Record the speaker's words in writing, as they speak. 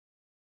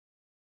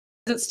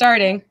It's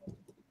starting.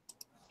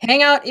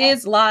 Hangout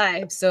is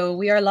live. So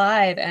we are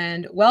live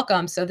and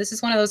welcome. So this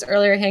is one of those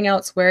earlier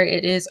Hangouts where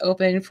it is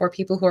open for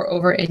people who are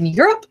over in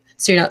Europe.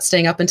 So you're not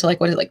staying up until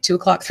like 2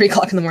 o'clock, 3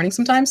 o'clock in the morning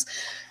sometimes.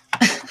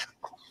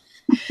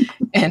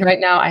 And right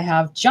now I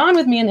have John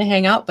with me in the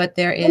Hangout, but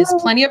there is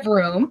plenty of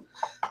room.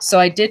 So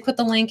I did put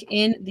the link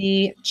in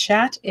the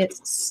chat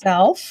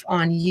itself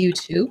on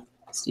YouTube.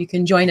 So you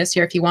can join us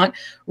here if you want.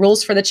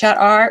 Rules for the chat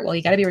are, well,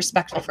 you got to be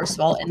respectful, first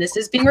of all. And this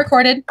is being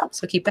recorded,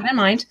 so keep that in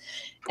mind.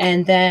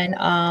 And then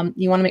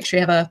you want to make sure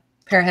you have a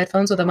pair of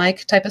headphones with a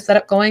mic type of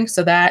setup going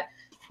so that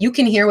you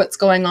can hear what's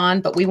going on,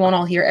 but we won't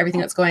all hear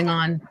everything that's going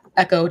on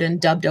echoed and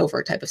dubbed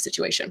over type of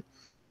situation.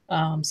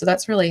 So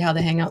that's really how the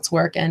Hangouts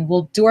work. And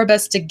we'll do our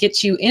best to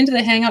get you into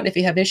the Hangout if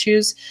you have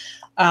issues.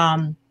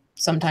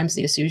 Sometimes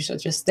the issues are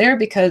just there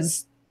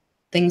because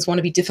things want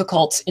to be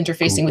difficult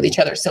interfacing with each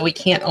other. So we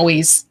can't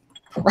always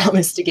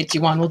promise to get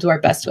you on. We'll do our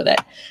best with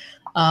it.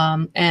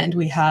 And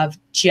we have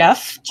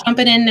Jeff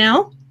jumping in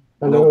now.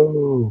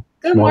 Hello.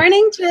 Good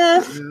morning,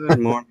 Jeff. Good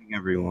morning,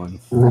 everyone.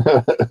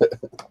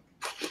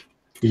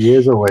 He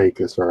is awake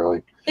this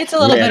early. It's a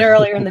little bit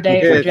earlier in the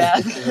day for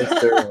Jeff.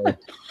 It's early.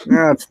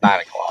 No, it's 9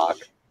 o'clock.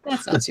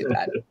 That's not too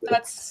bad.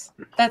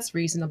 That's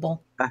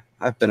reasonable.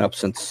 I've been up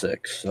since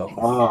 6,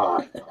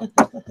 so.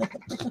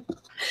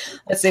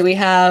 Let's see, we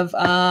have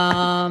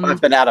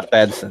I've been out of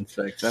bed since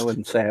 6. I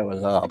wouldn't say I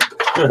was up.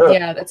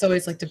 Yeah, that's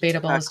always like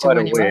debatable as to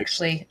when you're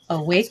actually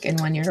awake and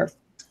when you're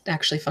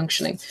actually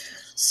functioning.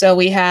 So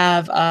we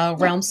have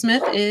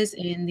Realmsmith is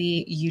in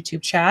the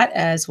YouTube chat,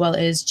 as well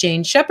as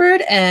Jane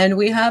Shepherd, and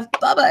we have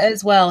Bubba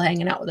as well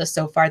hanging out with us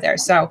so far there.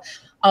 So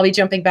I'll be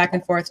jumping back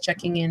and forth,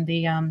 checking in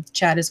the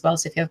chat as well.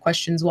 So if you have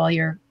questions while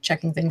you're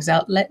checking things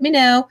out, let me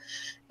know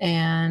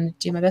and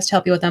do my best to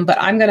help you with them.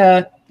 But I'm going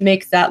to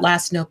make that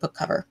last notebook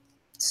cover.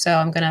 So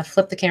I'm going to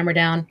flip the camera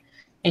down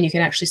and you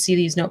can actually see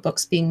these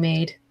notebooks being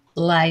made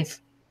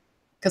live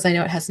because I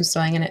know it has some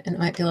sewing in it and it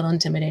might be a little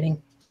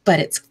intimidating, but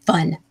it's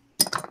fun.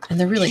 And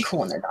they're really cool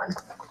when they're done.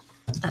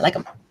 I like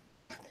them.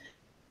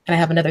 And I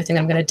have another thing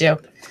I'm going to do.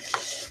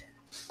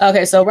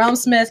 Okay, so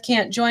Realmsmith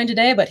can't join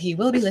today, but he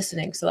will be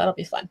listening, so that'll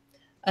be fun.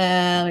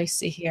 Let me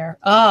see here.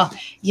 Oh,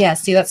 yeah,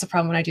 see, that's the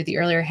problem when I do the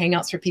earlier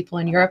Hangouts for people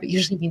in Europe. It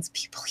usually means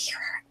people here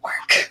are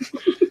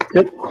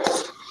at work.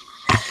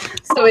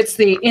 So it's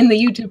in the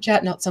YouTube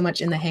chat, not so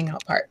much in the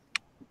Hangout part.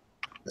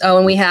 Oh,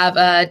 and we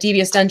have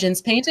Devious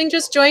Dungeons Painting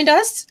just joined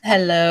us.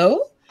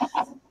 Hello.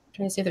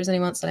 Trying to see if there's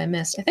anyone else that I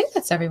missed. I think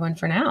that's everyone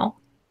for now.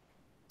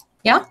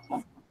 Yeah?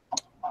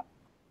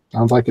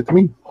 Sounds like it to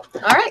me.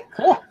 All right,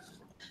 cool.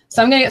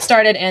 So I'm going to get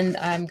started, and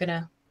I'm going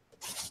to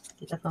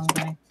get the phone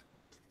going.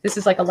 This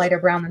is like a lighter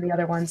brown than the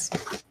other ones.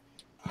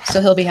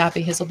 So he'll be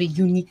happy. His will be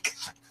unique.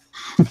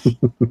 I get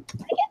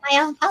my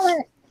own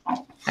color.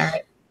 All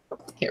right.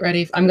 Get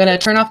ready. I'm going to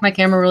turn off my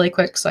camera really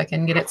quick so I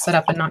can get it set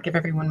up and not give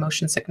everyone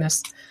motion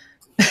sickness.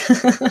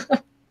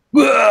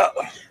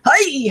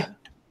 Hi!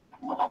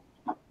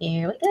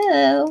 Here we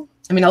go.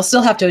 I mean, I'll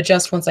still have to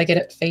adjust once I get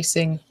it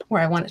facing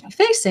where I want it to be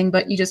facing,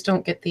 but you just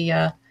don't get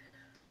the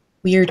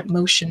weird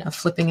motion of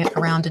flipping it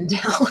around and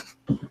down.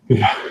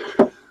 Yeah.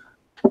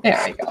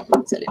 There we go.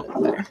 That's a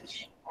little better.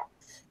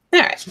 All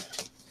right.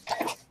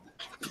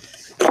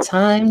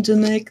 Time to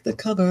make the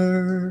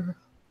cover.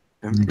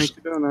 And make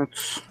the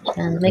donuts.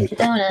 And make the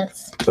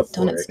donuts.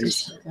 Donuts do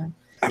so good.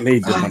 I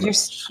made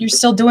donuts. You're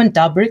still doing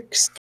da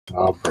bricks?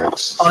 Oh,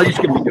 bricks. Oh, you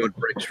can be doing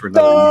bricks for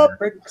another year.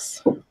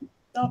 Bricks.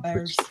 Da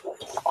bears.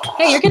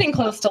 Hey, you're getting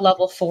close to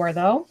level 4,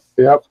 though.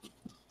 Yep.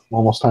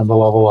 Almost time to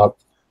level up.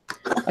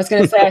 I was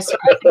going to say, I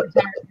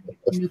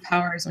think new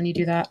powers when you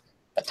do that.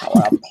 The power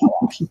up.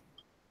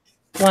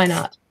 Why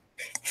not?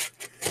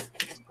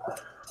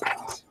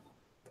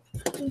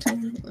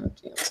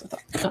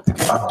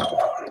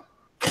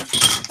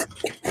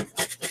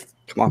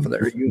 Come off of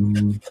there.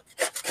 You.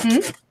 Hmm?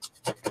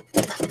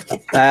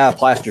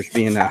 Plaster's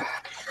being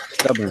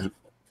stubborn.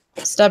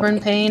 Stubborn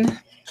pain.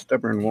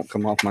 Stubborn won't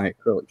come off my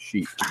acrylic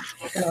sheet.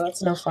 Oh,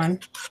 that's no fun.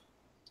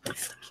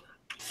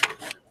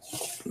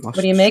 What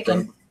are you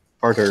making?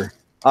 Harder.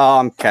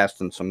 I'm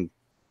casting some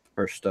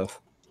first stuff.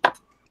 Oh,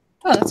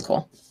 that's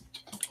cool.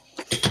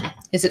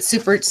 Is it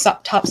super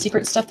top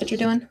secret stuff that you're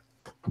doing?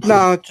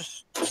 No,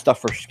 just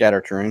stuff for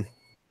scatter terrain.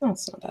 Oh,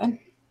 that's not bad.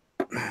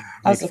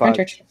 How's the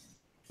printer?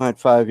 I had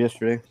 5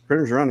 yesterday.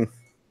 Printer's running.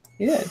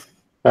 Good.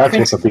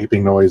 That's what the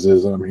beeping noise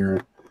is I'm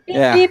hearing.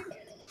 Yeah. Beep.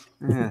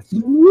 Yeah.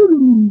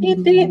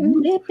 Beep, beep,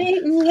 beep,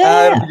 beep,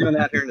 yeah. I'll be doing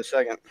that here in a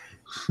second.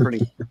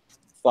 Pretty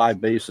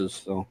 5 bases,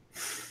 so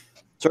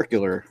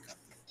circular.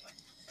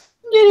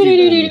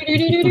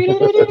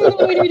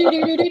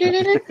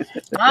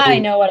 I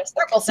know what a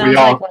circle sounds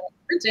like when it's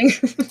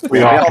printing.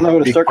 We all know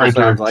what a circle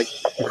sounds like.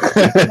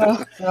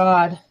 Oh,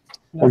 God.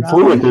 No, and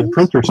fluid did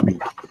printer speed.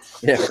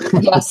 Yeah.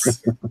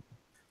 Yes.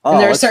 And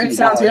there are certain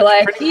sounds where you're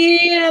like,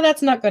 yeah,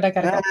 that's not good. I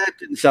gotta go. That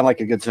didn't sound like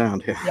a good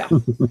sound. Yeah.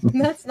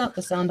 That's not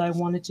the sound I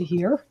wanted to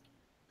hear.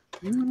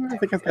 I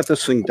think I've got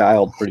this thing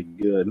dialed pretty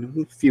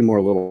good. A few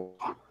more little.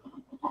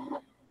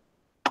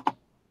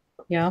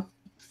 Yeah.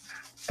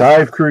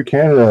 Dive Crew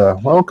Canada,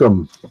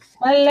 welcome.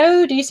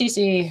 Hello,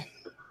 DCC.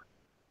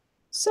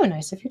 So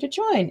nice of you to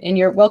join. And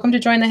you're welcome to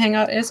join the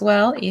Hangout as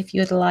well, if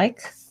you'd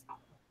like.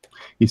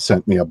 He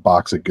sent me a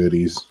box of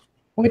goodies.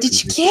 What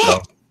did you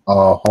get?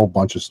 A whole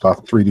bunch of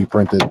stuff, 3D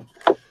printed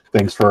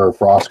things for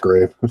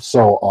Frostgrave. It's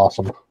so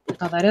awesome.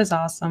 Oh, that is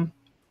awesome.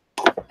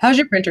 How's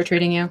your printer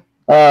treating you?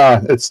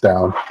 It's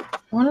down.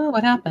 Oh no,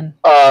 what happened?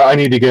 I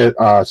need to get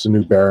some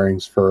new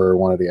bearings for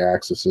one of the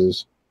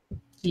axes.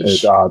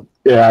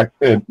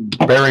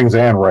 Bearings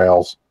and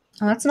rails.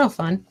 Oh, that's no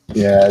fun.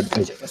 Yeah,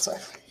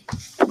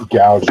 it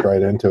gouged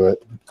right into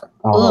it. It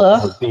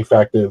was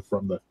defective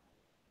from the.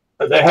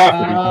 They have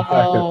to be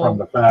defective from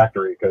the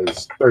factory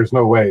because there's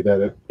no way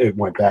that it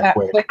went that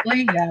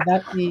quickly. Yeah,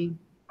 that'd be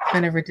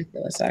kind of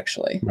ridiculous,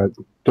 actually. But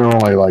they're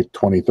only like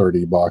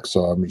 $20-$30,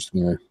 so I'm just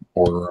gonna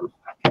order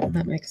them.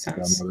 That makes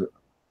sense.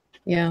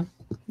 Yeah,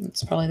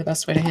 that's probably the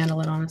best way to handle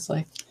it,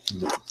 honestly.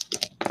 All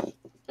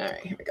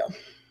right, here we go.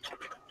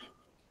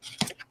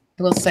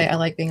 I will say I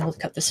like being able to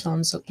cut this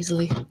film so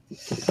easily.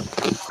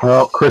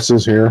 Well, Chris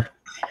is here.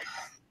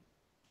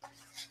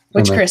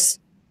 Which Chris?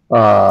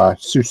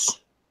 Seuss.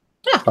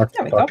 Ah,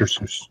 there we go. Dr.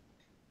 Seuss.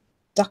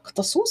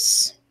 Dr.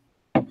 Seuss.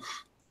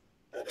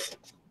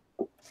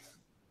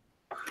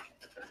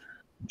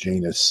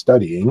 Jane is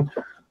studying.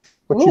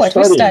 What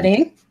are you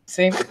studying?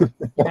 See,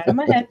 get out of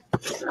my head.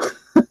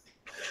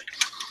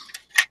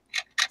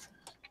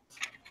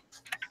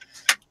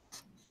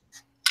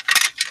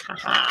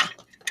 Haha.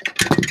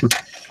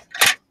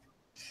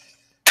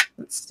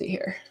 Let's see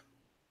here.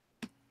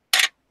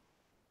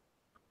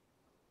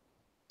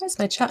 Why is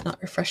my chat not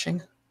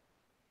refreshing?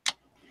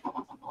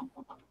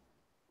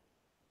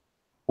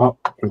 Oh,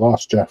 we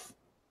lost Jeff.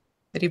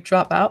 Did he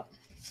drop out?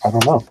 I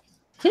don't know.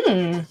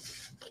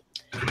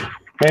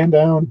 Man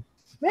down.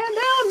 Man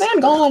down, man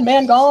gone,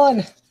 man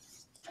gone.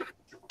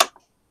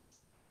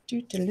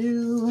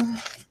 Doo-doo-doo.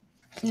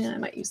 Yeah, I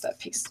might use that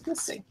piece.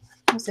 Let's see.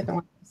 Let's see if I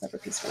want a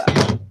separate piece for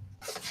that.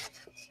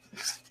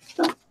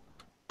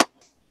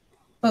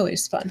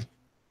 Always fun.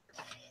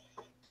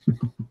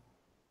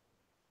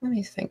 Let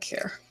me think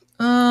here.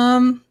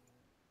 Yeah,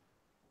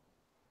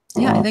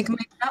 I think my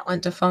cat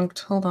went defunct.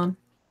 Hold on.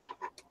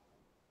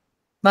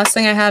 Last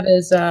thing I have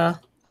is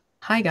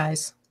Hi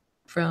Guys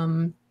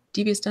from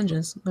Devious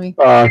Dungeons. Let me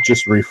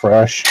just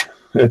refresh.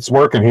 It's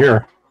working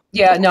here.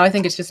 Yeah, no, I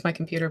think it's just my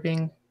computer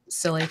being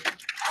silly.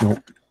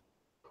 Yep.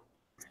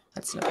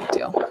 That's no big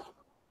deal.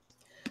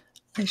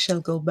 I shall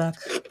go back.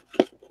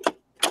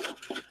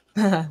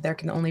 There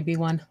can only be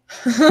one.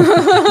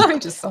 I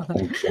just saw that.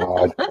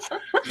 Oh, God.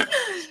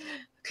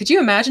 Could you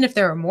imagine if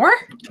there were more?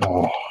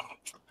 Oh.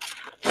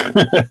 It'd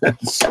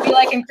be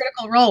like in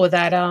Critical Role with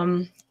that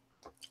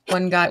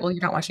one guy. Well,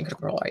 you're not watching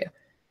Critical Role, are you?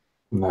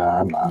 No,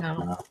 I'm not.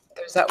 No.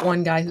 There's that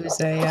one guy who's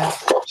a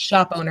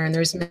shop owner, and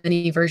there's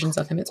many versions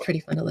of him. It's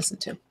pretty fun to listen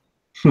to.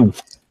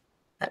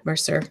 That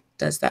Mercer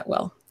does that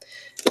well.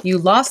 You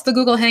lost the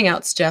Google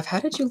Hangouts, Jeff. How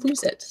did you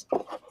lose it?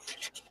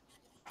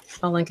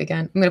 I'll link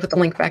again. I'm going to put the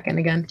link back in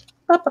again.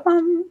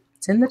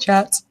 It's in the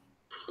chat.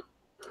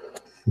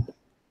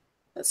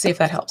 Let's see if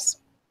that helps.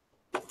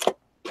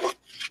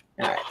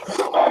 All right.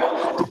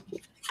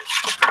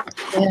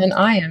 And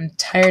I am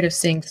tired of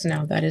seeing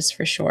snow, that is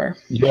for sure.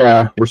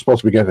 Yeah, we're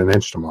supposed to be getting an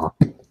inch tomorrow.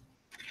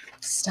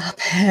 Stop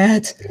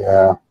it.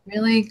 Yeah.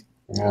 Really?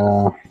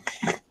 Yeah.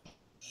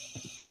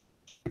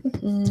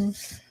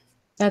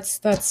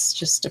 That's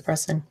just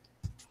depressing.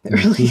 It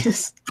really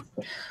is.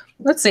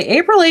 Let's see,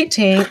 April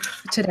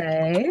 18th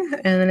today,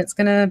 and then it's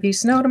going to be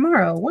snow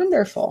tomorrow.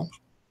 Wonderful.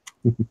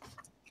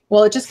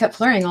 Well, it just kept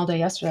flurrying all day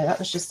yesterday. That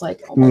was just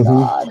like, oh my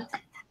God.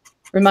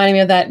 Reminding me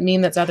of that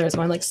meme that's out there. It's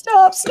going like,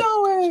 stop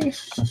snowing.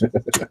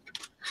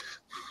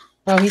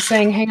 Oh, he's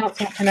saying Hangouts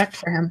can't connect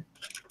for him.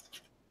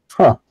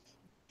 Huh.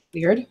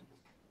 Weird.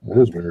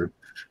 That is weird.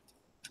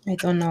 I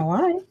don't know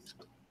why.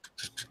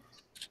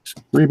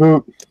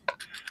 Reboot.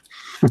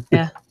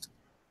 Yeah.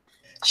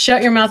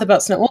 Shut your mouth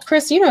about snow. Well,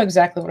 Chris, you know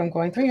exactly what I'm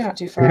going through. You're not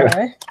too far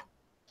away.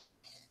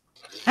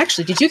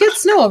 Actually, did you get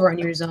snow over on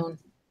your zone?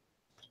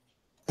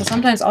 Well,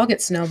 sometimes I'll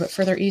get snow, but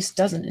further east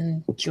doesn't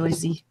in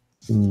Jersey.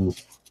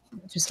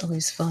 Which is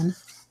always fun.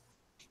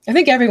 I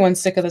think everyone's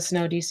sick of the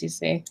snow,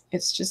 DCC.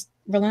 It's just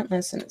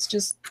relentless, and it's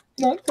just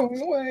not going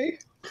away.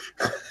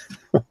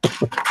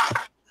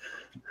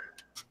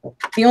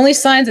 The only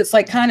signs it's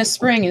like kind of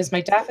spring is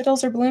my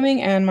daffodils are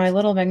blooming and my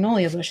little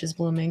magnolia bush is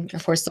blooming.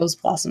 Of course, those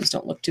blossoms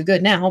don't look too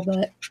good now,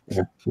 but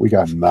yeah, we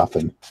got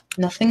nothing.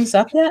 Nothing's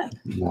up yet?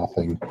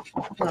 Nothing.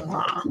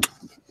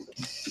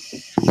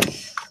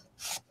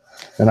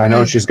 And I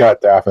know she's got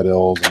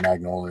daffodils and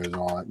magnolias and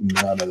all that.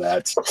 None of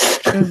that.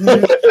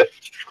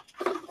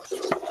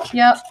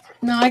 Yep.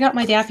 No, I got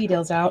my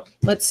daffodils out.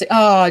 Let's see.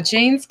 Oh,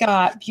 Jane's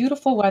got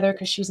beautiful weather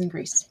because she's in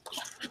Greece.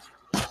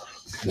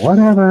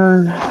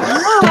 Whatever.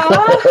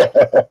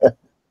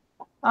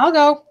 I'll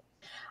go.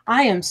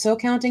 I am so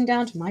counting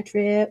down to my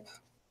trip.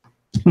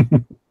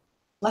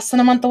 Less than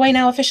a month away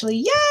now officially.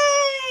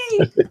 Yay!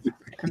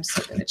 I'm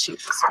so going to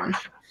choose this one.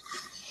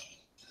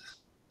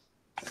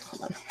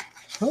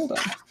 Hold on.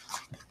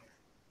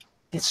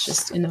 It's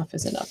just enough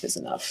is enough is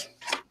enough.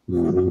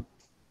 Mm-hmm.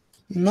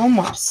 No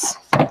mas.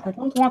 I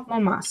don't want no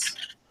mas.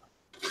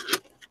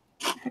 What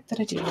the heck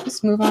did I do? Did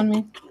this move on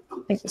me?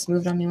 I think this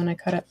moved on me when I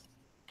cut it.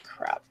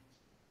 Crap.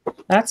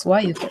 That's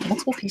why you get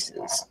multiple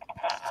pieces.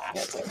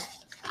 Yeah, it's good.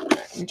 All right,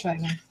 let me try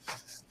again.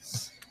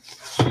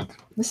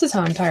 This is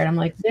how I'm tired. I'm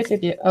like,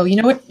 oh, you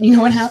know what? You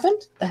know what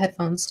happened? The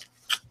headphones.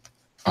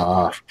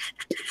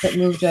 It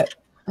moved it.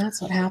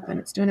 That's what happened.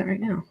 It's doing it right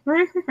now.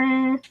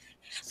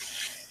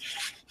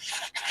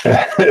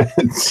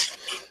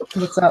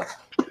 What's up?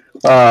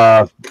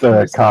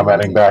 They're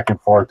commenting back and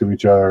forth to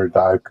each other,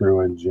 Dive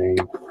Crew and Jane.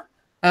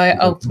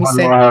 Let me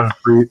say. How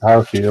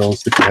it feels.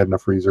 Stick your head in the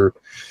freezer.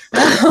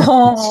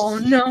 Oh,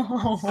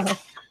 no.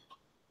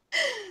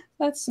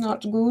 That's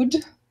not good.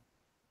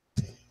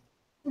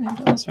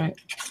 That's right.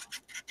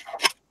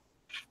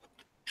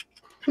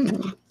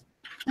 Oh,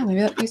 maybe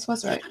that piece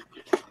was right.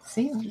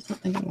 See, I'm just not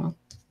thinking well.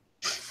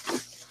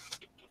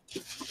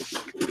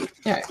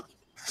 All right.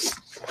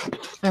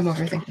 I'm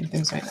overthinking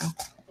things right now.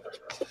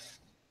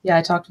 Yeah,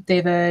 I talked with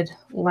David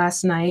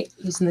last night.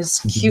 He's in this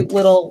cute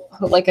little,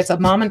 like it's a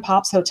mom and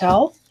pop's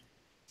hotel.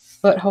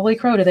 But holy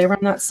crow, do they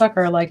run that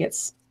sucker like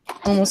it's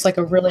almost like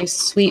a really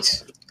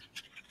sweet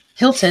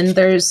Hilton.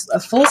 There's a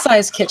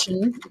full-size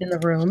kitchen in the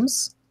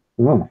rooms.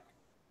 Mm.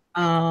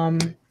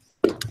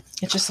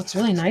 It just looks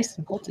really nice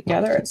and pulled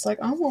together. It's like,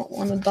 I want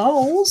one of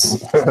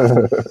those.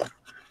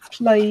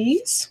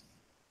 Please.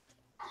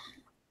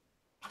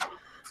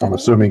 I'm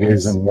assuming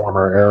he's in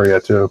warmer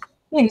area too.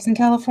 Yeah, he's in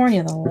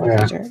California though.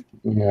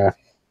 Yeah.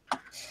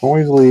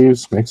 Always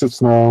leaves, makes it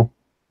snow,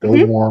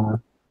 goes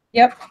warmer.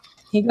 Yep.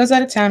 He goes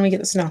out of town, we get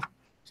the snow.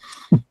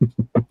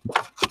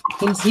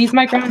 he's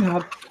my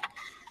groundhog.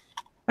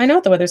 I know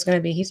what the weather's going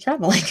to be. He's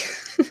traveling.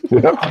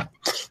 Yep.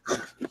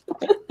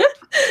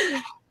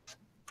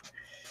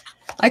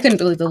 I couldn't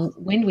believe the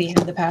wind we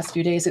had the past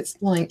few days. It's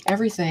blowing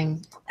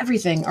everything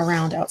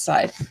around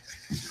outside.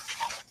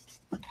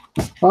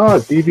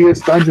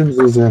 Devious Dungeons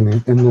is in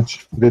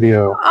the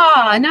video.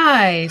 Ah,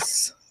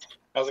 nice.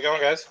 How's it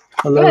going, guys?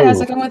 Hello. Good. How's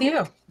it going with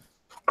you?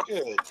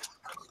 Good.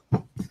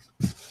 All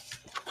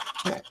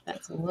right,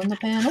 that's all on the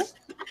panel.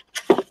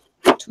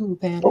 2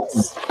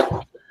 panels.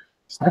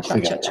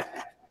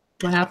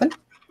 What happened?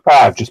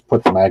 Just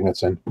put the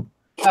magnets in.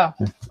 Oh.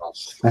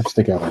 Snaps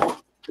together.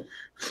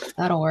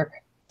 That'll work.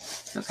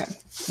 Okay.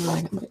 Well,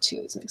 I got my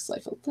 2. This makes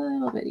life a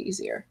little bit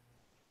easier.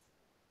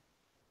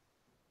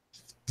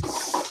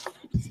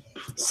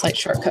 Slight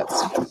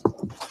shortcuts.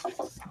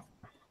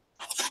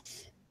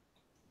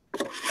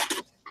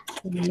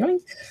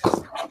 Yoink.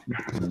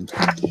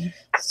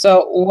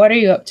 So, what are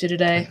you up to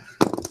today?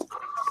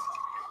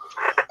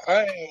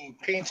 I am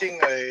painting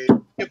a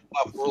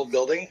hip-hop world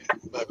building,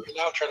 but right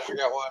now I'm trying to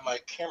figure out why my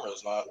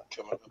camera's not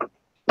coming up.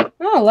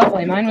 Oh,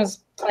 lovely. Mine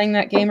was playing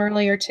that game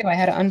earlier, too. I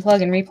had to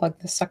unplug and replug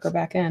the sucker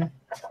back in.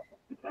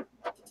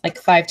 Like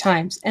 5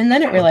 times. And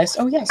then it realized,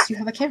 oh, yes, you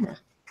have a camera.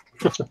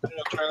 Try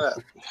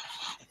that.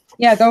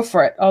 Yeah, go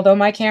for it. Although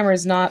my camera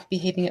is not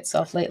behaving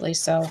itself lately,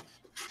 so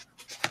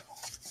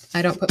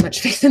I don't put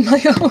much faith in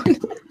my own.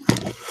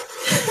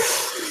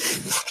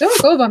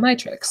 Don't go by my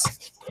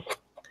tricks.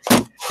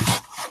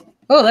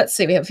 Oh, let's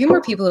see. We have a few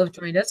more people who have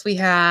joined us. We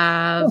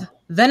have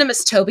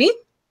Venomous Toby.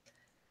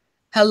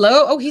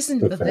 Hello. Oh, he's in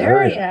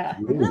Bavaria.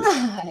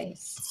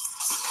 Nice.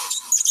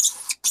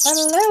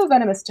 Hello,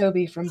 Venomous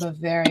Toby from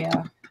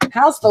Bavaria.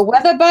 How's the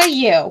weather by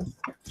you? All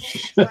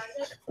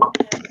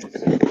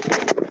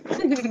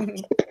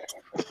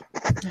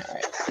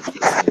right.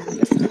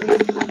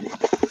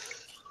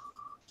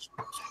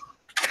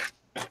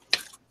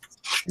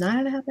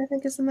 9.5, I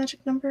think, is the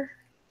magic number.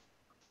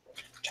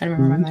 I'm trying to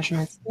remember my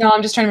measurements. No,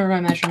 I'm just trying to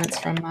remember my measurements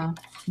from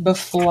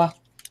before.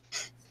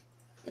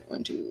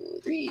 1,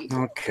 2, 3.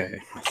 Okay,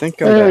 I think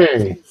we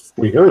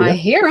hear you. I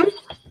hear him.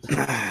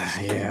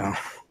 Yeah.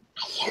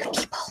 I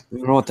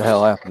don't know what the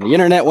hell happened. The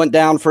internet went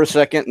down for a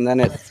second, and then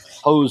it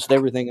hosed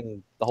everything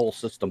in the whole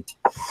system.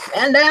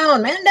 Man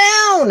down, man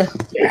down.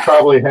 They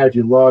probably had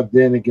you logged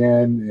in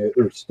again,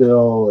 or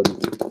still,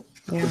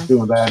 and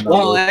doing that.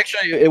 Well,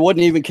 actually, it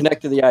wouldn't even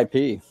connect to the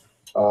IP.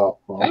 Oh,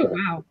 okay. Oh,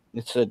 wow.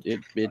 It said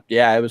it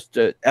was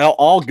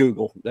all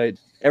Google.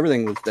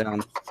 Everything was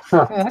down.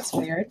 Oh, that's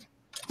weird.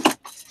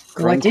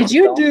 What did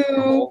you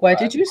do? What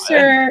did you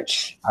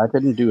search? I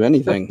didn't do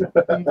anything.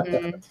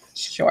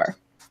 Sure.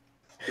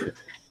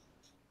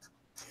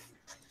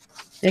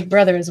 Big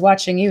Brother is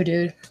watching you,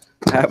 dude.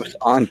 I was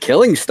on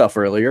killing stuff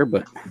earlier,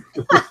 but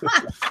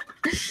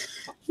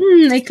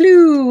a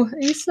clue,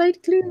 a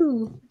slight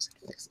clue.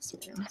 This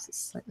is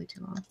slightly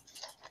too long.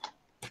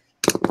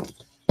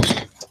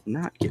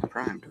 Not get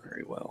primed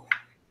very well.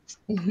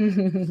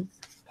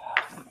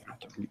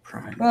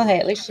 Well, hey,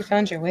 at least you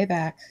found your way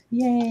back.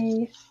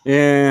 Yay.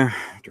 Yeah,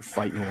 after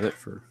fighting with it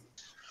for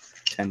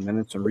 10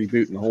 minutes and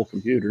rebooting the whole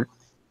computer.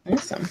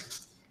 Awesome.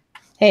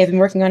 Hey, have you been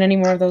working on any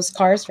more of those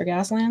cars for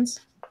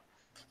Gaslands?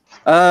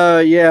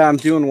 Yeah, I'm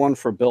doing one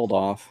for build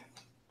off.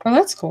 Oh,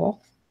 that's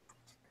cool.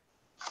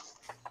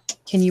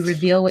 Can you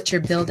reveal what you're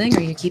building, or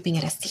are you keeping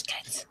it a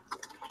secret?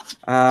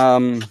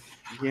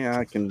 Yeah,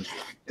 I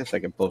guess I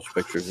can post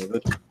pictures of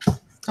it.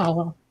 Oh,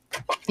 well,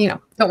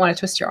 don't want to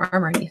twist your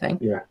arm or anything.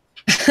 Yeah.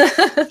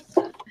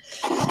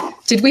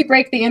 Did we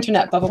break the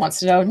internet? Bubba wants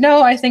to know.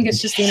 No, I think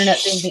it's just the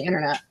internet being the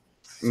internet.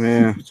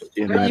 Yeah.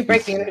 I only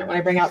break the internet when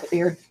I bring out the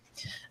beard.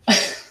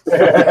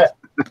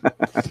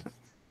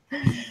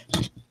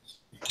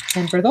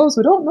 And for those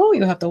who don't know,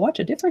 you have to watch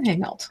a different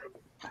Hangout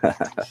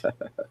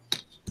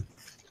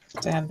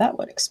to have that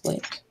one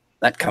explained.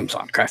 That comes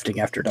on Crafting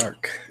After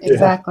Dark.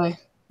 Exactly.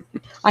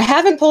 Yeah. I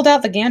haven't pulled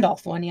out the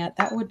Gandalf one yet.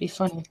 That would be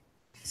funny.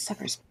 This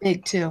sucker's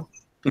big too.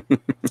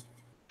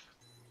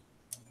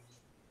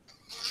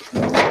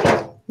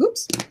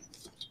 Oops.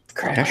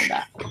 Crash.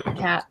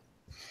 Cat.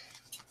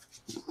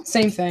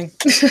 Same thing.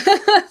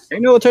 Pay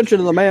no attention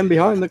to the man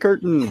behind the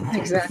curtain.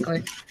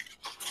 Exactly.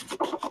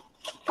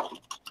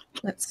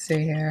 Let's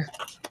see here.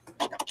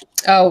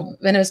 Oh,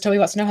 Venomous Toby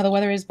wants to know how the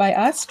weather is by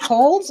us.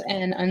 Cold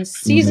and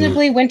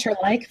unseasonably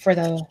winter-like for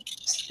the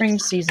spring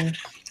season.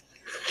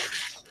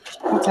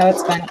 That's how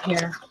it's been up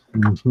here.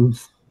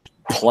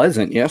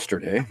 Pleasant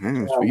yesterday. Man,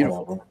 it was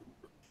beautiful.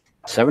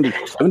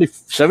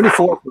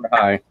 74 for a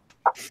high.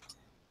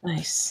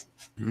 Nice.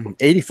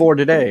 84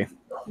 today.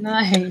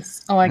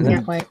 Nice. Oh, I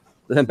can't wait.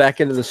 Then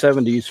back into the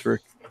 70s for a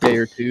day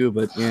or two,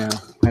 but yeah,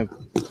 I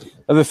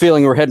have a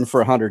feeling we're heading for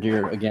 100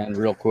 here again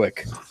real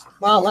quick.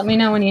 Well, let me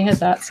know when you hit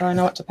that so I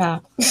know what to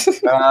pack.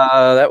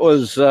 That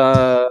was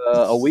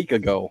a week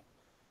ago.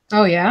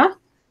 Oh, yeah?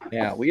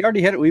 Yeah, we've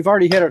already had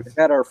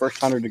our first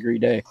 100-degree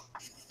day.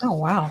 Oh,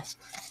 wow.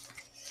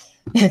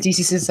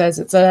 DCC says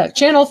it's a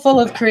channel full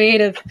of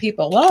creative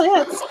people. Well,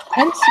 yeah, it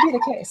tends to be the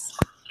case.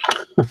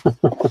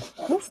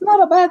 That's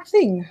not a bad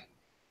thing.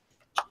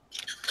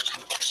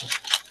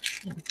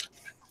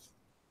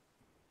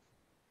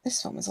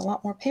 This one was a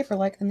lot more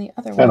paper-like than the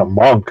other one. And a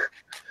monk.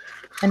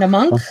 And a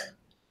monk?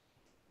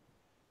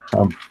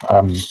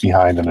 I'm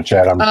behind in the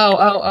chat. Oh.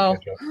 Oh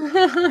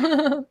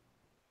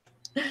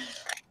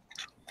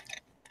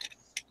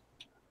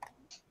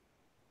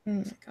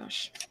my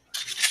gosh.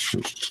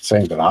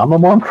 Saying that I'm a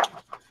monk?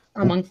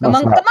 A monk. A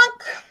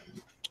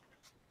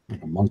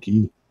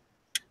monkey.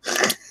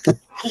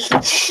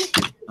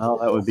 Oh,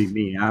 that would be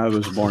me. I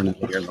was born in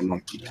the year of the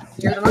monkey.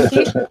 You're the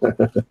monkey?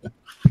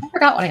 I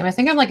forgot what I am. I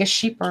think I'm like a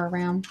sheep or a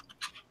ram.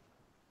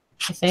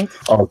 I think.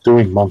 Oh,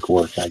 doing monk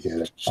work. I get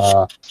it.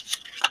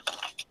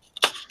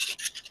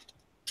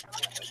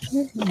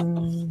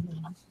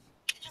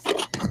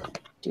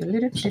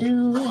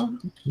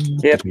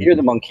 Yep, you're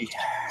the monkey.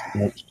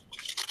 Yep.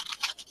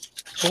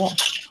 Cool.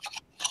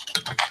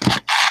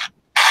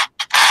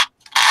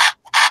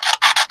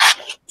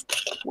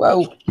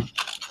 Whoa.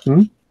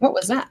 What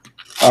was that?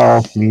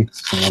 Oh, me.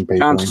 I'm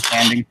I'm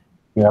standing.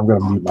 Yeah, I'm going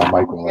to mute my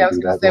mic while I I was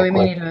do going to that. say we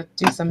may need to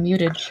do some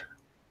mutage.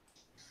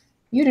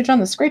 Mutage on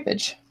the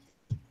scrapage.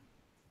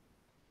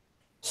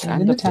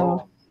 Sand the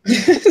floor.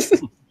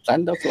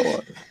 Sand the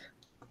floor.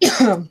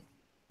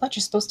 Thought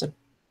you're supposed to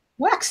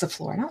wax the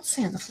floor, not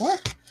sand the floor.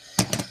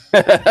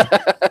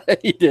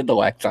 He did the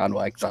wax on,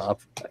 wax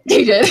off.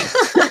 He did.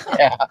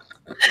 Yeah.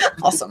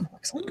 Awesome.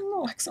 Wax on,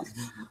 wax off.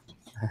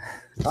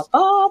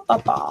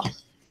 Ba-ba-ba-ba.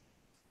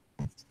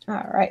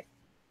 All right.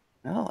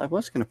 Well, I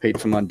was going to paint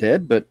some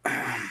undead, but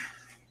I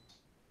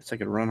guess I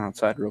could run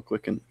outside real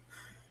quick and.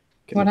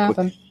 What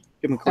happened?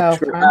 Give him a quick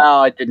script.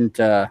 No, I didn't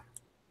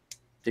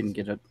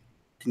get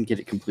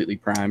it completely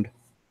primed.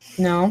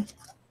 No.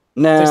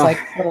 No. There's like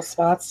little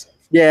spots.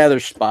 Yeah,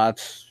 there's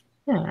spots.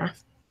 Yeah.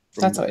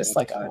 That's always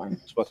like one.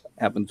 That's what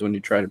happens when you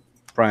try to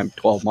prime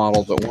 12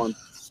 models at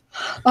once.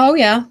 Oh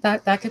yeah,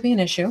 that could be an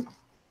issue.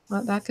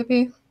 That could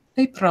be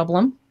a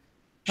problem.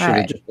 Should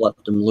have just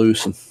left them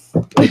loose and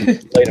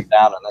laid them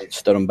down and then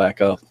stood them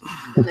back up.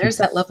 And there's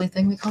that lovely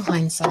thing we call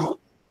hindsight.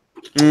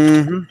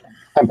 I'm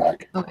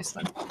back. Oh, nice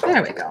one.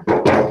 There we go.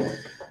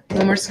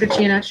 No more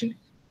scritchy and ashy?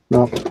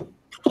 No.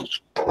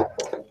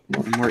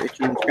 No more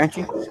itchy and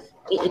scratchy?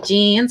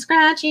 Itchy and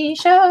scratchy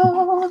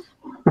show.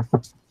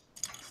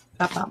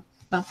 Ba-bum,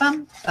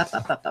 ba-bum,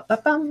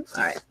 ba-ba-ba-ba-bum.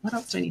 All right, what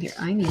else do I need here?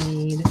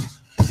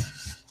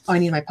 I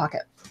need my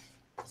pocket.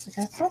 It's like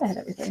I thought I had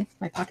everything.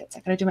 My pockets. I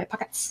gotta do my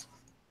pockets.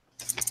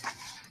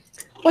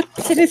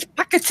 What's in his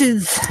pockets?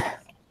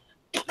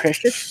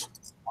 Precious.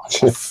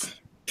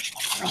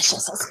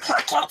 Precious as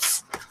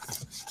pockets.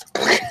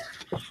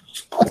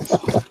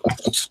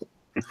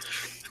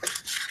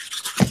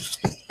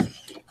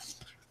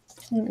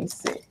 Let me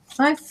see.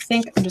 I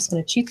think I'm just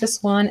going to cheat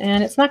this one,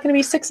 and it's not going to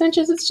be 6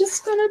 inches. It's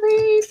just going to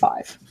be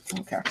 5. I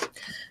don't care.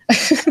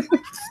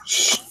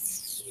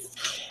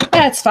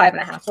 Yeah, it's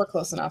 5.5. We're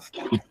close enough.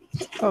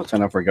 Oh, it's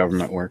enough for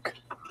government work.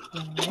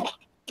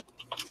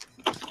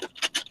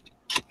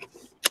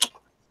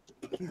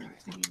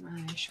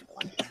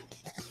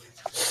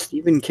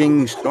 Stephen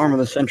King Storm of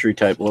the Century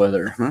type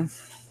weather, huh?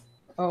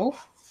 Oh,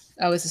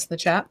 is this the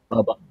chat?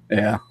 Bubba.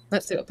 Yeah.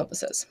 Let's see what Bubba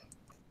says.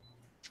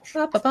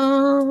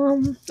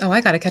 Ba-ba-bum. Oh,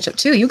 I got to catch up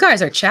too. You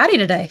guys are chatty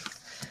today.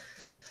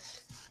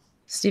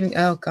 Stephen,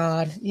 oh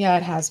God. Yeah,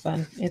 it has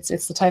been.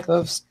 It's the type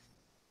of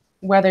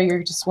weather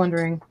you're just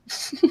wondering,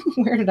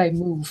 where did I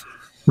move?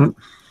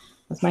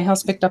 with my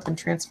house picked up and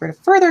transferred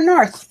further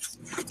north.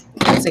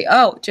 Let's see.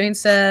 Oh, Jane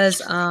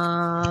says,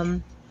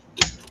 oh,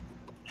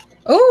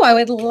 I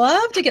would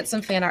love to get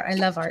some fan art. I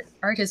love art.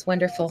 Art is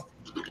wonderful.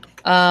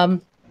 Yeah,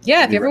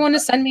 if you ever want to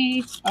send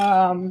me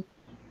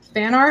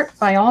fan art,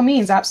 by all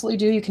means, absolutely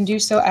do. You can do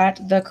so at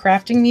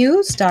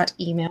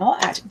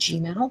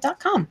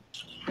thecraftingmuse.email@gmail.com.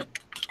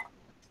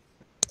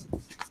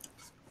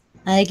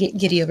 I get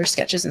giddy over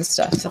sketches and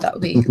stuff, so that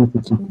would be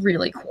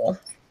really cool.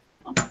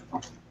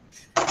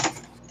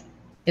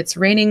 It's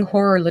raining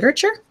horror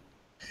literature.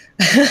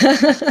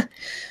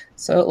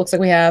 So it looks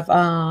like we have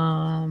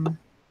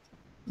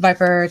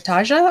Viper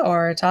Taja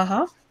or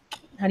Taha.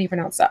 How do you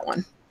pronounce that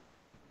one?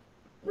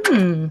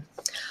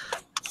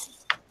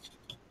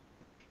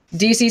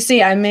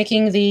 DCC, I'm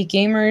making the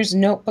gamer's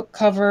notebook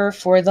cover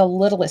for the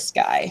littlest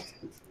guy.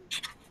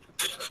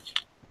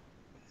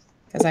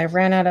 Because I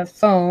ran out of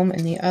foam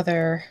in the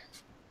other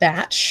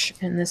batch,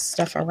 and this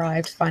stuff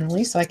arrived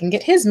finally, so I can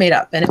get his made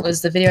up. And it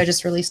was the video I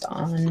just released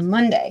on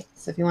Monday.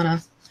 So if you want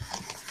to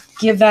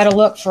give that a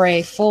look for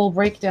a full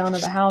breakdown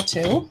of the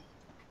how-to,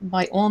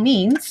 by all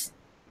means,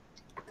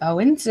 go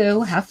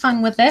into, have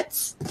fun with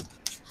it.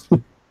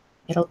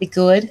 It'll be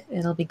good.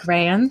 It'll be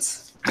grand.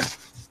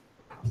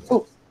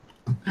 Oh,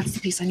 that's the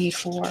piece I need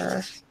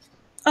for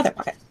other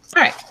pocket.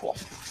 All right, cool.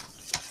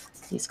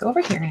 Please go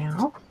over here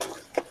now.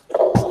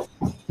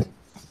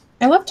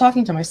 I love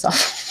talking to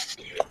myself.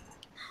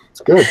 It's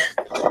good.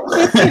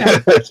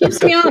 It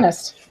keeps me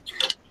honest.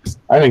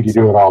 I think you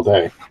do it all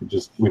day.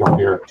 We don't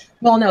hear it.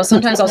 Well, no,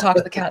 sometimes I'll talk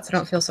to the cats. I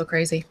don't feel so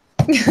crazy.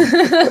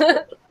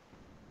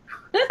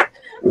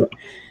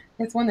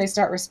 It's when they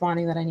start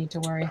responding that I need to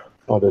worry.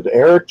 Oh, did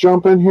Eric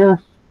jump in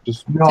here?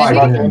 No,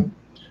 I didn't.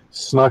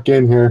 Snuck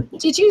in here.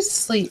 Did you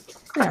sleep?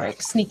 All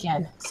right, sneak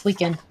in.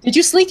 Sleek in. Did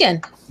you sleek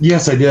in?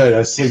 Yes, I did.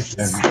 I slept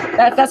in.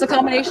 That's a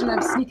combination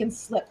of sneak and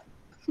slip.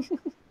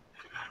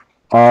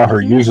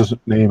 Her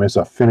username is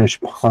a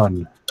Finnish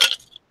pun.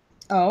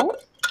 Oh?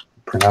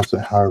 Pronounce it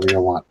however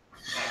you want.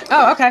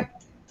 Oh, okay.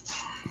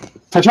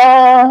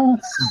 Ta-cha!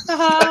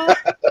 I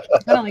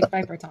don't like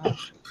Viper talk.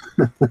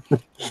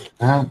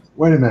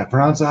 Wait a minute.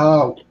 Pronounce it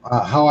how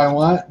I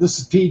want. This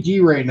is PG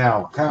right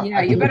now.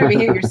 Yeah, you better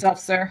behave yourself,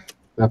 sir.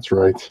 That's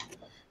right.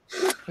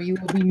 Or you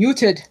will be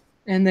muted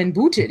and then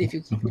booted if you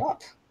keep it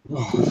up.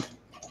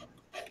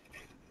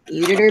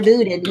 Muted or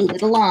booted, move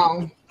it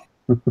along.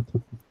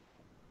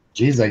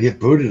 Jeez, I get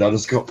booted. I'll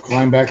just go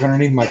climb back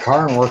underneath my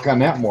car and work on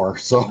that more.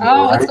 So.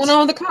 Oh, what's going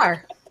on with the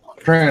car?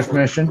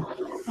 Transmission.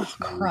 Oh,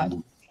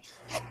 crud.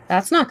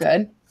 That's not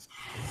good.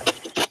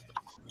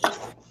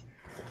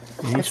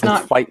 It's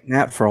not fighting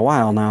that for a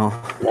while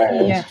now.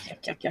 Yeah,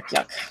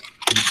 yuck.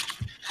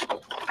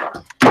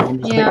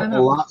 I'm taking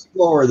a lot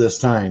slower this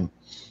time.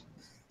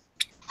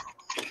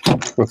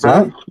 What's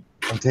that?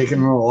 I'm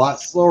taking it a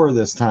lot slower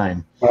this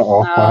time. Uh-oh.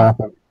 What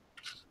happened?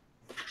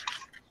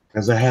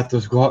 Because I have to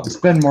go out and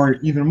spend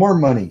even more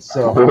money.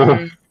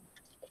 So.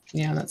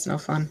 Yeah, that's no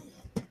fun.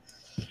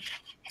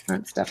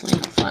 That's definitely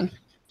not fun.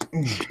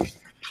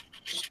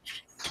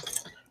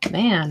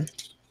 Man.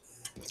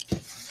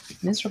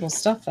 Miserable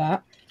stuff,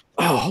 that.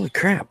 Oh, holy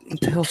crap.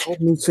 What the hell's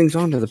holding these things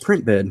onto the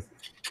print bed?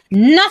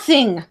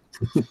 Nothing!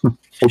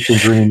 Hopes and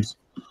dreams.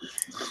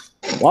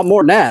 A lot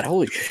more than that.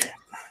 Holy shit.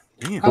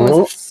 Damn.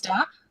 Oh, is it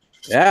stuck?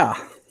 Yeah.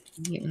 I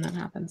hate when that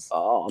happens.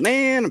 Oh,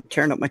 man. I'm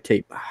tearing up my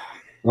tape.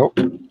 Oh.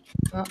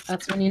 Well,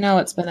 that's when you know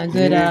it's been a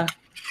good...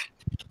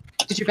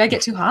 Did your bed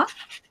get too hot?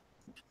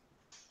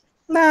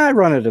 Nah, I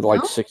run it at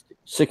like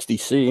 60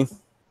 C.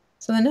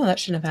 So then, no, that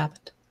shouldn't have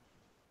happened.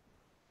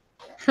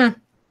 Huh.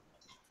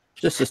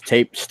 Just this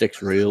tape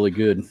sticks really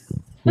good.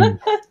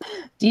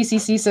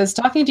 DCC says,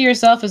 talking to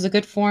yourself is a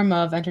good form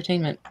of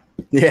entertainment.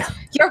 Yeah.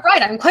 You're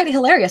right. I'm quite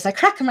hilarious. I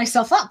crack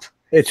myself up.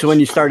 It's when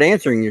you start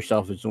answering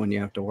yourself is when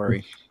you have to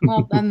worry.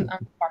 Well, then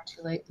I'm far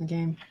too late in the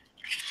game.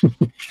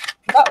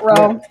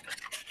 Row.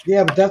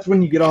 Yeah, but that's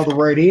when you get all the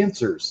right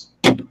answers.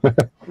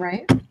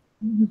 Right?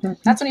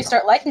 That's when you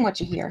start liking what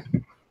you hear.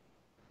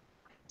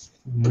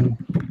 All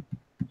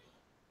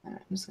right, I'm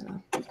just going to...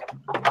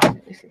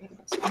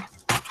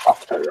 Oh,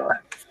 there you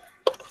are.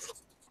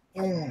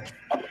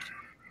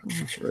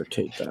 Let's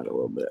rotate that a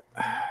little bit.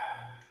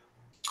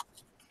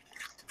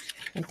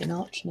 Make a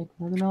notch, make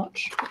another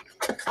notch.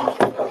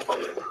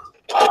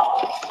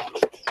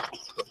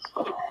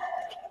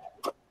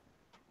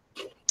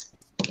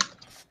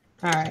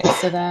 All right,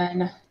 so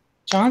then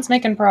John's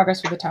making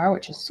progress with the tower,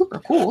 which is super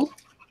cool.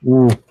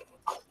 Mm.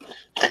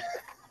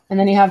 And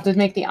then you have to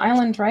make the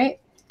island, right?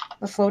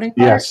 The floating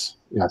part?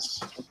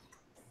 Yes.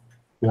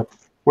 Yep.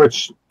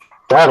 Which,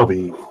 that'll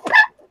be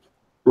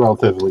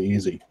relatively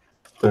easy.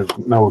 There's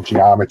no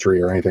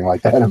geometry or anything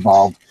like that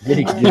involved.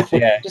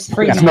 Just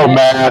freehand There's no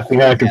math.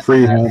 Yeah, I can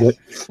freehand it.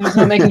 There's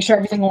no making sure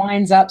everything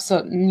lines up so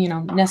it,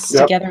 nests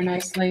together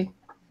nicely.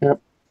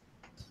 Yep.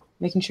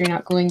 Making sure you're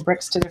not gluing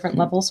bricks to different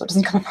levels so it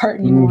doesn't come apart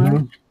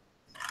anymore.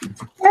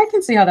 I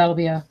can see how that'll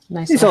be a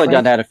nice. He's only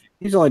done that.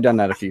 He's only done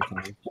that a few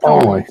times.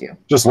 Only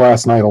just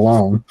last night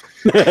alone.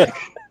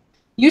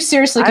 You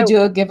seriously could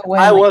do a giveaway.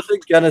 I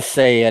wasn't gonna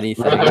say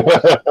anything.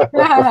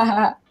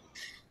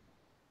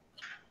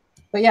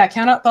 But yeah,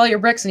 count up all your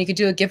bricks and you could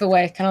do a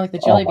giveaway, kind of like the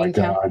jelly bean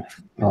count.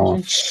 Oh.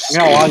 You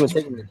know how long it would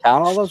take him to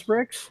count all those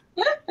bricks?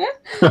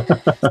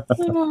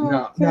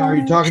 Now, are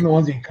you talking the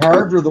ones he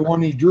carved or the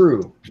one he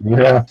drew?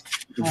 Yeah.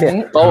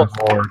 Right. Both.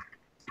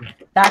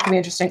 That could be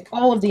interesting.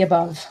 All of the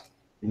above.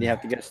 And you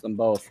have to guess them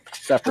both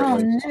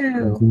separately. Oh,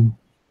 no.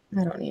 Mm-hmm.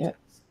 I don't need it.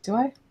 Do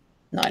I?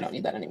 No, I don't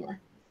need that anymore.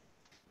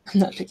 I'm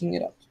not picking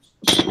it up.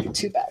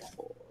 Too bad.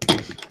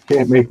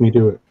 Can't make me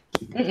do it.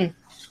 Mm-mm.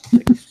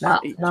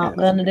 Not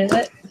gonna do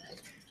it.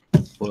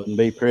 Wouldn't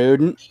be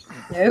prudent.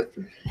 Nope.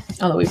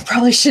 Although we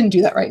probably shouldn't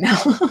do that right now.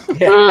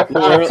 Yeah, a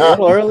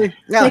little early.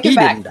 No, Take it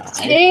back. Didn't die.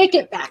 Take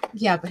it back.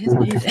 Yeah, but his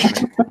mom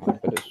did.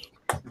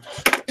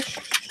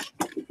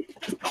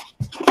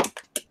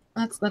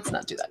 Let's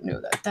not do that.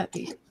 No, that'd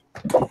be.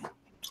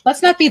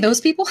 Let's not be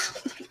those people.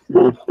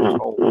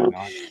 Oh, my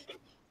God.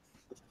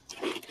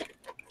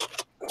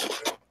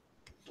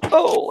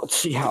 Oh, let's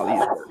see how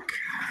these work.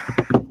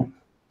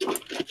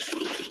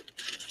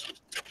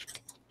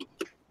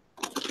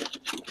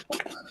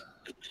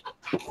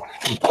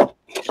 That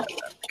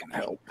can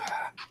help.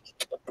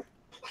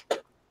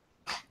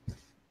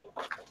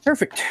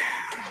 Perfect.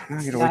 Now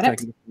I gotta wait till I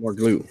can get some more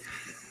glue.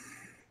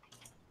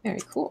 Very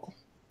cool.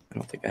 I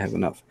don't think I have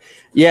enough.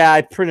 Yeah,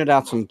 I printed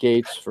out some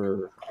gates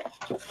for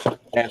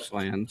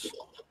Gaslands.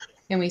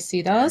 Can we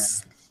see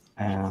those?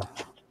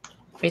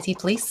 Pretty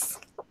please.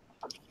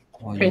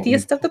 Well,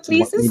 Prettiest of the want me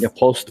places. to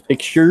post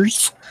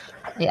pictures?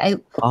 Yeah,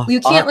 You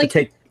can't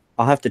like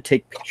I'll have to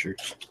take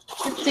pictures.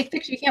 you have to take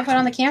pictures. You can't put it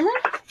on the camera.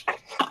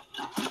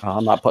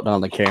 I'm not putting it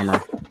on the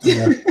camera.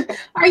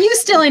 Are you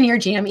still in your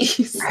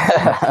jammies?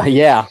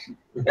 Yeah.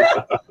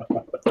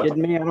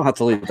 Kidding me? I don't have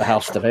to leave the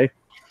house today.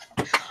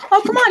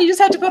 Oh, come on. You just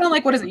have to put on,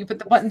 like, what is it? You put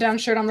the button down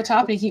shirt on the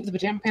top and you keep the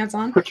pajama pants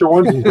on? Put your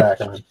onesie back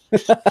on.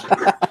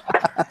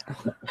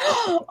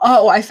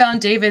 Oh, I found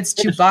David's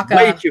Chewbacca.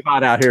 Way too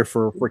hot out here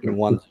for freaking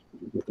one.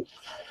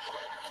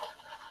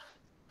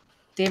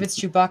 David's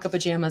Chewbacca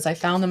pajamas. I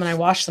found them and I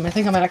washed them. I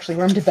think I might actually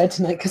wear them to bed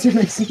tonight because they're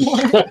nice and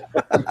warm.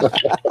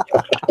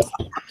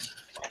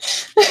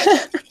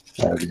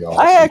 That'd be awesome.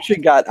 I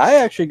actually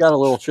got a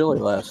little chilly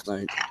last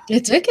night.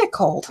 It did get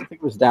cold. I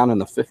think it was down in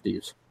the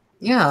 50s.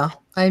 Yeah.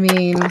 I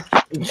mean,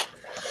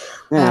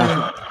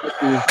 Yeah.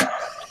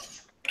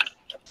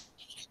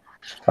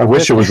 I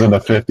wish it was in the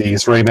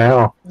 50s right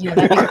now. yeah,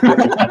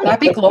 that'd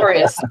be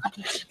glorious.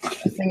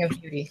 A thing of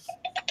beauty.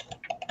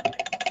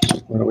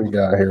 What do we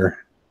got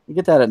here? You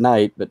get that at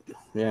night, but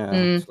yeah,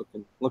 it's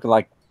looking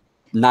like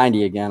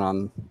 90 again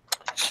on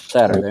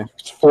Saturday.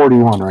 It's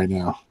 41 right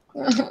now.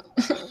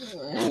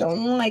 I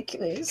don't like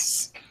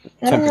this.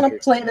 I don't want to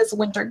play this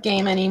winter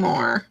game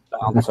anymore.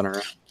 Bouncing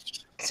around.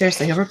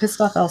 Seriously, whoever pissed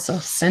off Elsa,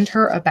 send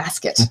her a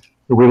basket.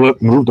 Did we move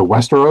to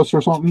Westeros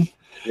or something?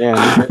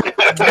 Yeah.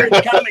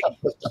 Winter's coming.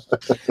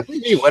 What do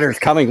you mean winter's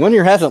coming?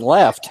 Winter hasn't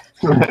left.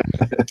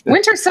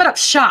 Winter set up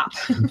shop.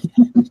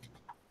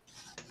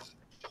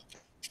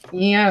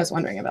 Yeah, I was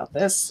wondering about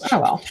this. Oh,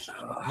 well.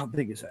 How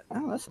big is that?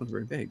 Oh, that's not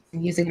very big.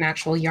 I'm using an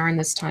actual yarn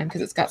this time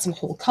because it's got some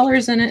cool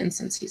colors in it. And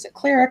since he's a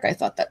cleric, I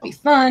thought that'd be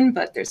fun,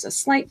 but there's a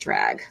slight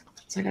drag.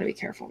 So I got to be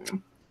careful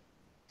now.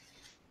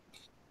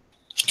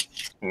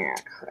 Yeah,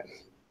 crud.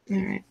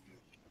 All right.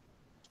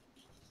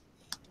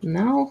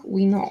 Now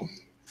we know.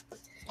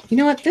 You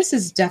know what? This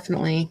is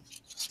definitely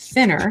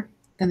thinner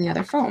than the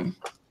other foam.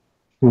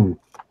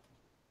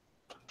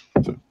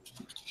 It's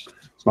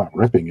not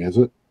ripping, is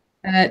it?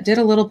 It did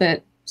a little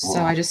bit.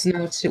 So I just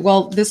know to,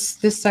 well, this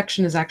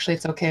section is actually,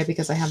 it's okay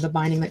because I have the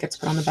binding that gets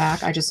put on the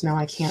back. I just know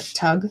I can't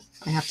tug.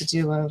 I have to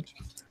do a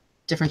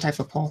different type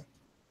of pull.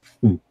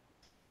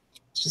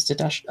 Just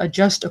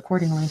adjust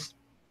accordingly.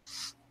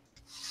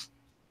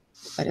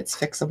 But it's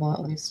fixable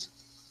at least.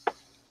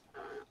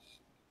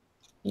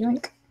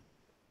 Yoink.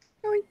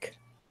 Yoink.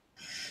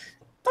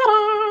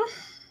 Ta-da!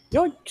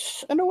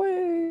 Yoinks and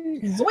away.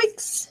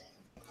 Zoinks.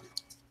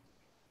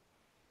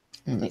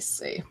 Let me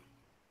see.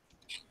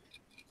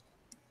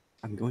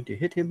 I'm going to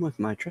hit him with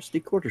my trusty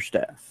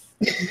quarterstaff.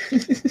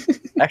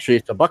 Actually,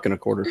 it's a buck and a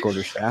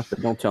quarterstaff,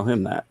 but don't tell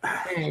him that.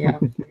 There you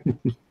go.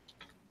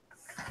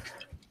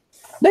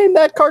 Name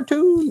that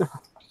cartoon.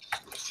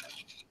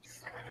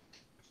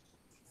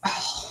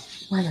 Oh,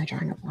 why am I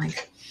drawing a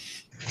blank?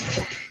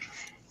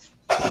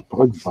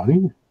 Bugs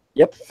Bunny?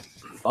 Yep.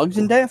 Bugs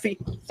and Daffy.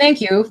 Thank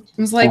you.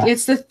 I was like,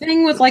 it's the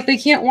thing with, like, they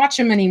can't watch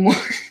him anymore.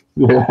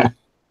 Yeah.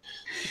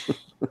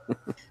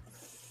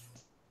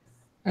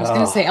 I was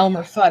going to say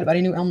Elmer Fudd, but I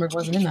knew Elmer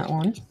wasn't in that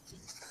one.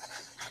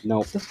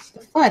 Nope. The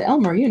Fudd,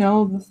 Elmer, you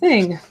know, the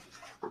thing.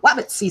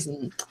 Rabbit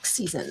season. Duck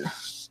season.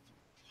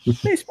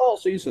 Baseball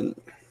season.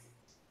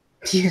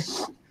 Yeah.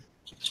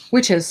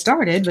 Which has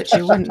started, but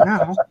you wouldn't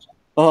know.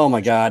 Oh, my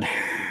God.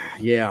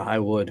 Yeah, I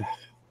would.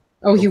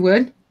 Oh, you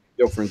would?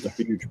 Girlfriend's a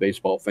huge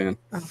baseball fan.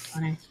 Oh,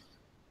 funny.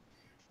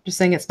 Just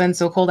saying it's been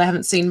so cold. I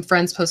haven't seen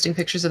friends posting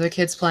pictures of their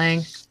kids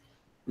playing.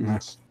 I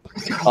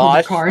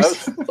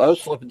was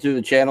flipping through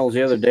the channels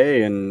the other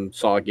day and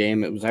saw a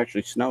game. It was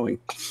actually snowing.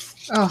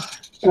 Oh,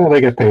 Well,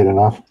 they get paid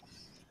enough.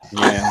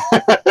 Yeah.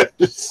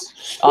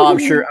 I'm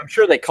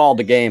sure they called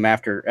the game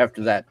after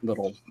that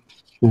little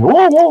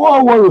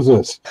Whoa, what is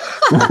this?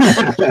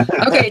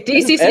 Okay,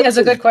 DCC has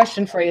a good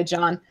question for you,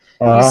 John.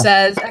 He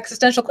says,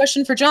 existential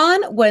question for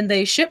John. When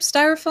they ship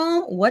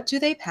styrofoam, what do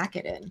they pack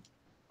it in?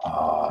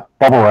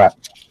 Bubble wrap.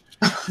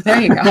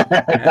 There you go.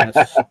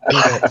 Yes.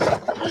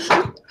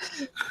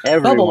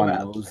 Everyone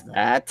knows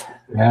that.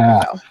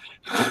 Yeah.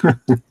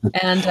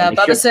 And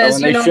Bubba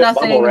says, you know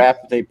nothing. Bubble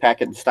wrap, they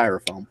pack it in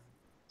styrofoam.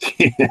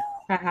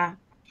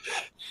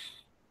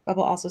 Bubba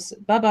also said,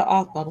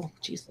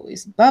 jeez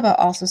Louise. Bubba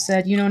also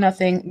said, you know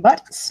nothing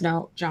but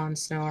snow, John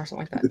Snow, or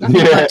something like that.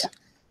 Nothing but.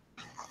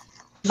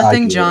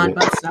 Nothing John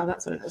but snow.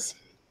 That's what it is.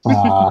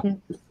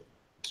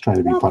 It's trying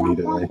to be funny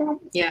today.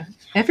 Yeah.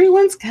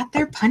 Everyone's got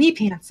their punny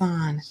pants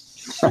on.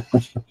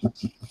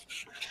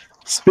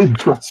 Spin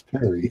Trust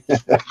Perry.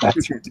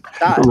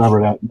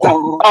 Remember that.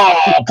 Bong.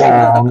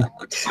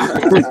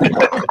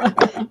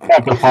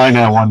 Have to find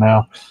that one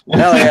now.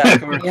 Hell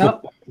yeah.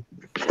 Yep.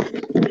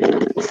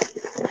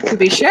 To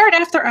be shared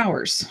after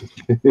hours.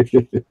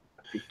 Or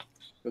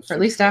at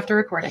least after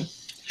recording.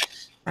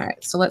 All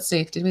right, so let's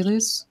see. Did we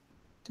lose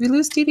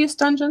Devious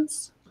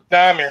Dungeons? No,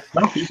 I'm here.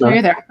 Oh,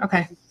 you're there.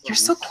 Okay. You're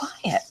so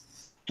quiet.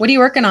 What are you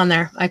working on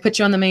there? I put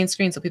you on the main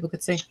screen so people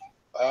could see.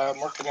 I'm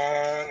working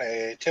on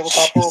a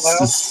tabletop world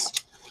house.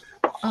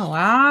 Oh,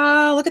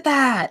 wow. Look at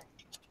that.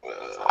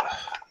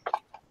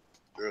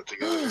 Threw it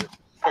together.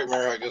 I don't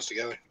remember how it goes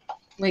together.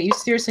 Wait, you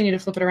seriously need to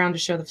flip it around to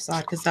show the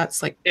facade because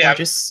that's like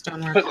gorgeous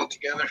stonework. Putting it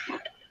together.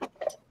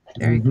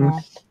 Very cool.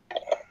 Not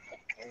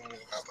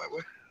that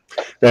way.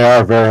 They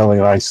are very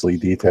nicely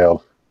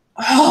detailed.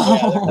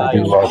 Oh, I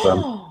do love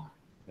them.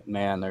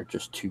 Man, they're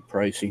just too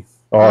pricey.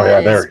 Oh, yeah,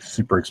 they're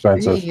super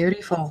expensive.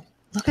 Beautiful.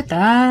 Look at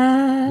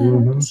that.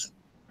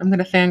 I'm going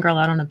to fangirl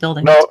out on a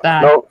building. No, That's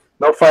bad.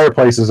 no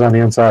fireplaces on the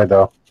inside,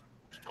 though.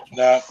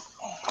 No.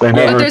 They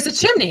But there's a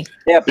chimney.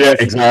 Yeah,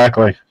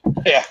 exactly.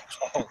 Yeah.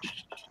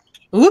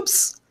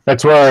 Oops.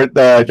 That's where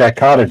that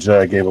cottage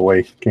gave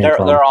away came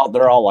from.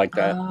 They're all like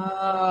that.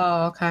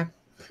 Oh, okay.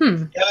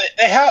 Yeah,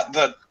 they have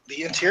the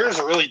interiors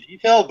are really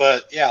detailed,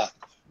 but yeah,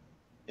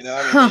 you know,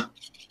 I mean,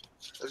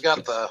 they've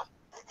got the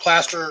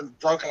plaster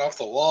broken off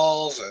the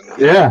walls,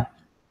 and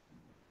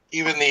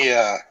even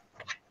the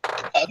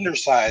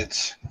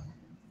undersides.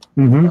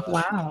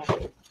 Wow.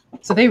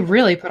 So they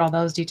really put all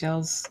those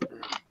details.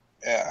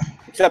 Yeah.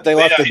 Except they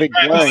left the big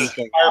glaring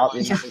thing out,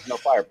 and there's no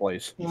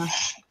fireplace. Yeah.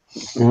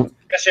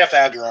 Guess you have to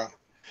add your own.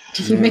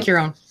 You make your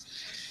own.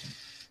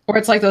 Or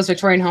it's like those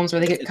Victorian homes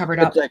where they get covered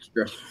up. It's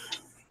extra.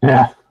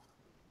 Yeah.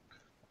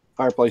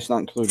 Fireplace not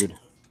included.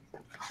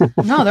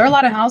 No, there are a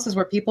lot of houses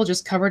where people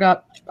just covered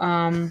up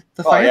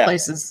the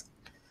fireplaces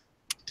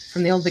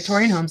from the old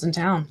Victorian homes in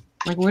town.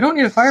 Like, we don't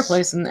need a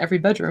fireplace in every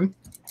bedroom,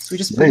 so we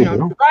just put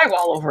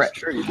drywall over it.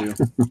 Sure you do.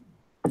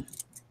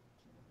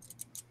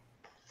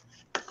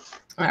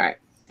 All right.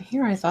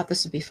 Here I thought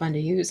this would be fun to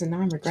use, and now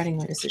I'm regretting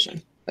my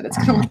decision. But it's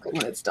going to look good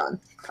when it's done.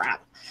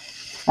 Crap.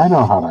 I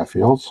know how that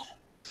feels.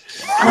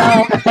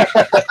 Well,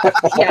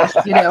 yeah,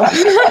 you know.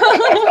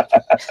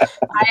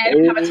 I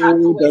have a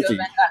tactful way to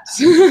amend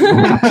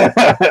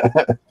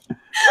that.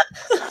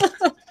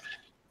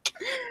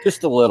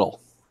 Just a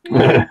little.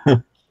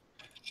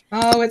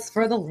 Oh, it's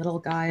for the little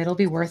guy. It'll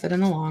be worth it in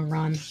the long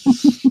run.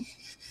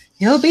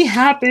 He'll be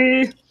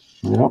happy.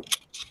 Yep.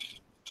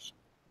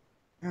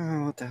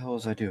 Oh, what the hell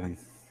was I doing?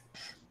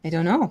 I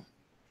don't know.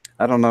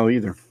 I don't know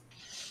either.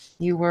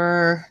 You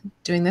were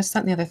doing this, that,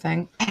 and the other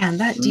thing. Man,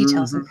 that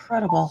detail's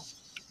incredible.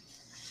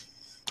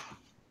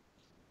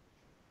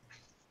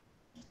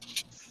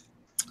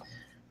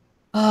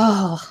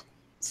 Oh,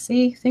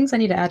 see, things I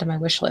need to add to my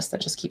wish list that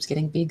just keeps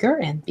getting bigger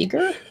and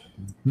bigger.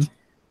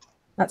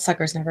 That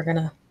sucker's never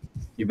gonna.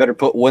 You better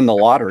win the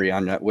lottery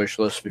on that wish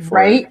list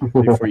before you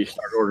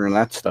start ordering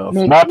that stuff.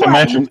 Not to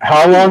mention,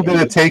 how long did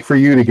it take for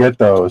you to get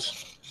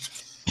those?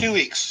 2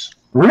 weeks.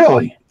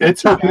 Really? It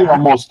took me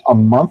almost a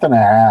month and a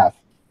half.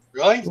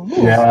 Really?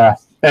 Yeah.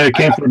 And it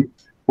came from,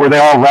 were they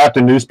all wrapped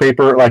in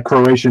newspaper, like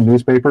Croatian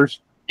newspapers?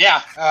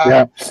 Yeah.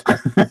 Yeah. Yeah,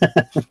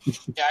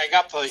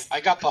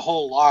 I got the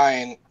whole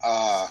line,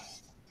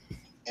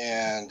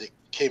 and it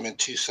came in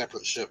 2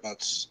 separate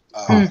shipments.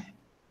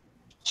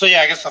 So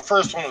yeah, I guess the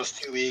first one was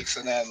 2 weeks,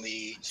 and then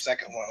the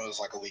second one was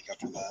like a week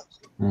after that.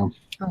 Yeah.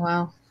 Oh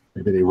wow.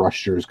 Maybe they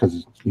rushed yours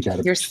because you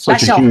got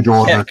such a huge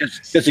order. Yeah,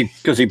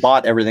 because he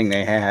bought everything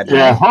they had.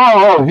 Yeah.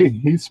 Oh,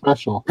 he's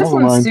special. This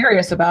one's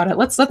serious about it.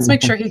 Let's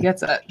make sure he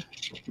gets it.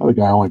 Other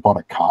guy only bought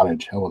a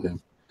cottage. Hell with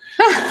him.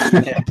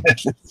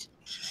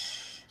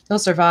 He'll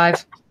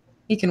survive.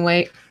 He can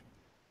wait.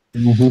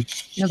 No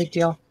big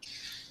deal.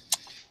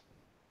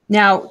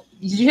 Now,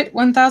 you hit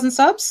 1,000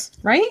 subs,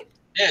 right?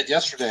 Yeah,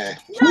 yesterday.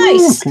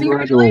 Nice. Ooh,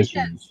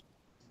 congratulations.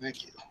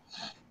 Thank you.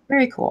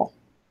 Very cool.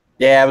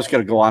 Yeah, I was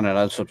gonna go on and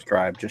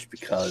unsubscribe just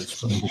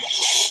because.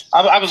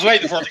 I was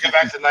waiting for it to go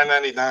back to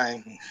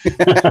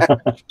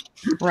 $9.99.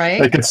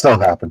 Right. It could still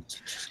happen.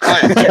 Oh,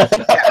 yeah.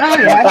 Oh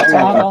yeah, it'll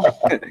toggle.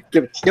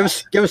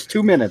 give us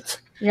 2 minutes.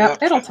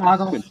 Yep, it'll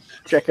toggle.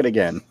 Check it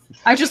again.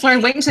 I just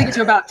learned wait until you get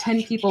to about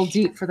 10 people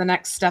deep for the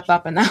next step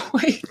up, and that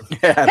way.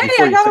 Yeah, Hey,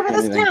 I got over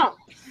this town.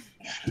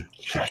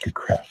 I could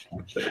craft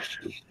one.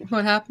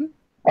 What happened?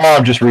 Oh,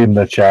 I'm just reading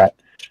the chat.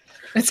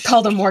 It's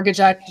called a mortgage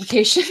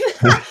application.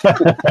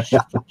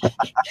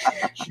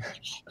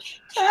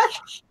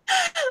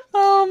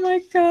 Oh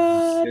my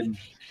god.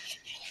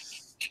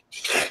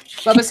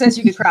 Bubba says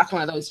you could craft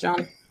one of those,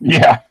 John.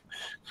 Yeah.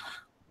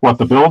 What,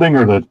 the building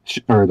or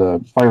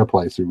the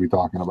fireplace are we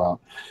talking about?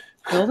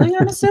 Building,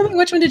 I'm assuming?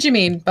 Which one did you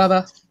mean,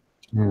 Bubba?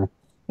 Yeah.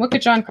 What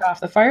could John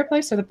craft? The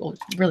fireplace or the... Well,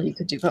 really, you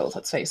could do both,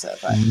 let's face it.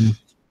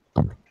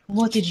 But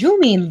what did you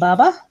mean,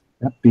 Bubba?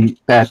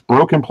 That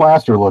broken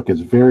plaster look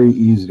is very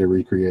easy to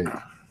recreate.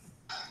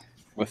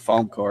 With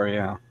foam core,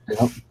 yeah.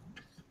 Yep.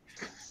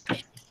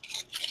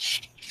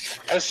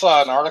 I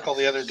saw an article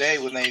the other day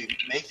when they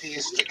make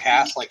these to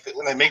cast, like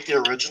when they make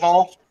the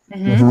original,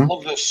 all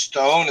of the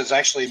stone is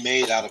actually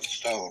made out of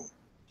stone.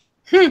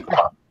 They're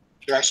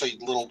actually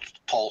little,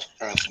 tall,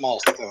 small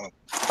stone.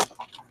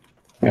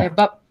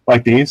 Yeah,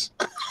 like these.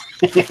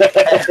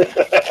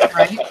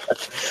 Right?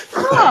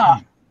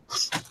 Huh.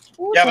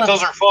 Yeah, but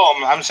those are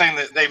foam. I'm saying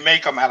that they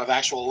make them out of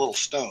actual little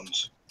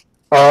stones.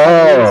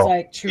 Oh,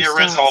 like true the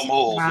original stones.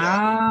 mold.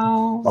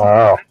 Wow.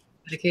 Wow.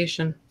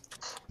 Dedication.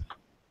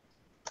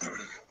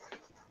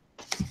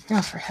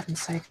 Oh, for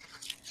heaven's sake.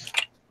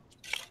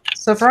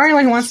 So for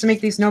anyone who wants to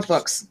make these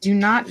notebooks, do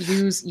not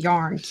use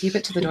yarn. Keep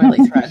it to the doily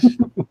thread.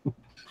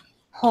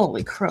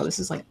 Holy crow, this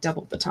is like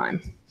double the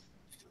time.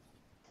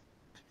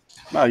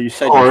 Well, you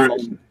said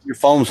your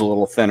foam's a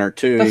little thinner,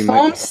 too. The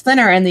foam's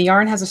thinner, and the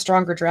yarn has a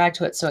stronger drag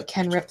to it, so it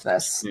can rip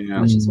this,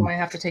 which is why I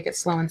have to take it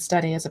slow and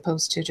steady as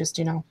opposed to just,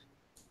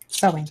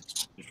 sewing.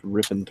 Just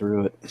ripping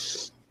through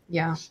it.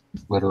 Yeah.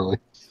 Literally.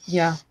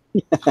 Yeah.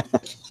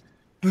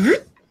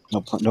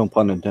 No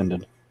pun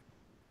intended.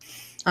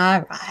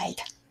 All right.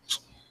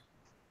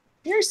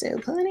 You're so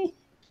funny.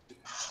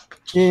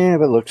 Yeah,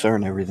 but looks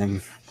aren't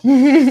everything.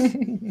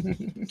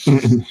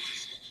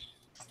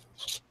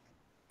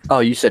 Oh,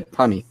 you said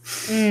punny.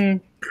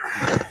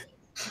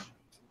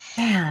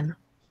 Man.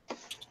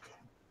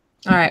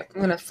 All right, I'm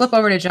going to flip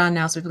over to John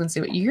now so people can see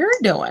what you're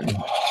doing.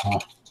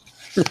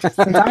 Since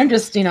I'm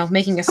just,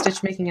 making a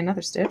stitch, making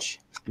another stitch.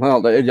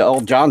 Well,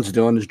 all John's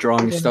doing is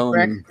drawing a stone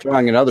and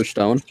drawing another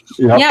stone.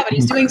 Yep. Yeah, but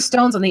he's doing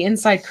stones on the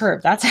inside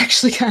curve. That's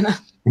actually kind of...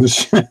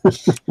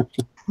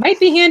 might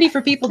be handy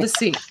for people to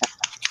see.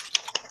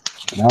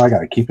 Now I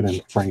gotta keep it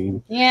in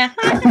frame. Yeah.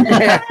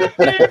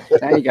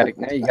 Now you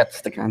got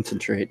to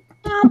concentrate.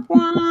 Womp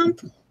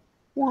womp.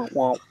 Womp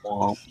womp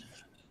womp.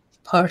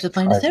 Part of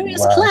my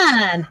nefarious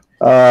plan.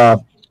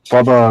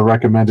 Bubba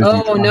recommended.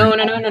 Oh no,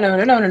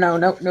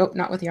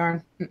 not with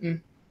yarn.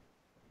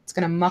 It's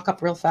gonna muck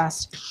up real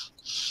fast.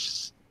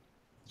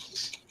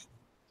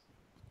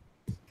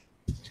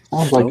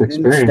 Sounds like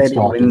experience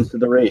talking. Wins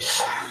the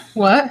race.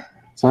 What?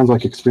 Sounds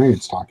like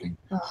experience talking.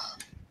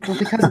 Well,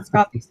 because it's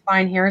got these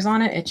fine hairs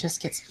on it, it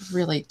just gets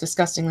really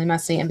disgustingly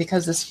messy. And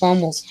because this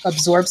foam will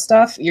absorb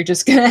stuff, you're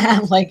just gonna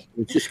have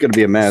it's just gonna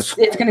be a mess.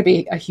 It's gonna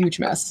be a huge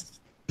mess.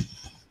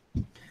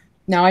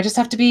 Now I just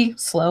have to be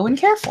slow and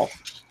careful.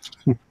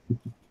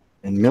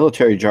 In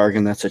military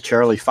jargon, that's a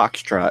Charlie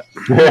Foxtrot.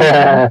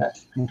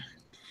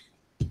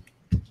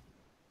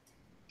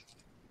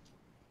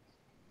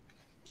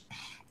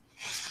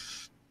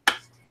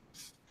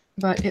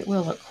 But it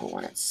will look cool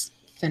when it's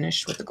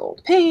finished with the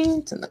gold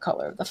paint and the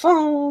color of the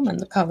foam and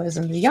the colors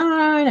in the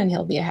yarn, and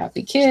he'll be a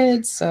happy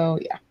kid. So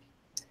yeah,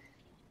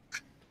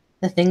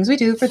 the things we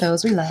do for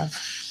those we love.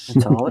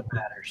 That's all that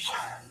matters.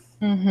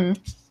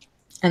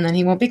 And then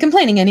he won't be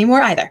complaining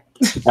anymore either.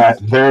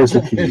 There's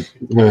the key.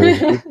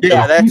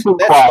 Yeah, that's for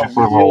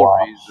a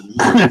while.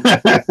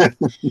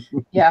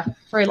 Yeah,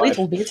 for a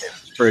little bit.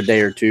 For a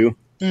day or two.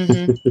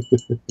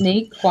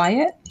 Nate,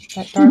 quiet.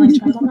 That darling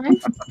child of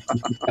mine.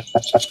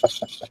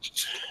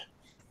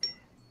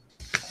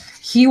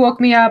 He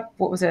woke me up,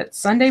 what was it,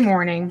 Sunday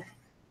morning.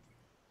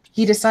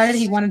 He decided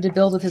he wanted to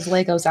build with his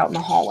Legos out in the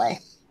hallway,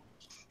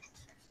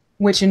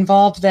 which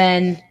involved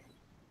then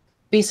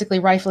basically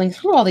rifling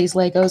through all these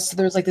Legos. So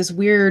there's this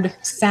weird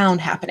sound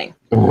happening.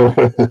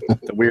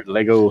 The weird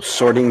Lego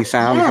sorting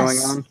sound going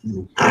on.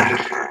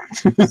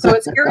 So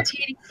it's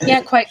irritating. You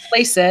can't quite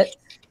place it.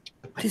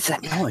 What is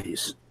that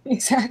noise?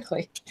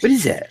 Exactly. What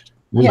is that?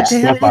 Yeah.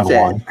 Step on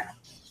one.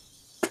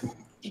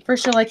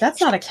 First you're like,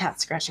 that's not a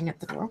cat scratching at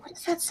the door. What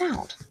is that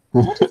sound?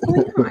 What is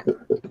going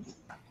on?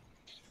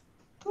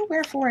 Who,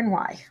 wherefore, and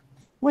why?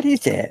 What is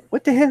that?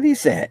 What the hell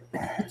is that?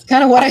 That's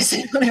kind of what I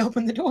said when I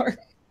opened the door.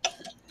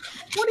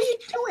 What are you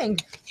doing?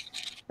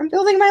 I'm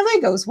building my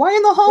Legos. Why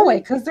in the hallway?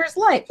 Because there's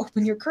light.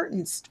 Open your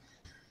curtains.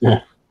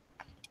 Yeah.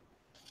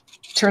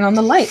 Turn on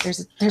the light.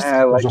 There's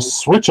a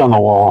switch on the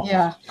wall.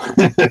 Yeah.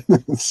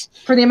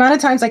 For the amount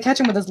of times I catch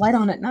him with his light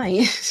on at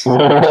night.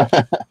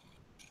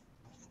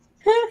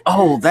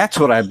 Oh, that's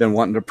what I've been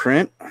wanting to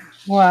print.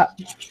 What?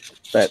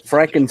 That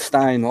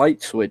Frankenstein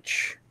light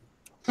switch.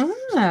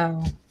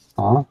 Oh.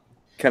 Huh?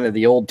 Kind of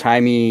the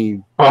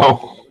old-timey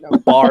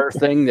bar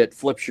thing that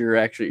flips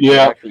actually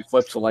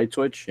flips the light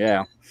switch.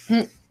 Yeah.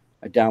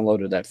 I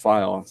downloaded that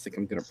file. I think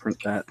I'm going to print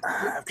that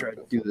after I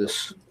do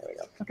this.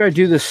 After I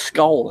do this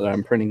skull that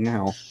I'm printing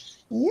now.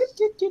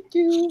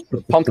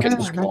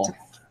 Pumpkin skull.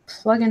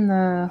 Plug in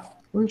the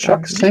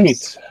Chuck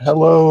Saint.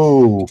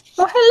 Hello.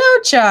 Oh,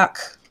 hello, Chuck.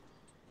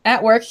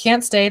 At work,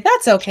 can't stay.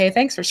 That's okay.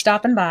 Thanks for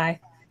stopping by.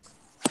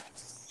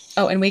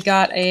 Oh, and we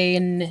got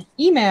an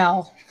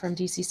email from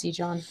DCC,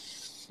 John,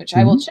 which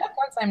I will check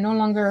once I'm no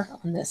longer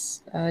on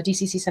this.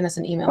 DCC sent us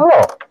an email.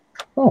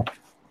 Oh.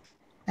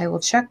 I will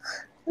check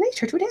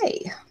later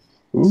today.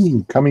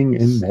 Ooh, coming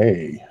in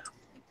May.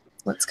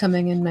 What's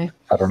coming in May?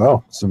 I don't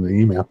know. It's in the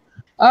email.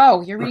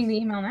 Oh, you're reading the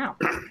email now.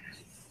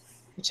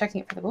 You're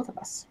checking it for the both of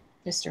us,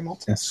 Mr.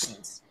 Multiple.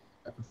 Yes.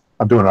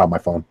 I'm doing it on my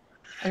phone.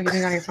 Are you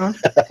doing it on your phone?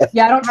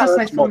 Yeah, I don't trust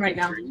my phone right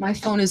now. My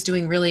phone is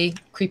doing really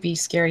creepy,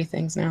 scary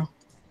things now.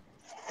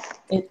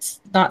 It's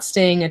not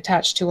staying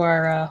attached to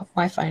our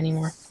Wi-Fi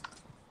anymore.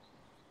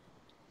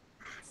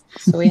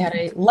 So we had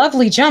a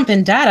lovely jump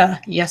in data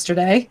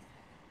yesterday,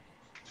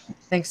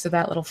 thanks to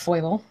that little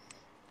foible.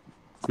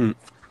 Hmm.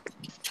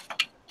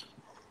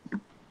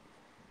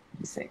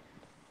 Let's see.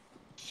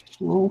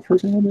 Roll for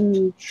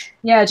damage.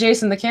 Yeah,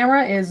 Jason, the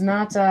camera is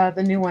not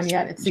the new one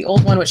yet. It's the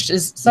old one, which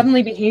is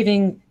suddenly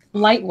behaving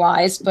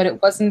light-wise, but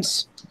it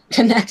wasn't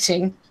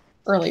connecting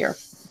earlier.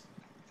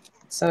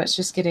 So it's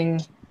just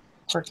getting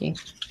quirky.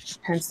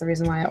 Hence the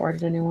reason why I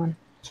ordered a new one.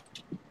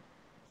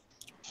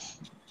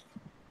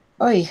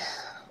 Oi,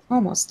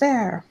 almost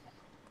there.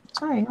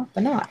 Tying up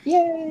the knot.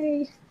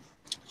 Yay!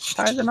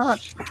 Tie the knot.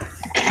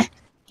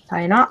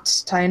 Tie a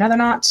knot. Tie another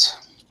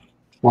knot.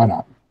 Why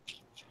not?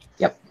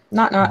 Yep.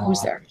 Knot.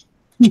 Who's there?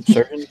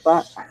 Surgeon's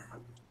knot.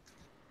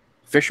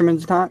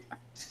 Fisherman's knot.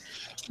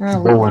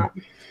 Oh,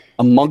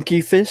 A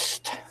monkey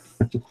fist.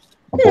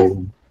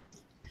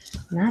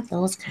 not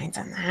those kinds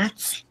of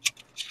knots.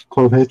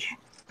 Clove hitch.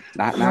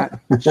 Not. Not.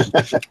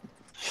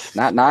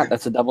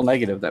 That's a double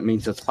negative. That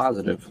means it's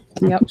positive.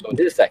 Yep. So it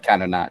is that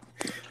kind of knot.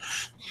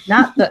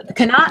 Not the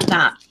cannot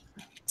knot.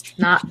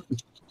 Not.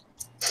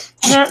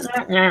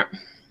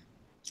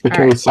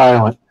 Became right.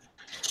 silent.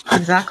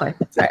 Exactly.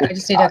 All right, I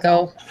just need to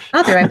go.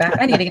 I'll be right back.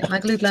 I need to get my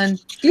glue gun.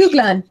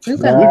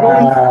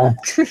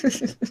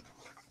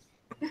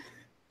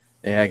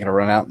 Yeah, I gotta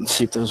run out and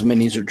see if those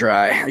minis are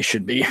dry. I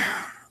should be.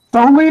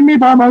 Don't leave me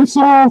by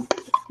myself.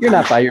 You're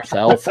not by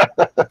yourself.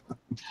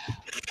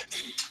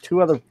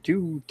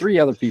 Three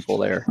other people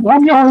there.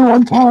 I'm the only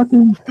one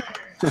talking.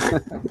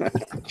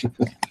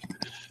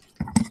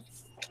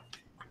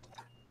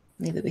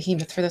 Need the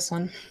behemoth for this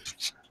one.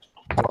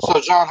 So,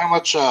 John, how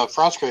much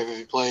Frostgrave have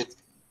you played?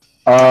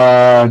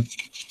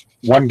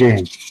 One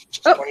game.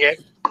 Oh,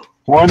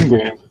 One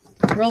game.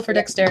 roll for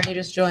dexterity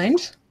just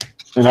joined.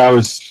 And that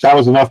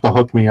was enough to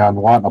hook me on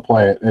wanting to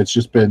play it. It's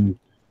just been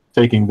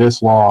taking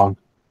this long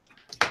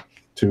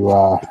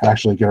to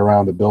actually get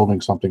around to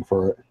building something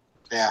for it.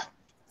 Yeah.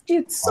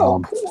 It's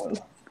so cool.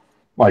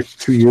 Like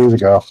 2 years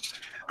ago,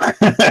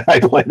 I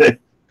played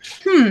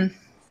it.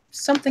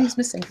 Something's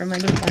missing from my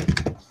new one.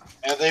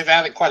 Yeah, they've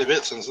added quite a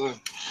bit since then.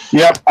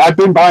 Yep, I've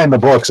been buying the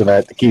books and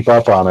that to keep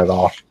up on it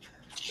all.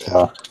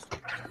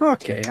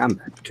 Okay, I'm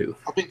back too.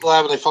 I'll be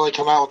glad when they finally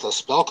come out with the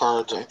spell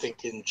cards, I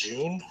think in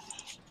June.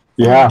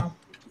 Yeah.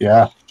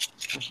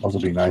 Those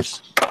would be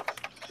nice.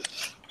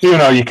 You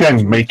know, you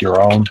can make your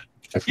own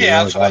if you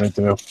really wanted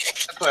to.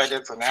 That's what I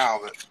did for now,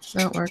 but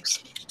That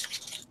works.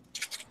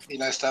 be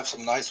nice to have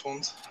some nice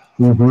ones.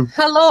 Mm-hmm.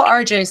 Hello,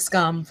 RJ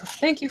Scum.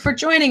 Thank you for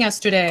joining us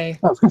today.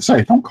 I was going to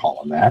say, don't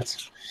call him that.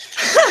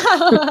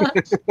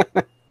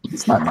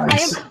 It's not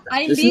nice.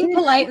 I'm being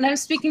polite and I'm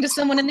speaking to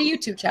someone in the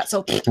YouTube chat,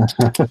 so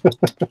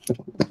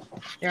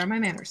there are my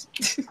manners.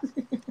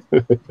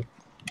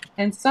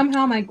 And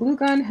somehow my glue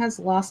gun has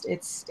lost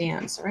its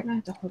stand, so right now I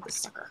have to hold this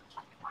sucker.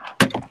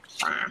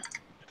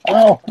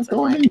 Oh, it's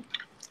going.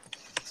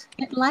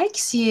 It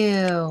likes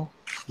you.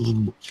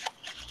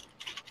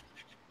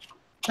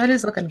 That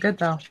is looking good,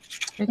 though.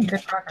 Making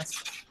good progress.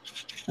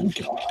 Thank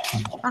you.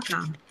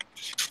 Awesome.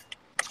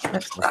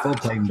 It's still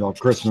taking until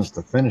Christmas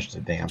to finish the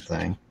damn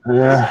thing.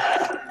 Yeah.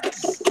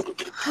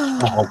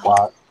 A whole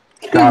pot.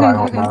 God, I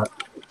hope not.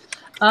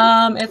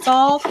 It's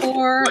all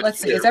for, let's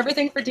see, it's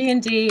everything for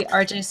D&D,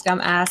 RJ Scum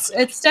asks.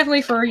 It's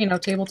definitely for,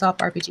 tabletop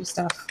RPG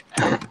stuff.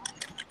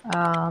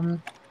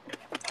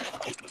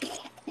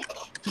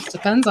 Just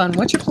depends on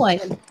what you're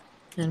playing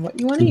and what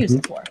you want to use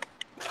it for.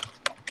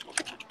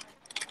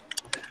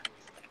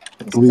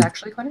 This is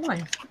actually quite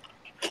annoying.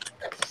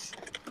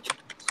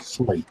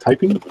 Somebody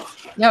typing?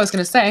 Yeah, I was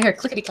going to say, here,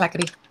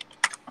 clickety-clackety.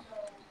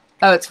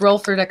 Oh, it's roll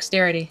for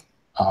dexterity.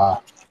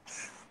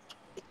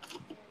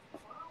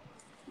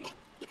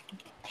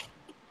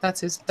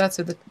 That's who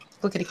the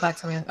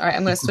clickety-clack's coming in. All right,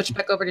 I'm going to switch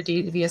back over to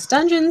Devious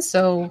Dungeons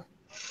so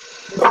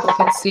people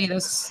can see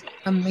this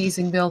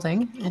amazing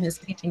building and his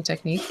painting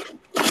technique,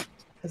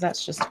 because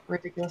that's just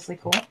ridiculously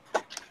cool.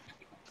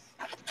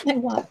 I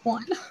want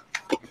one.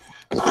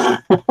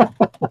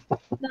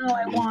 No,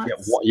 I want.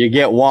 You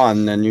get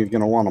one, then you're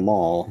going to want them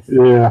all.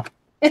 Yeah.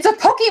 It's a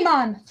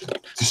Pokemon!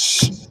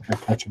 I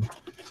catch him.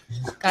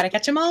 Gotta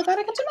catch them all,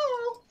 gotta catch them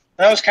all.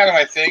 That was kind of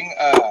my thing.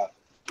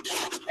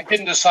 I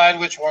couldn't decide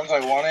which ones I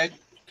wanted,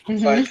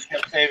 so I just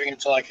kept saving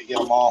until I could get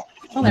them all.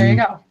 Oh, there you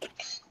go.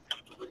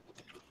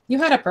 You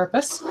had a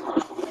purpose.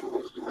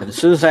 And as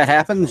soon as that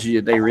happens,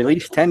 they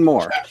release 10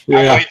 more.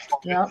 Yeah.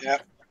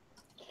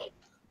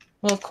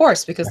 Well, of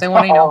course, because they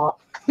want to know.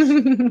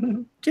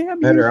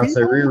 Better else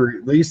they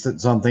re-released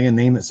it something and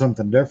name it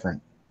something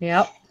different.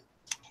 Yep.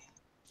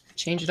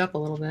 Change it up a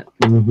little bit.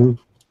 Mm-hmm.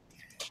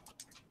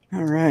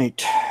 All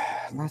right.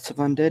 Lots of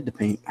undead to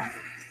paint.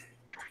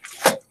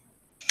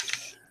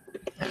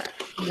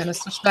 I'm going to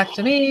switch back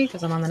to me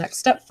because I'm on the next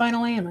step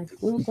finally. And my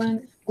glue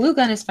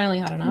gun is finally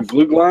hot enough.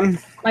 Glue gun?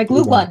 My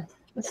glue gun.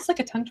 This is like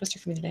a tongue twister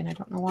for me today, and I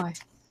don't know why.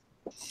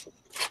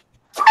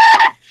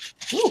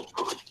 Ooh.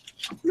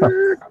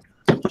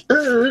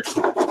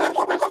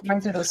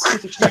 Reminds me of those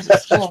stupid chairs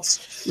at school.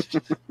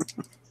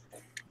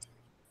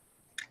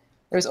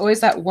 There's always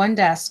that one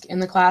desk in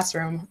the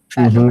classroom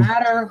that no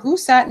matter who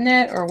sat in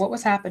it or what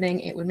was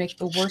happening, it would make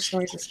the worst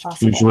noises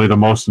possible. Usually the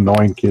most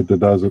annoying kid that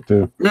does it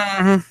too.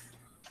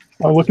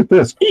 Oh, look at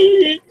this.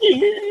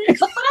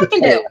 Look what I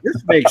can do.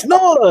 This makes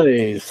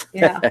noise.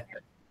 Yeah.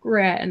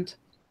 Grand.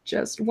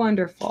 Just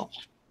wonderful.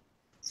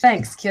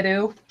 Thanks,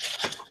 kiddo.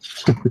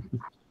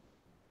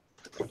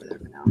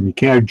 You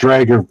can't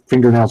drag your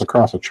fingernails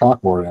across a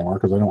chalkboard anymore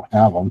because I don't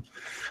have them.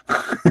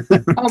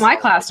 Oh, my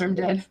classroom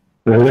did.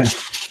 Really?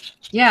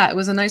 Yeah, it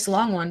was a nice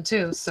long one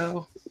too,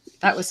 so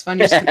that was fun.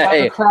 You just walk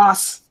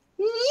across.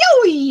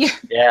 Yoi!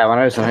 Yeah, when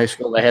I was in high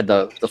school, they had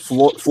the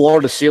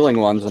floor to ceiling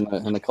ones in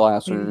the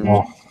classroom.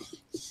 Well,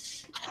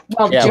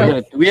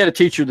 yeah, we had a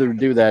teacher that would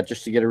do that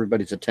just to get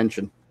everybody's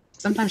attention.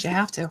 Sometimes you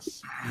have to.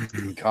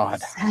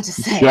 God. Sad to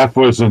say. Jeff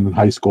was in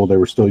high school. They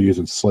were still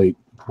using slate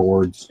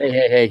boards.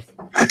 Hey.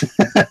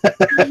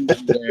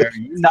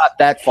 You're not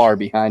that far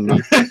behind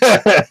me,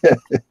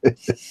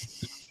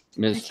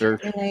 mister.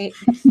 Well,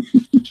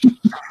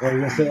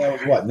 you're going to say that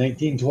was what,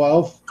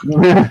 1912?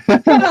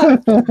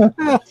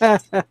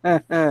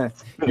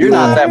 You're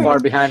not that far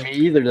behind me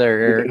either there,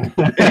 Eric.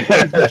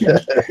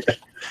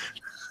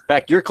 In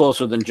fact, you're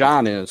closer than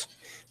John is.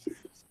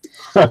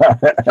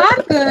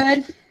 I'm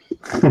good.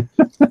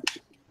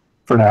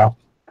 For now.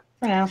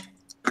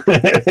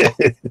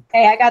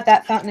 Hey, I got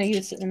that fountain of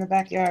youth sitting in the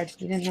backyard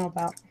you didn't know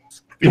about.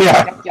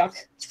 Yeah. Yuck.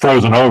 It's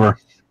frozen over.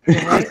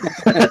 Right?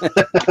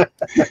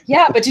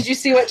 Yeah, but did you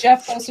see what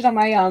Jeff posted on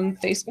my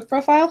Facebook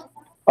profile?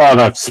 Oh,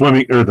 the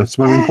swimming pool. The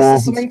swimming pool,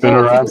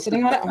 people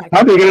sitting on it. Oh my God,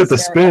 how do you get it to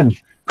spin?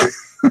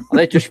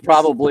 They just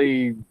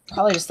probably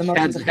just the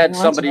motions had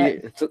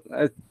somebody.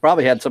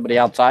 Probably had somebody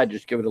outside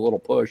just give it a little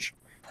push.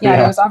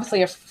 Yeah, it was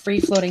obviously a free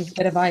floating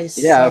bit of ice.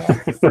 Yeah,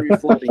 so. free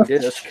floating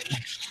disc.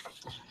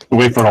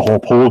 Wait for the whole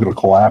pool to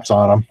collapse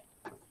on them.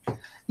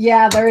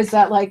 Yeah, there is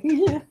that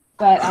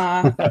but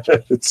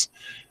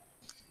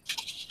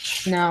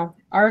no,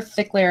 our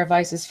thick layer of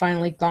ice is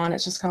finally gone.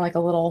 It's just kind of like a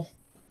little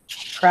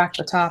crack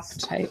the top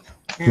type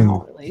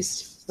now, at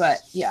least. But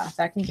yeah,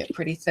 that can get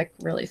pretty thick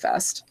really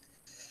fast.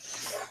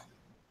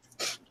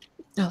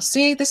 Oh,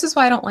 see, this is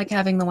why I don't like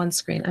having the one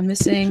screen. I'm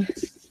missing.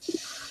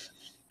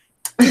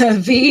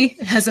 V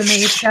has a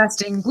mage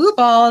casting glue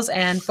balls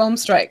and foam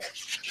strike.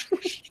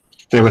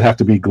 They would have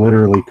to be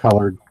glitterly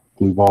colored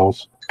glue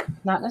balls.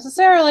 Not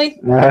necessarily.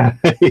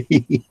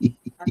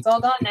 That's all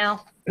gone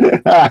now.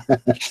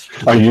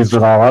 I used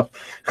it all up.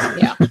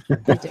 Yeah.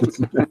 I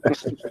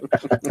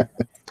did.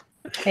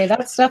 Hey,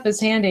 that stuff is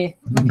handy.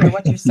 Okay,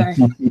 what you say?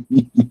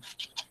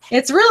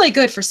 It's really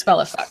good for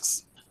spell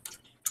effects.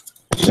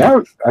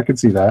 Yeah, I can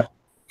see that.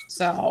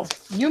 So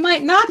you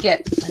might knock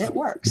it, but it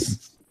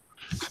works.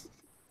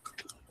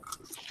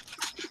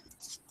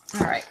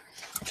 All right.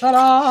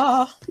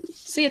 Ta-da!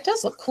 See, it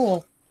does look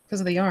cool because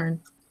of the yarn.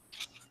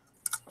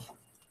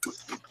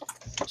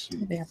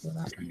 Maybe after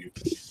that.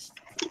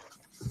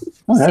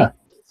 Oh, yeah.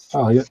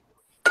 Oh, yeah.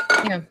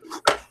 Yeah.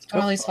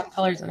 Got all these fun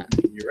colors in it.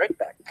 You're right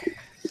back.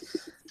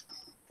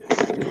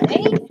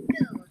 Thank you.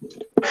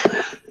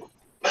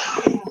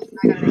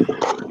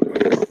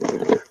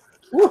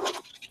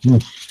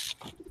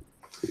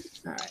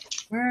 All right.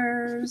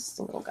 Where's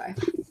the little guy?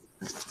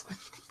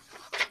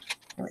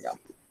 There we go.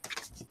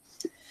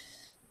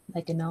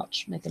 Make a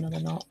notch. Make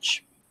another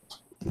notch.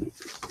 Let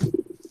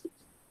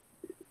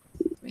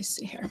me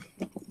see here.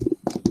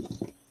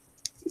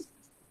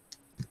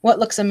 What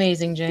looks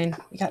amazing, Jane?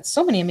 We got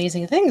so many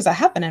amazing things that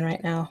happening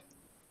right now.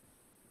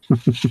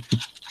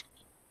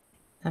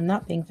 I'm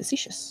not being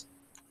facetious.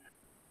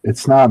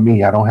 It's not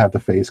me. I don't have the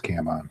face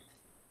cam on.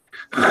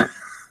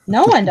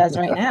 No one does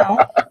right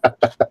now.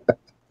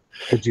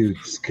 Could you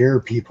scare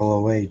people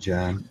away,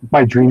 John?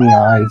 My dreamy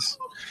eyes.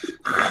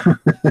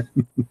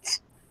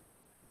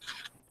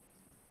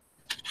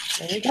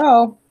 There you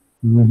go.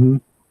 Mm-hmm.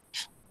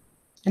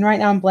 And right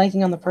now I'm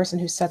blanking on the person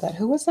who said that.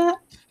 Who was that?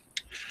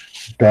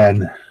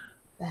 Ben.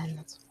 Ben,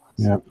 that's what it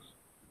was. Yep.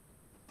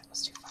 That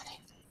was too funny.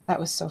 That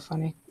was so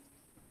funny.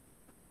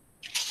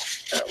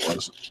 That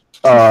was.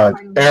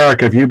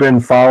 Eric, have you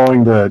been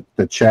following the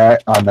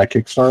chat on that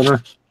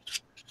Kickstarter?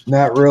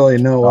 Not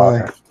really, no.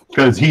 Why?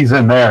 Because he's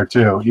in there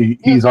too.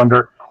 He's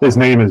under. His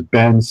name is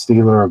Ben,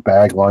 Stealer of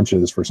Bag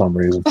Lunches for some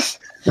reason.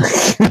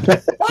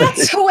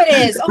 That's who it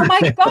is. Oh my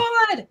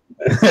God.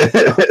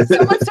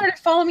 Someone started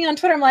following me on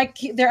Twitter. I'm like,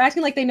 they're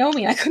acting like they know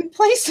me. I couldn't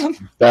place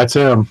them. That's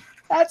him.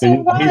 That's who it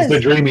was. He's the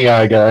dreamy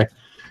eye guy.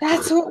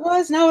 That's who it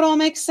was. Now it all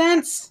makes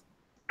sense.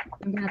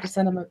 I'm gonna have to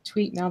send him a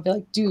tweet now and be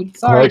like, dude,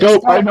 sorry. Like,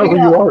 oh, I know who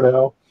you are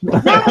now.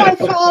 Now I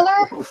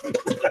follow.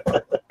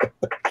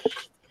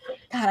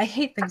 God, I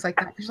hate things like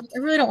that. I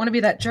really don't want to be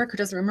that jerk who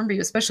doesn't remember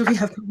you, especially if we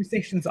have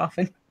conversations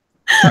often.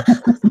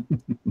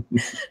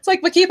 It's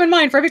like, but keep in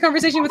mind, for every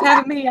conversation with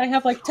having me, I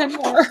have like 10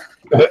 more.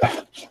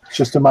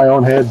 Just in my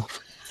own head.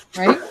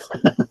 Right?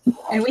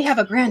 And we have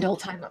a grand old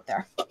time up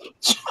there.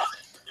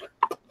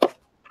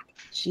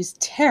 She's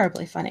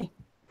terribly funny.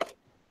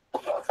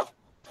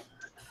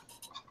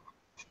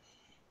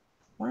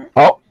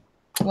 Oh.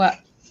 What?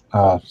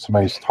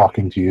 Somebody's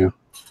talking to you.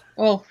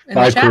 Oh, in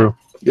the chat? Crew.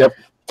 Yep.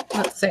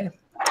 Let's see.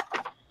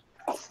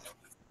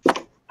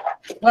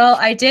 Well,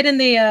 I did in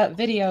the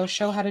video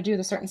show how to do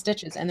the certain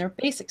stitches, and they're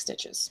basic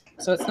stitches.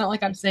 So it's not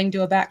like I'm saying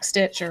do a back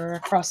stitch or a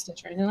cross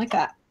stitch or anything like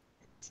that.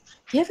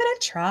 Give it a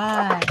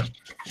try.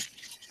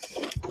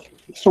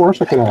 It's the worst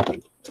that could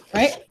happen.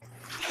 Right?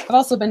 I've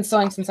also been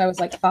sewing since I was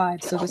like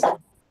 5, so this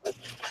is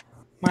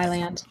my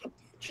land.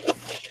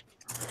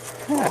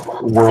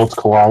 Worlds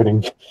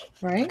colliding.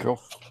 Right?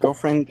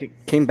 Girlfriend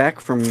came back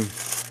from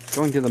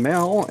going to the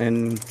mail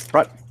and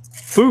brought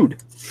food.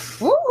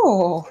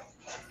 Ooh.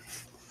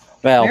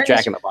 Well,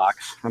 Jack in the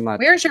Box. I'm not.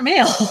 Where's your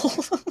mail?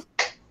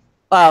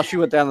 Well, she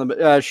went down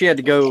the. She had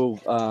to go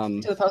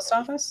to the post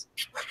office.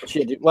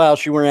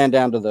 She ran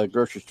down to the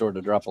grocery store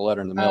to drop a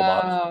letter in the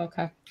mailbox. Oh,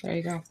 okay. There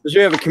you go. Because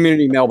we have a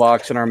community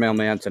mailbox, and our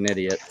mailman's an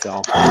idiot.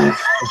 So.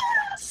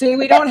 See,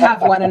 we don't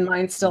have one, and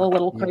mine's still a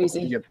little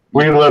crazy.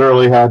 We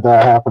literally had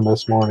that happen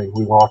this morning.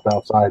 We walked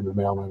outside, and the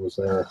mailman was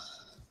there.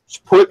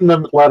 She's putting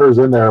the letters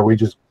in there. We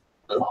just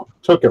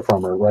took it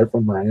from her, right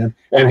from her hand,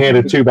 and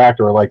handed 2 back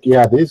to her. Like,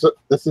 yeah, this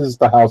is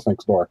the house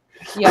next door.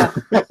 Yeah.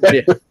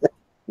 Yeah.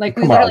 Like,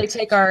 we literally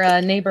take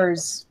our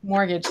neighbor's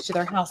mortgage to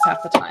their house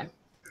half the time.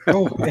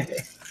 Oh,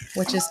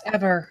 which is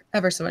ever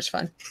so much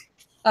fun.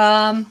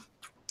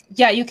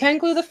 Yeah, you can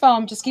glue the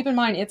foam. Just keep in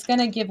mind, it's going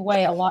to give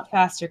way a lot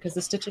faster because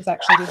the stitches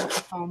actually do help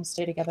the foam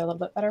stay together a little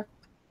bit better.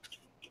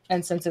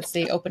 And since it's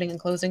the opening and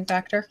closing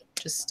factor,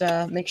 just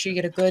make sure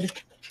you get a good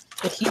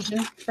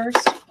adhesion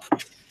first.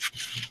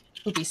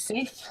 We'll be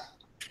safe.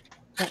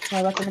 That's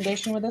my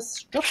recommendation with this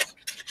stuff.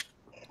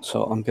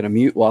 So I'm going to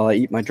mute while I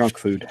eat my drunk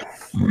food.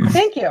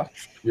 Thank you.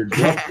 your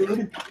drunk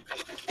food?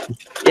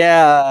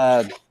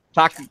 Yeah,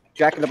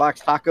 Jack in the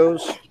Box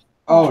tacos.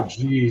 Oh,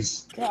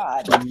 jeez.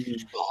 God.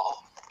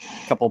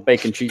 A couple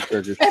bacon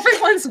cheeseburgers.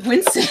 Everyone's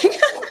wincing.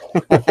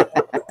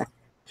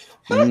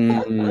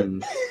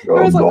 Mm. I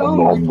was like,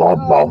 oh, no.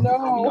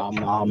 Nom,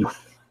 nom.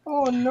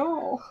 Oh,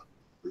 no.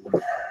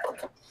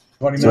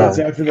 20 minutes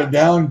after they're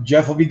down,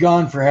 Jeff will be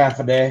gone for half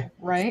a day.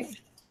 Right?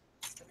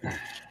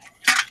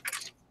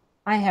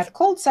 I have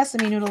cold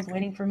sesame noodles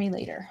waiting for me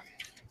later.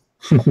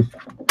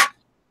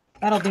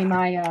 That'll be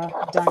my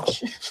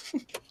lunch.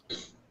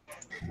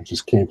 I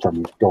just came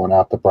from going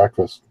out to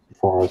breakfast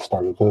before I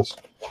started this.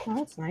 Oh,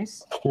 that's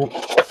nice. Yep.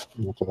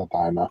 Went to the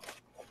diner.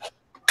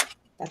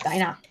 The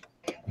diner.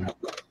 Yep.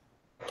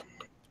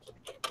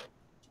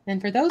 And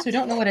for those who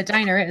don't know what a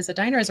diner is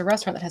a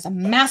restaurant that has a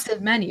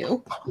massive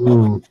menu.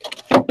 Mm.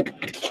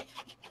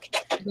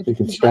 You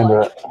can spend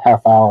a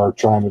half hour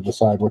trying to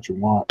decide what you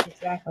want.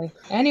 Exactly.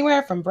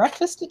 Anywhere from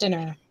breakfast to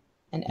dinner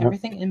and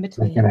everything in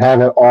between. You can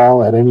have it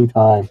all at any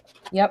time.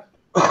 Yep.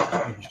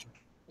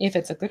 If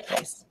it's a good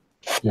place.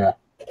 Yeah.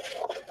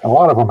 A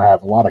lot of them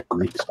have a lot of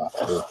Greek stuff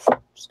too.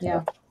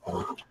 Yeah.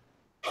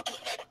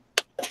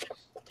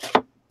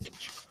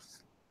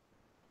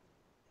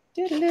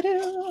 Which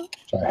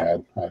I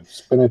had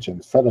spinach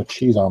and feta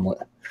cheese omelet.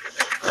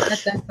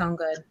 That does sound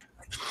good.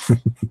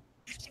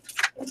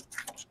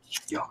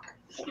 Yuck.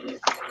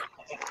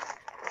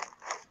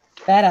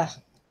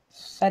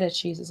 Feta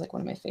cheese is like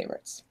one of my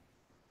favorites.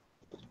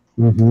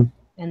 Mm-hmm.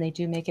 And they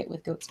do make it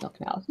with goat's milk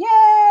now.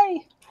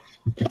 Yay!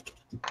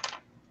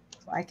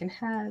 So I can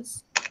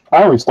has.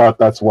 I always thought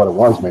that's what it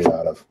was made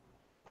out of.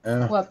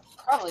 Yeah. Well, it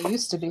probably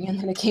used to be, and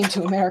then it came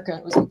to America and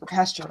it was in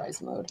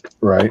pasteurized mode.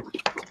 Right.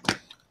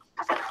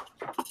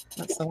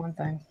 That's the one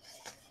thing.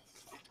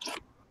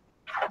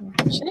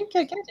 She didn't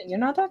get getting. You're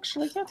not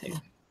actually getting.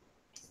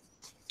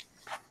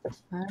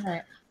 All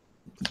right.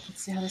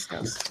 Let's see how this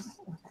goes.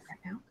 Right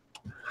now.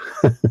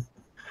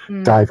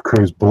 Dive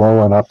crew's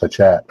blowing up the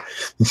chat.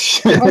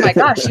 Oh my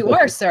gosh, you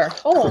are, sir.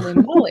 Holy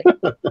moly.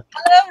 Hello,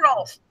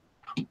 Rolf.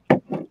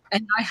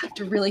 And I have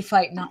to really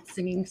fight not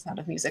singing Sound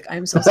of Music.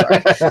 I'm so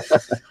sorry.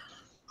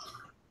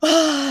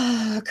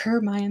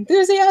 Curb my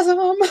enthusiasm.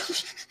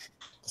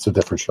 It's a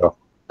different show.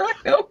 I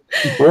know.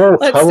 Well,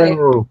 Let's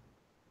hello.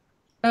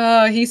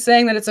 see. He's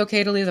saying that it's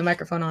okay to leave the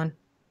microphone on.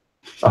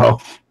 Oh.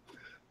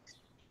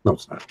 No,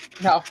 it's not.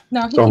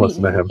 No, Don't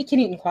listen to him. He can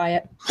eat in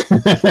quiet.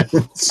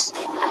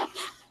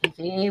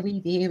 Very,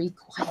 very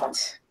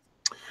quiet.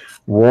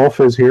 Wolf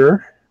is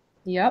here.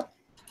 Yep.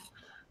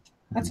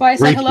 That's why I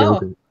said hello.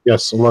 Yogurt.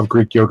 Yes, I love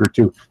Greek yogurt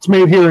too. It's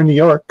made here in New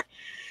York.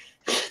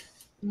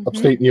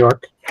 Upstate New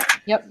York.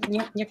 Yep.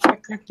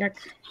 Yuck.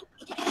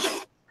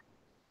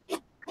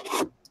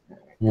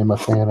 I'm a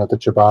fan of the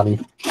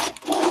Chobani.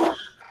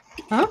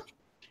 Huh?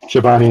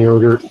 Chobani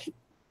yogurt.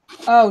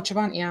 Oh,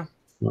 Chobani, yeah.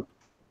 Yep.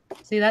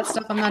 See, that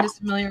stuff I'm not as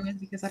familiar with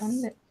because I don't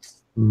eat it.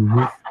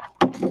 Mm-hmm.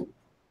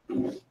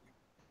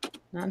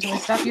 Not until I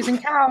stop using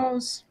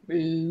cows.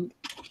 Boo.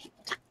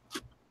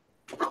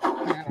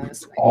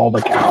 All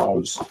the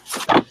cows.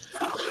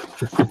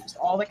 Just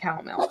all the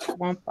cow milk.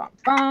 Womp, bum,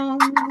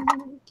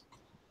 bum.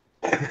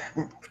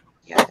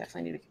 Yeah, I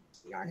definitely need to keep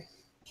the yarn.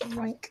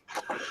 Yoink.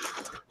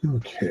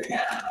 Okay.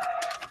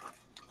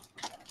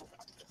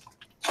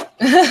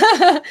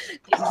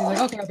 He's like,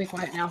 okay, I'll be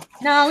quiet now.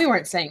 No, we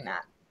weren't saying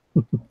that.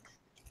 At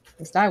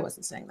least I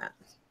wasn't saying that.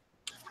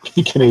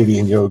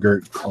 Canadian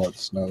yogurt. Call it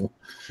snow.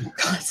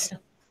 God, snow.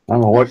 I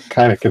don't know what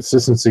kind of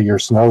consistency your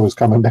snow is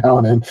coming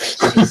down in.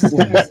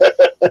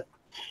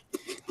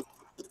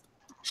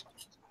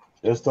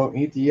 Just don't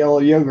eat the yellow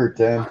yogurt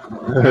then.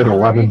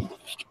 11.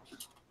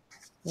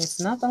 It's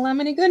not the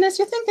lemony goodness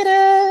you think it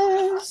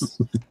is.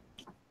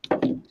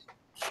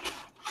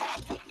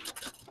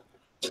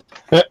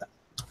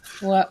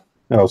 What?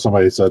 Oh,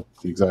 somebody said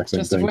the exact same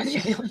Just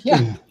thing.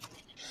 yeah.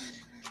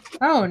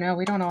 Oh no,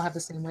 we don't all have the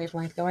same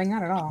wavelength going.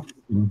 Not at all.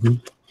 Mm-hmm.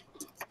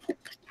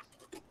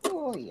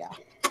 Oh yeah.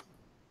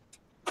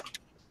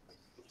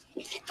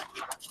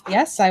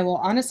 Yes, I will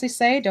honestly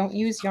say don't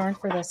use yarn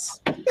for this.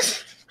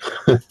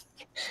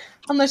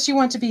 Unless you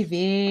want to be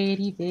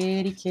very,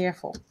 very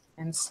careful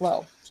and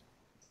slow.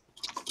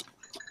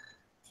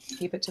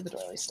 Keep it to the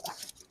doily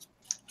stuff.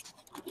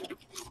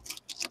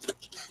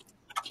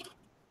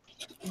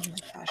 Oh my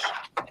gosh.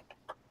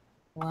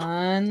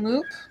 One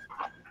loop.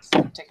 It's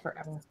going to take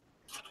forever.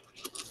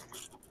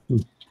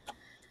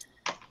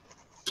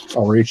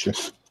 I'll reach you.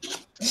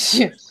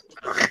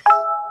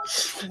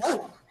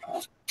 Whoa.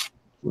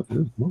 What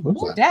was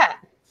Who that? dat?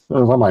 That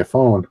was on my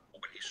phone.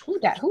 Who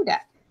dat? Who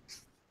dat?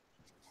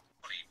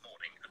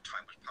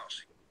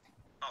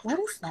 What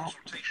is that?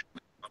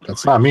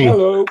 That's not me.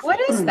 Hello. What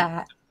is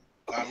that?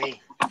 Not me.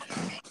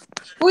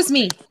 Who's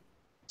me?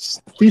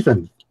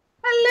 Stephen.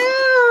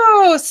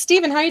 Hello,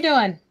 Stephen. How you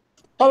doing?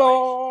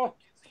 Hello.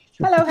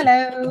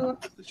 Hello.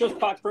 Just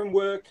back from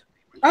work.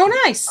 Oh,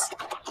 nice.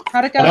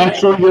 How'd it go? An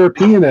actual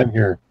European in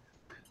here.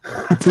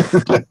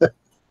 That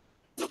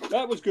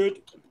was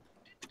good.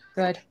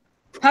 Good.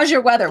 How's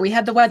your weather? We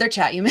had the weather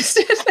chat. You missed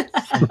it.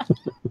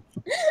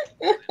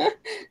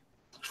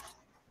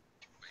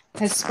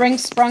 Has spring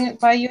sprung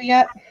by you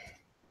yet?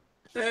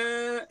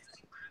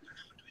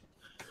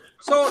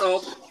 Sort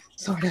of.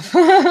 Sort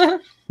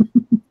of.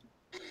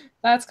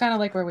 That's kind of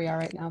like where we are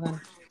right now then.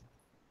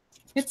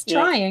 It's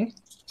trying.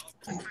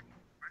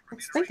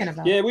 It's thinking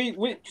about it. Yeah,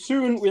 we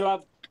soon we'll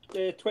have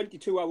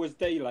 22 hours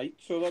daylight,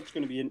 so that's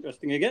going to be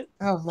interesting again.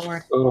 Oh,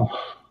 Lord. Oh.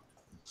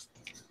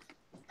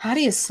 How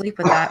do you sleep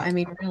with that? I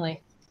mean,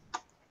 really.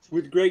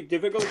 With great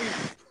difficulty.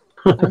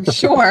 I'm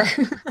sure.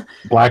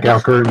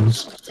 Blackout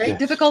curtains. Great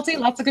difficulty,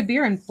 lots of good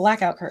beer, and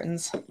blackout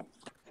curtains.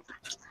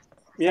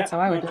 Yeah, That's how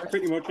I would do that's it.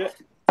 pretty much it.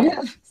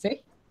 Yeah,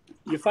 see?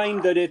 You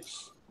find that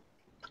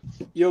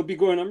you'll be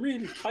going, I'm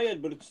really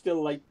tired, but it's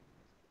still like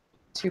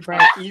Too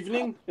bright.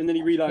 evening, and then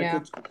you realize Yeah.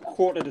 it's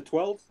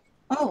 11:45.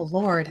 Oh,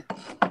 Lord.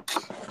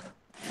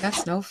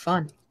 That's no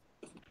fun.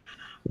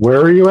 Where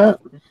are you at?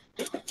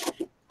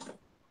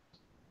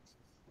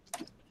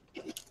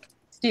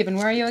 Stephen,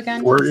 where are you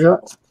again? Where are you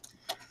at?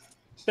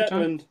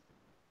 Shetland.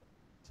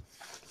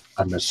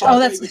 I missed Oh,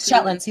 that. that's the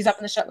Shetlands. He's up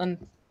in the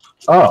Shetland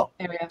Oh.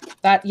 area.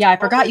 I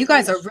forgot. You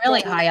guys are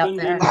really high up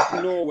there.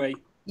 Norway.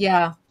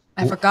 Yeah,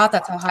 I forgot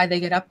that's how high they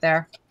get up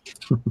there.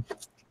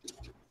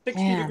 60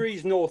 Man.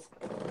 degrees north.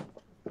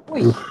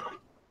 Oy.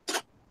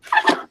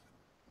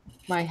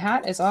 My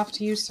hat is off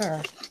to you,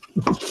 sir.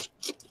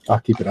 I'll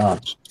keep it on.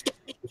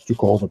 It's too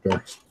cold up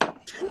there.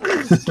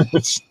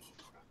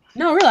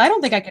 No, really, I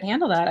don't think I could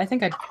handle that. I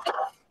think I'd...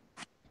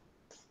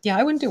 Yeah,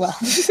 I wouldn't do well.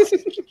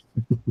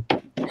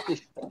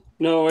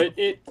 No,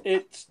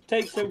 it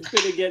takes a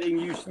bit of getting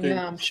used to.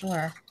 Yeah, I'm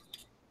sure.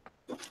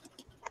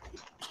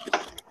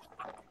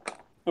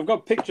 I've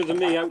got pictures of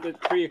me out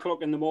at 3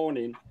 o'clock in the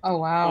morning, Oh,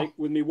 wow. like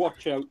with me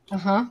watch out,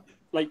 Uh-huh.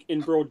 like in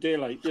broad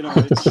daylight. You know,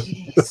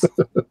 Jeez.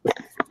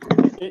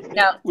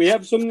 Yeah. we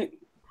have something.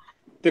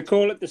 They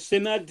call it the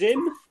simmer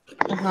dim.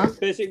 Uh-huh.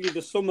 Basically,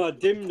 the summer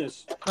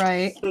dimness,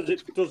 Right. because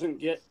it doesn't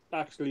get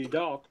actually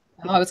dark.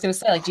 Oh, I was going to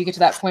say, like, do you get to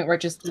that point where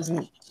it just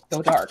doesn't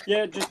go dark?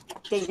 Yeah, it just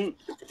doesn't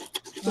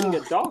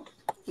get dark.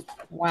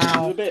 Wow.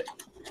 It's a bit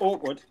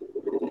awkward.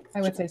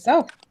 I would say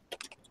so.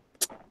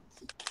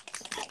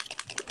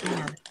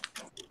 Man.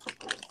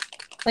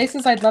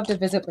 Places I'd love to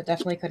visit, but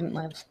definitely couldn't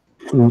live.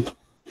 Mm.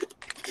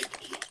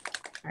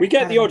 We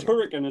get the odd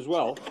hurricane as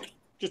well,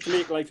 just to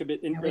make life a bit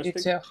Yeah, we do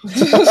interesting.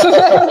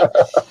 too.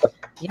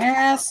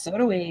 Yeah, so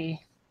do we.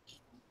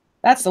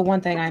 That's the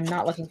one thing I'm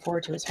not looking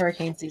forward to is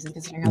hurricane season,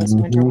 considering how this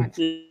winter went.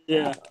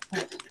 Yeah.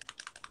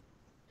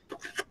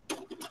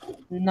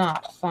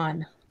 Not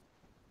fun.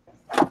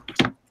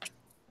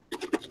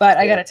 But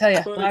I gotta tell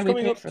you, But glad it's we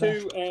coming picked up for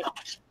that.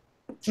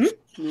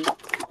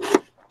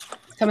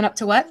 to. Coming up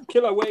to what?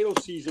 Killer whale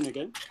season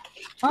again.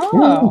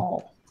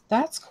 Oh,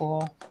 that's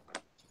cool.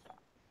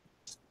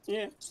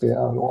 Yeah. Stay out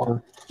of the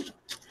water.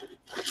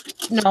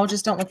 No,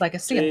 just don't look like a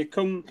seal. They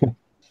come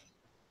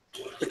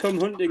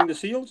hunting the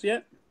seals, yeah.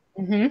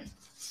 Mm-hmm.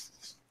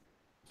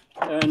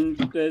 And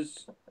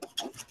there's,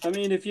 I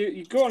mean, if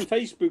you go on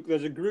Facebook,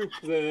 there's a group,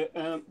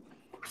 the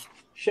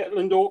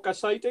Shetland orca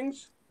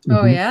sightings.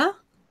 Oh, yeah?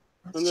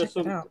 And there's check it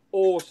some out.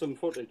 awesome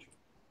footage.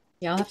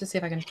 Yeah, I'll have to see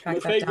if I can track My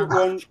that favourite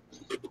down. one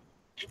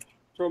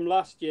from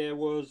last year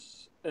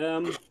was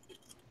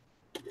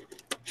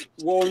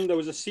one, there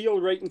was a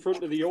seal right in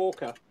front of the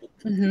orca.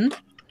 Mm-hmm.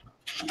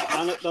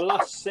 And at the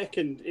last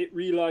second, it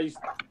realised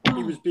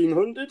he was being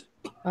hunted.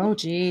 Oh,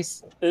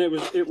 geez. And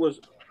it was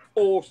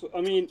awesome.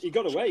 I mean, he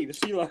got away. The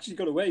seal actually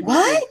got away.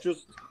 What?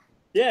 Just,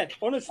 yeah,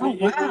 honestly,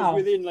 Oh, it wow.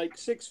 was within like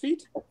 6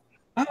 feet.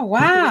 Oh,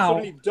 wow.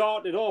 He suddenly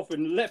darted off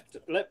and leapt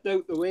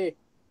out the way.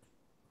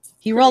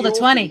 He rolled a Pretty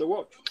 20. awesome to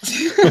watch.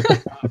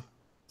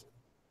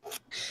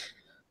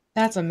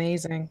 That's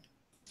amazing.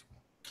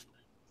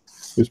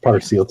 He was part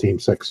of SEAL Team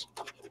 6.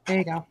 There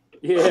you go.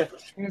 Yeah.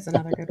 Here's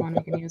another good one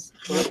we can use.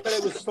 Well, but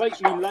it was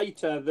slightly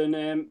lighter than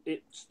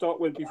it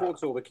went before I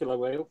saw the killer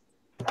whale.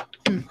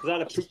 Because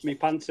I'd have pooped my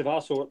pants if I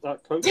saw it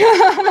that close.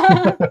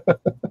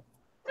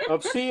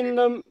 I've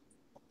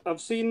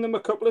seen them a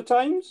couple of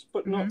times,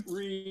 but not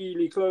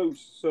really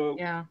close. So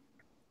Yeah.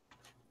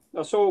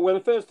 I saw when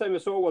the first time I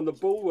saw one, the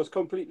bull was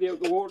completely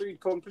out the water. He'd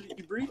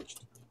completely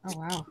breached. Oh,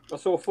 wow. I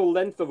saw full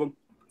length of him.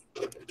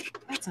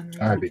 That's unreal.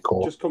 That'd be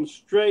cool. Just come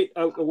straight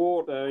out the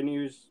water, and he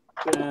was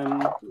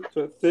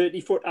so a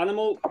 30-foot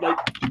animal, like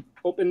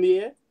up in the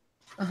air.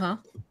 Uh-huh.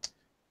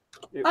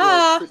 It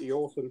was pretty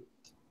awesome.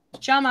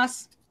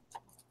 Chamas.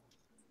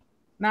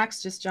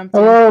 Max just jumped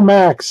in. Hello,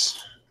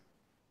 Max.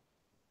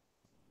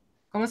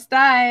 ¿Cómo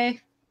está?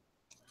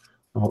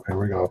 Oh, here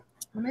we go.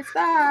 ¿Cómo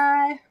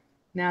está?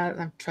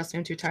 Now, trust me,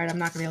 I'm too tired. I'm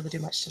not going to be able to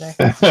do much today.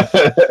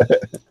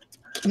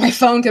 My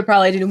phone could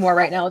probably do more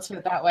right now. Let's put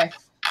it that way.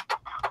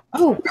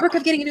 Oh, perk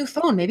of getting a new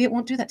phone. Maybe it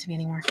won't do that to me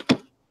anymore.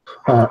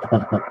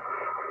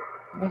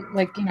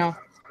 Like,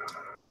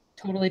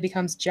 totally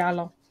becomes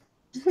Jalo.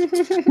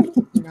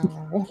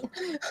 No.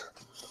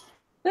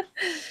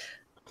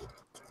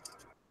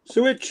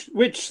 So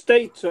which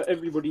states are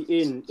everybody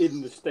in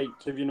the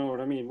states, if you know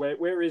what I mean?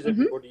 Where is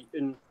everybody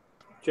in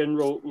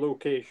general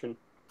location?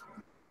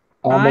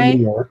 I'm in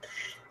New York.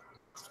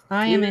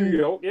 I am in New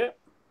York, yeah.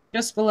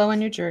 just below in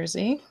New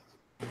Jersey.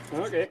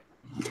 Okay.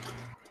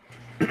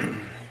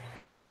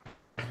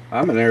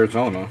 I'm in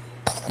Arizona.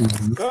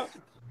 Mm-hmm. Oh,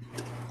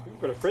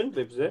 I've got a friend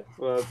lives there.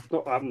 Well,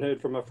 I haven't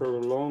heard from her for a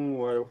long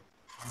while.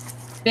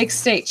 Big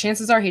state.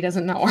 Chances are he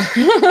doesn't know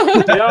her.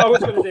 Yeah, I was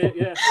going to say,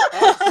 yeah.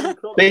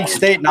 Big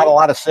state, not a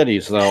lot of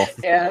cities, though.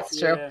 Yeah, that's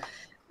true.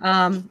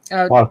 Yeah.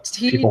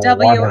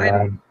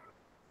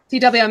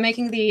 TW, I'm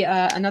making the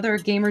another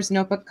gamer's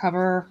notebook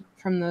cover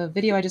from the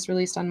video I just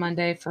released on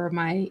Monday for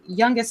my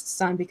youngest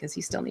son because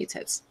he still needs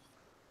his.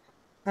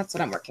 That's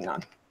what I'm working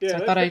on. Yeah,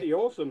 so that's pretty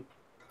awesome.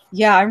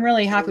 Yeah, I'm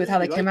really happy with how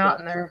they really came like out,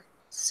 that. and they're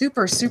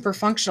super, super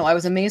functional. I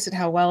was amazed at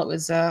how well it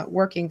was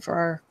working for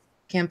our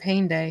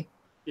campaign day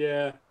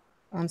Yeah.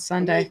 on I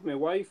Sunday. made my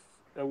wife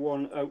a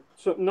one out.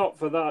 So not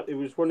for that. It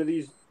was one of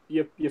these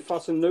you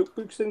fasten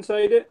notebooks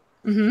inside it.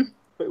 Mm-hmm.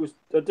 But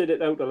I did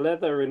it out of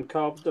leather and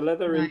carved the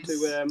leather into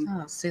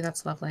oh, see,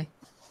 that's lovely.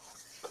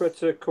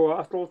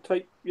 Quetzalcoatl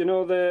type. You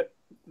know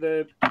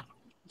it's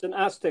an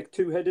Aztec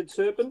two-headed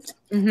serpent.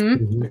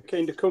 Mm-hmm. It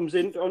kind of comes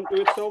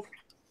onto itself.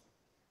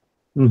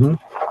 Mm-hmm.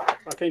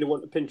 I kind of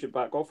want to pinch it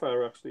back off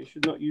her, actually.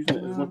 She's not using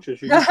it as much as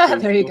she used to.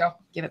 There you go.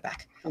 Give it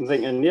back. I'm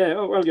thinking, yeah,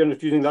 oh, well, you're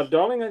not using that,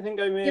 darling. I think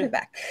I may Give it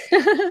back.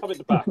 have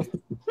it back.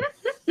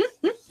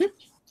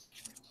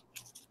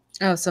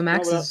 Oh, so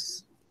Max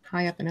is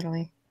high up in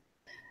Italy.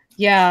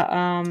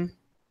 Yeah,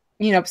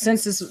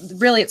 since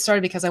it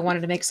started because I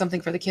wanted to make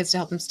something for the kids to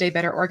help them stay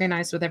better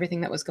organized with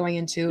everything that was going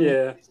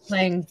into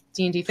playing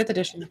D&D 5th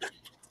edition.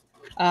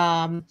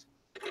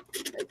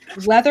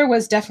 Leather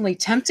was definitely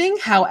tempting.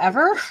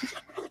 However,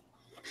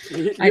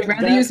 I'd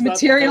rather use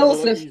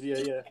materials.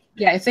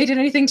 If they did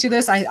anything to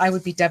this, I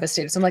would be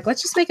devastated. So I'm like,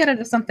 let's just make it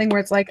into something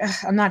where it's like,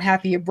 I'm not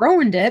happy you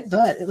ruined it,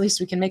 but at least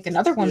we can make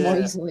another one more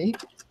easily.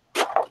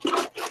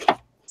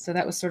 So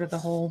that was sort of the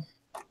whole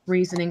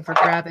reasoning for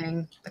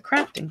grabbing the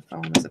crafting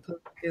foam as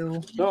opposed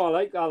to. No,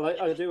 I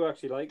do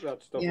actually like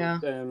that stuff. Yeah.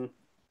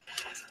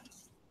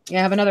 I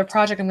have another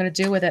project I'm going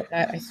to do with it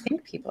that I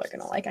think people are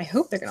going to like. I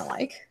hope they're going to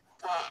like.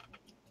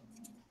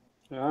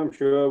 I'm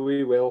sure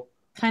we will.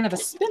 Kind of a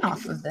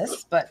spin-off of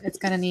this, but it's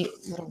got a neat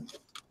little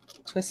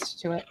twist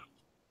to it.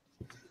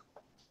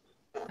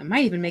 I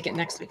might even make it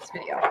next week's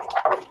video,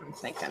 I'm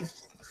thinking.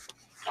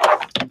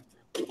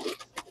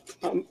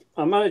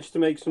 I managed to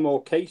make some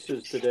more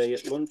cases today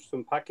at lunch,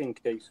 some packing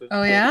cases.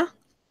 Oh, yeah?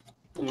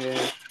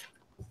 Yeah.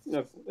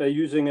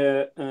 Using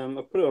I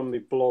put it on my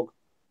blog.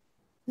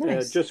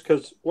 Nice. Just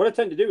because what I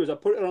tend to do is I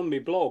put it on my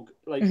blog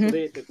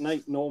late at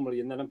night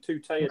normally, and then I'm too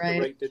tired to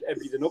write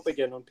everything up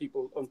again on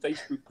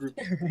Facebook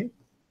groups. Right.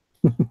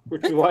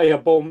 which is why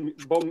I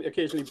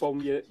occasionally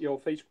bomb your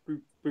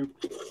Facebook group.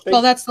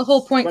 Well, that's the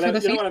whole point for the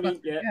you know Facebook. what I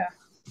mean? Yeah.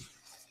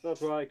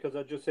 That's why, because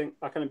I just think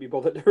I can't be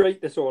bothered to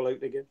write this all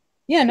out again.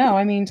 Yeah, no,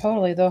 I mean,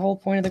 totally. The whole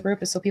point of the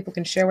group is so people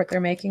can share what they're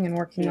making and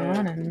working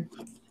on and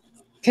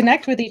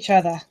connect with each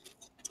other.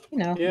 You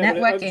know,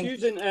 networking. I was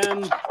using,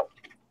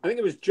 I think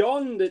it was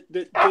John that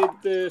did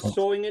the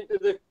sewing into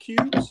the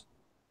cubes,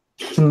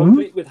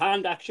 complete with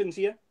hand actions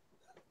here.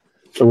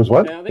 It was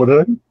what? What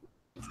did I?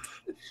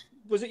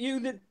 Was it you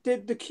that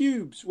did the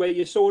cubes where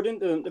you sewed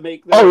into them to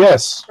make the... Oh,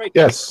 yes.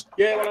 Yes.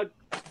 Yeah, well,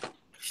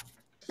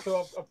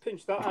 so I've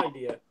pinched that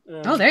idea.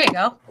 Oh, there you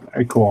go.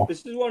 Very cool.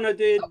 This is one I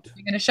did.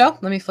 You going to show?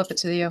 Let me flip it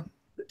to you.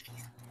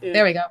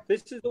 There we go.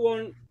 This is the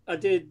one I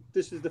did.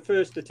 This is the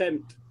first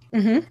attempt.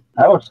 Mm-hmm.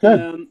 That looks good.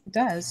 It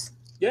does.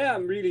 Yeah,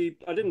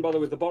 I didn't bother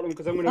with the bottom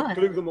because I'm going to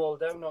glue them all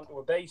down onto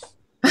a base.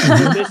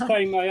 This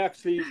time I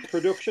actually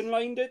production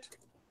lined it,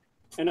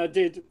 and I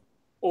did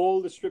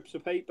all the strips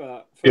of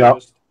paper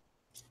first,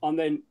 and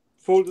then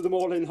folded them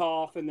all in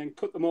half, and then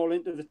cut them all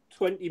into the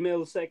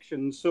 20mm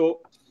sections.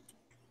 So.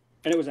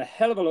 And it was a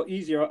hell of a lot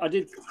easier. I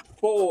did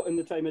 4 in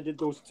the time I did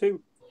those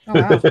 2. Oh,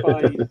 wow.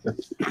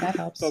 That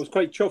helps. So I was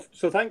quite chuffed.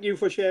 So thank you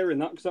for sharing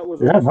that, because that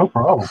was awesome. No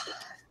problem.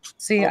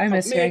 See, I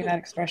miss hearing that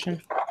expression.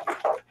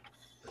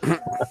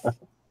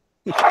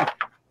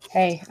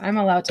 Hey, I'm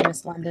allowed to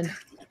miss London.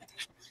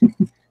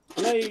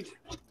 I made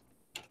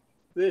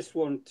this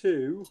one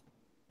too.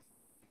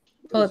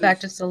 Pull it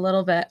back just a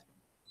little bit.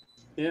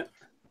 Yeah.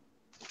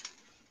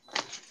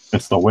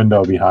 It's the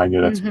window behind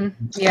you that's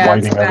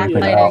lighting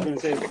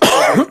everything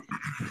out.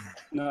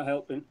 Not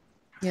helping.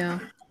 Yeah.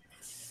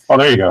 Oh,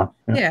 there you go.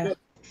 Yeah.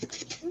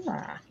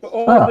 But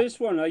all this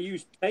one, I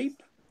used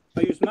tape.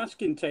 I used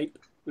masking tape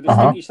with the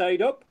sticky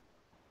side up,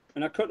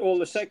 and I cut all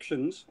the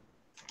sections,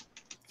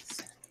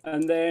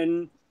 and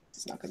then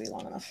it's not going to be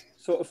long enough.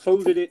 Sort of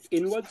folded it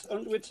inwards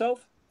onto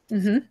itself,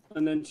 and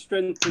then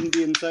strengthened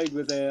the inside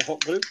with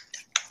hot glue.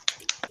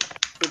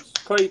 It's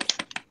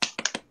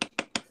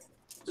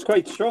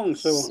quite strong.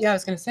 So yeah, I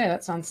was going to say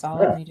that sounds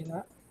solid when you do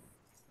that.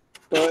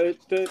 But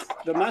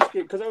the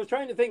masking, because I was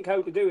trying to think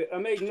how to do it. I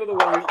made another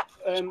one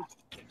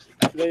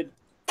that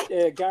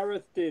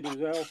Gareth did as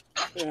well.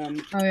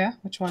 Oh yeah,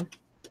 which one?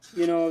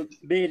 You know,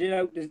 made it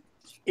out as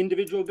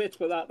individual bits,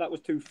 but that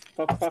was too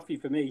puffy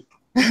for me.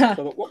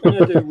 So what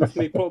can I do with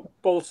my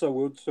balsa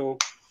wood? So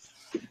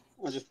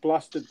I just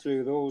blasted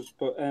through those.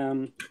 But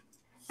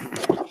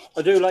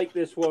I do like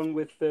this one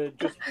with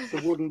just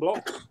the wooden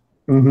blocks,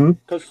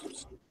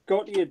 because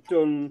Scotty had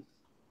done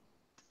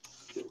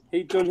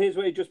his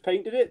way, he just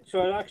painted it.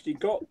 So I actually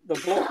got the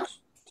blocks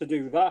to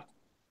do that,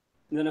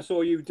 and then I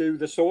saw you do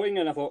the sewing,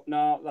 and I thought,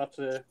 nah, that's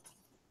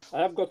I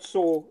have got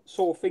sore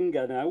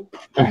finger now.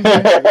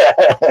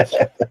 Because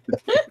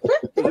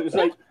it was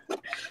like,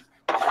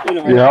 you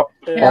know.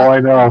 Yep. I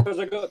know. Because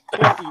I got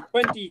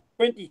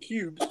 20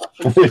 cubes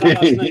and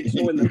last night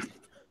sewing them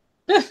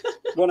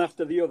one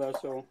after the other.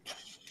 So.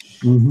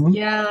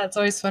 Yeah, it's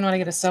always fun when I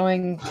get a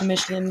sewing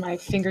commission and my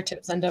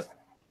fingertips end up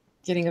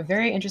getting a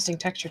very interesting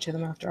texture to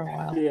them after a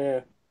while.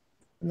 Yeah.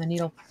 And the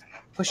needle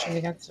pushing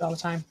against it all the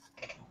time.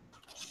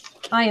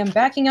 I am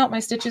backing out my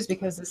stitches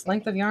because this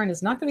length of yarn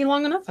is not going to be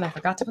long enough, and I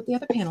forgot to put the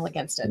other panel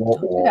against it. Don't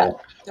do that.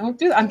 Don't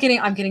do that. I'm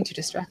getting too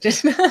distracted.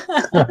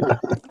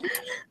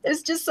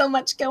 There's just so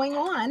much going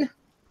on.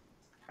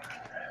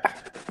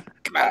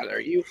 Come out of there,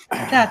 you.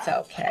 That's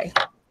okay.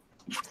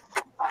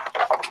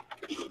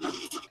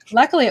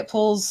 Luckily, it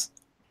pulls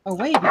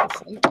away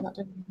beautifully. I'm not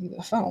doing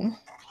the foam.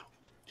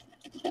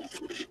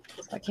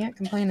 So I can't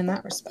complain in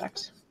that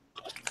respect.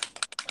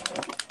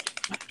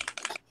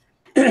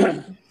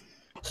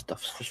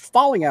 Stuff's just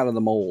falling out of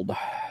the mold.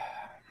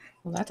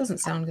 Well, that doesn't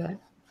sound good.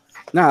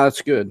 No,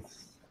 that's good.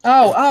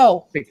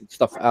 Oh. Taking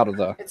stuff out of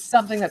the... It's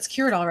something that's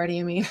cured already,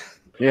 you mean?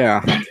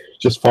 Yeah.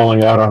 Just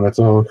falling out on its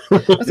own. I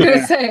was going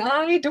to say,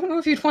 I don't know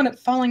if you'd want it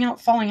falling out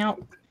before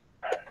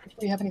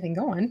you have anything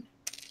going.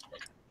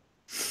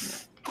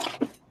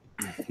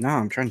 No,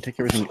 I'm trying to take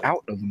everything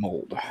out of the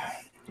mold.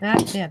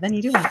 Yeah, then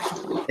you do want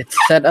it.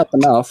 It's set up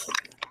enough.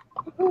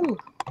 Ooh.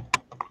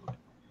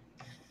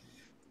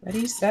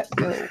 Ready, set,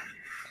 go.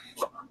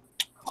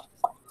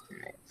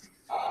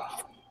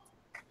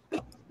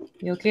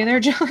 You okay there,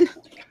 John?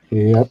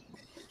 Yep.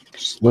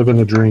 Just living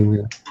a dream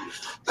here.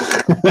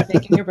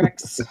 Making your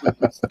bricks.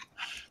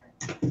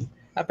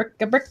 A brick,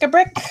 a brick, a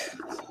brick.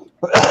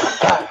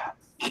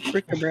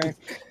 Brick a brick.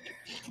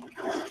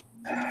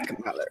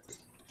 Come out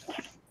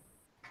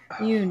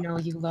there. You know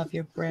you love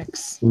your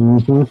bricks.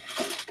 Not.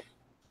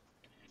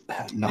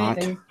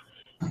 Anything.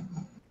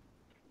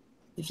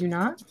 Did you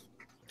not?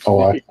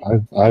 Oh,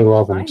 I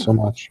love them so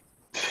much.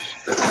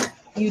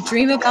 You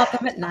dream about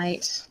them at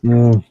night.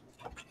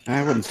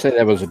 I wouldn't say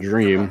that was a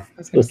dream. I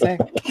was going to say.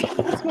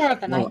 It's more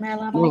of the nightmare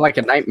level. More like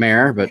a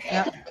nightmare, but...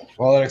 Yep.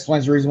 Well, that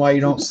explains the reason why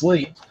you don't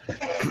sleep.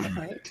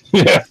 Right.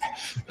 Yeah.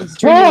 It's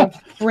dreaming of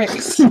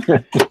bricks.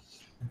 The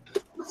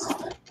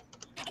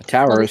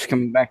tower is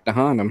coming back to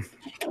haunt him.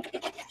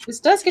 This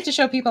does get to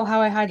show people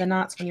how I hide the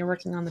knots when you're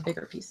working on the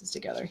bigger pieces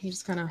together. You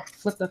just kind of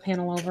flip the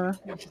panel over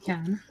if you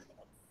can.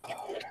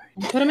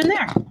 and put them in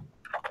there.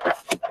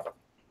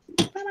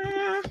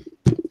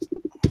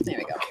 There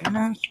we go.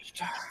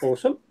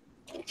 Awesome.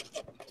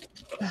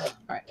 All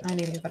right, I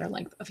need a better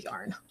length of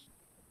yarn,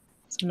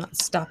 so I'm not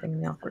stopping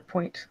in the awkward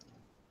point.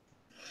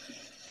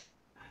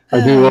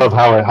 I do love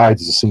how it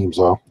hides the seams,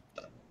 though.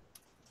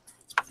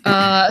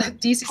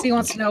 DCC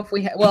wants to know if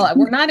we well,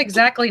 we're not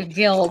exactly a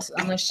guild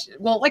unless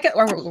or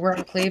we're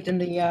enclaved in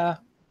the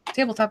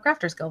Tabletop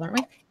Crafters Guild, aren't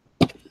we?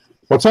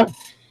 What's that?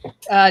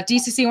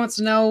 DCC wants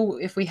to know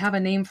if we have a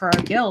name for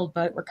our guild,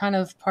 but we're kind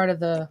of part of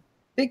the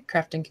big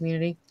crafting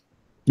community.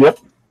 Yep.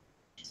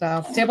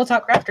 So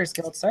Tabletop Crafters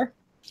Guild, sir.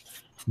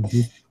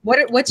 Mm-hmm.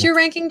 What's your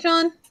ranking,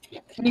 John?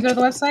 When you go to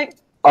the website?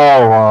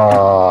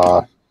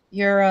 Oh,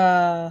 you're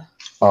the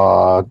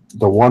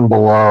one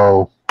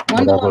below.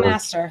 One below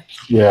master.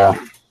 Yeah.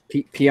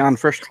 Peon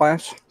first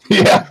class.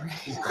 Yeah.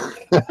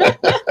 I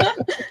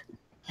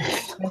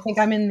think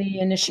I'm in the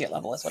initiate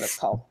level, is what it's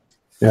called.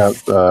 Yeah.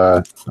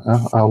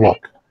 I'll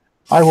look.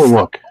 I will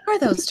look.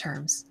 What are those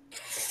terms?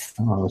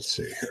 Oh, let's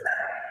see here.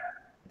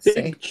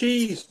 Big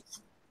cheese.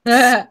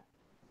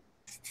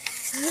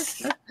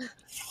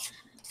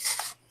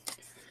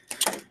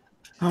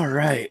 All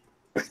right.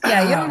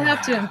 Yeah, you don't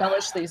have to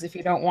embellish these if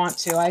you don't want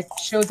to. I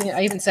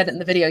even said it in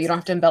the video. You don't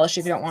have to embellish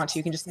if you don't want to.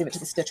 You can just leave it to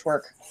the stitch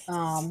work.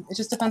 It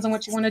just depends on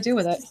what you want to do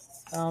with it.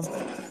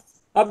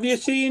 Have you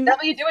seen?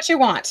 You do what you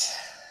want.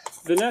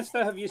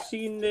 Vanessa, have you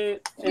seen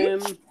their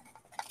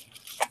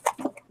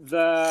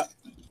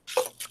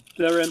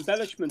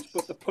embellishments,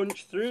 but the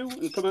punch through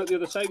and come out the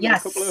other side with a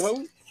couple of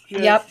holes?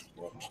 Yeah. Yep.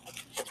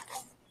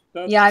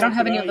 Yeah, I don't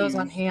have any of those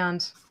on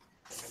hand.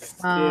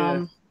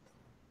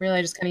 Really,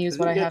 I just kind of use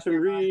what I have. Some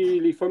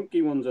really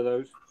funky ones of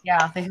those.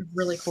 Yeah, they have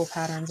really cool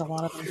patterns. A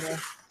lot of them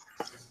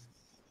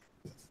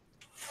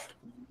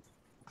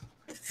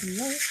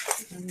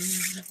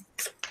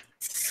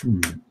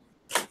do.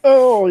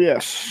 Oh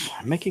yes,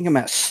 making a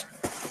mess.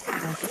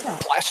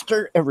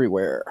 Plaster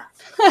everywhere.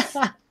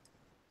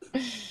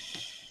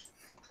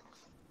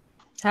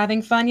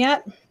 Having fun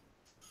yet?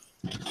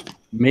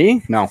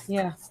 Me? No.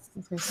 Yeah.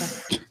 I think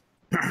so.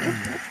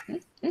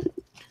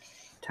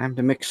 Time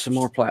to mix some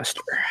more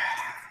plaster.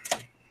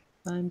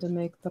 Time to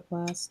make the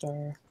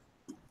plaster.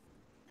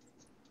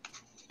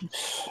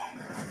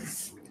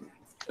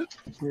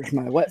 Where's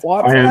my wet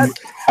water?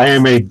 I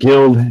am a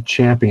guild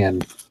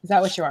champion. Is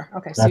that what you are?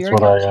 Okay, so that's you're a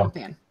guild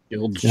champion.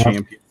 Guild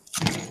champion.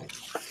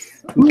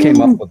 Who came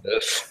up with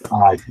this?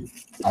 I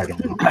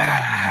don't know.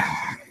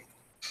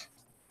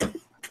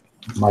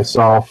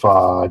 Myself,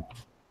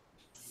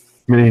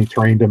 mini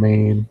terrain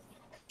domain.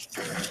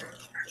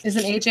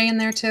 Isn't AJ in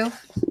there too?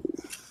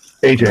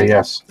 AJ,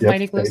 yes. Yep.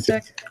 Mighty Glue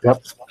Stick?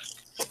 Yep.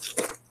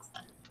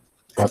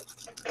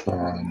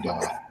 And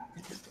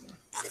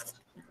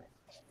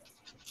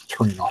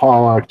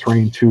Terrainaholic,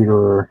 Terrain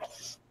Tutor,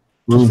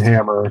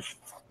 Runehammer.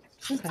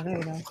 Okay, there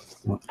you go.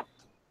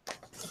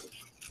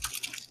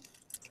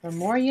 The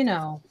more you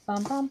know.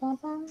 Bum, bum, bum,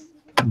 bum.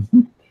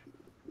 I'm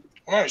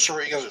not sure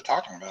what you guys are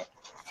talking about.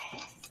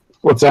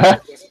 What's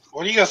that?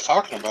 What are you guys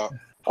talking about?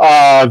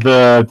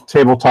 The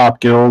Tabletop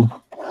Guild.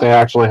 They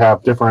actually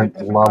have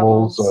different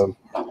levels of,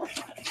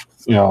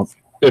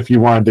 if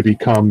you wanted to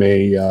become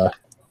a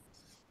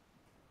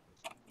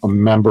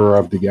member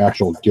of the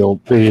actual guild,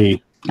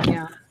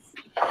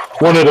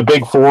 one of the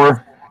big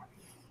four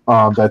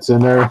that's in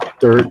there,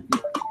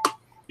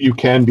 you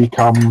can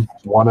become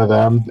one of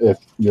them if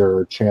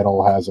your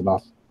channel has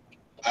enough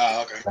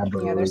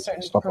members. Yeah, there's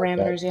certain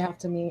parameters you have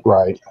to meet.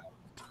 Right.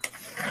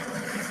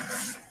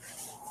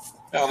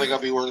 I don't think I'll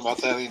be worried about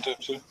that anytime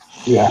soon.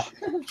 Yeah.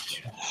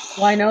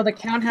 Well, I know the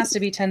count has to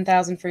be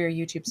 10,000 for your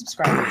YouTube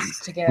subscribers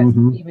to get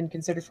even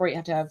considered for it. You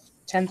have to have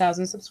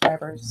 10,000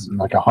 subscribers.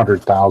 Like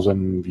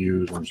 100,000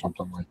 views or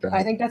something like that.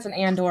 I think that's an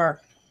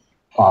and/or.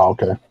 Oh,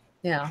 okay.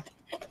 Yeah.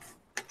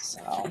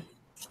 So.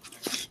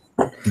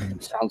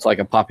 Sounds like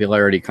a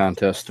popularity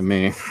contest to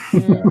me.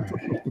 Well,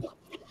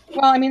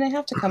 I mean, they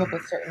have to come up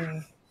with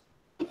certain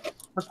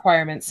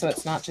requirements, so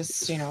it's not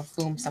just,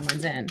 boom,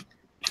 someone's in.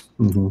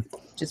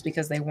 Just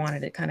because they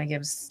wanted it kind of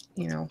gives,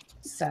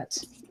 set.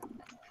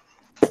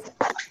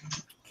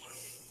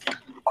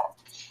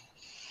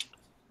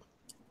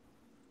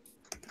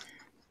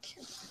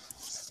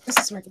 This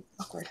is really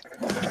awkward.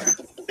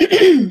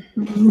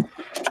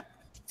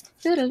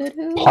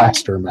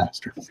 Plaster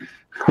Master.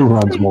 Who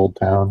runs Mold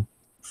Town?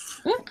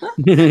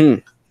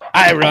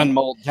 I run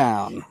Mold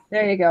Town.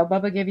 There you go.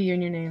 Bubba gave you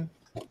your name.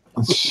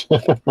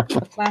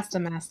 The Plaster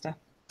Master.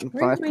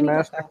 Plaster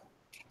Master.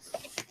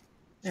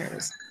 There it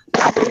is.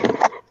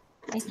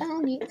 I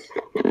found it.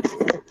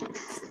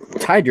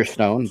 It's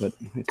Hydrostone, but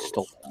it's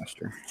still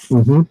plaster.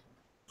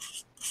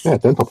 Yeah,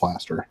 dental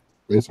plaster,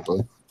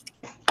 basically.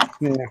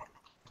 Yeah.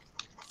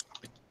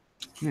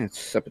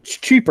 Except it's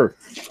cheaper.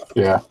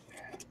 Yeah.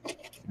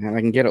 And I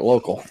can get it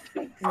local.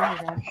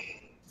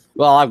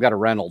 Well, I've got a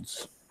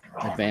Reynolds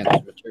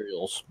Advanced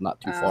Materials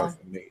not too far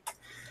from me.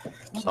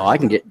 So I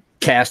can get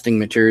casting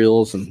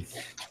materials and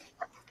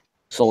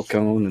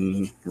silicone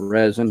and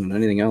resin and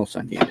anything else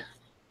I need.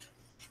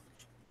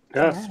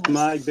 That's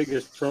my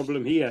biggest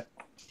problem here.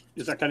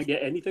 because I can't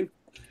get anything.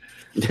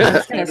 I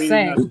was gonna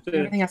say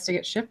everything has to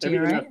get shipped to you,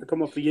 Everything right? has to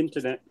come off the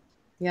internet.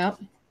 Yep.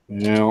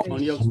 Yeah.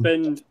 And you'll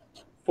spend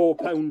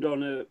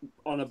 £4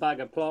 on a bag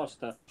of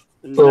plaster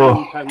and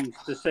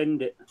 £9 to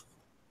send it.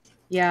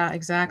 Yeah,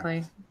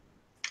 exactly.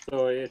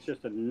 So it's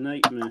just a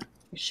nightmare.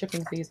 Your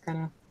shipping fees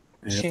kind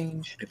of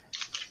change.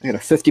 I got a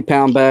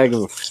 50-pound bag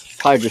of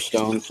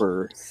Hydrostone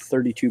for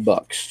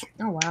 $32.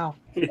 Oh wow.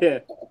 Yeah.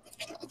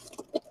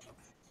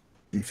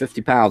 And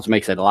 50 pounds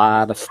makes a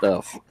lot of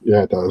stuff.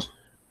 Yeah, it does.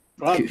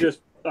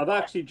 I've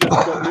actually just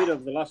got rid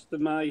of the last of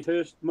my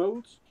Hearst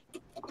molds.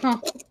 Huh.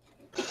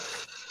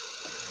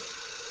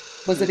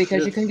 Was it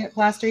because you couldn't get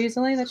plaster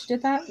easily that you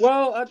did that?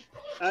 Well,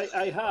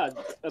 I had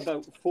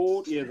about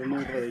 40 of them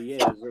over the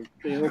years.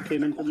 They all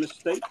came in from the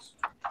States.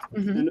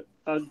 Mm-hmm.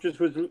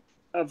 And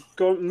I've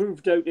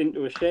moved out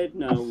into a shed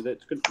now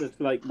that's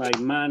like my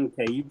man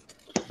cave,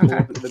 for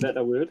want of a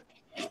better word.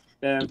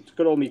 It's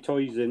got all my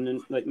toys in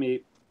and like my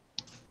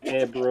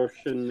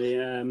airbrush and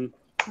the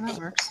that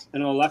works.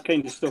 and all that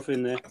kind of stuff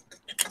in there.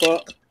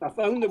 But I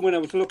found them when I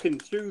was looking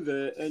through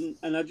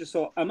and I just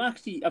thought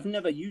I've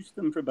never used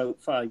them for about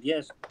 5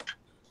 years.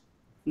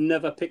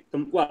 Never picked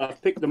them. Well,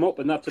 I've picked them up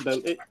and that's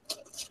about it.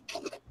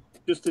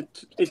 Just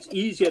it's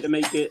easier to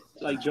make it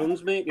like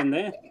John's making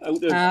there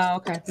out of.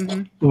 Okay.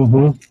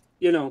 Mm-hmm.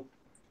 You know,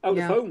 out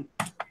of foam.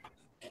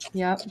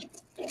 Yep.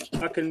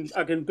 I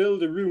can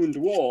build a ruined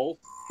wall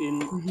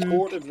in a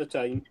quarter of the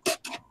time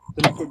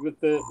than I could with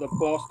the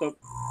plaster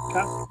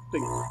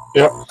casting.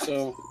 Yep.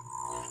 So.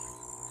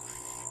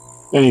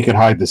 And you can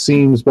hide the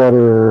seams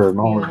better and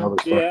all that other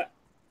stuff. Yeah.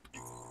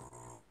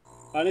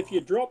 And if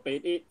you drop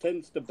it, it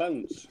tends to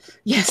bounce.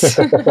 Yes.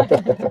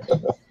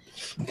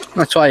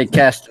 That's why you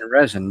cast in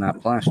resin,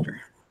 not plaster.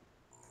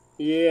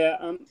 Yeah.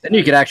 Then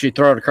you could actually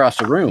throw it across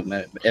the room.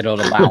 It'll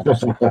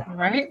bounce.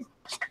 Right?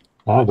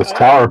 Oh, this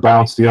tower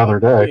bounced the other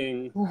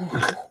day.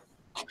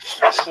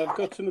 I've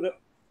got some of the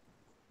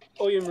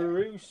Oya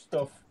Maru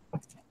stuff.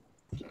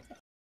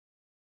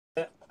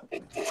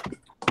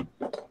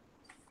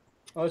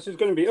 Oh, this is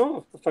going to be.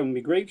 Oh, I found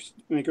my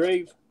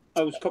grave.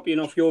 I was copying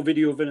off your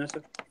video,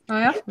 Vanessa. Oh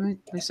yeah,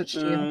 we switched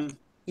to you.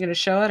 You gonna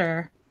show it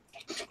or?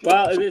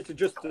 Well, it is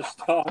just the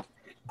start.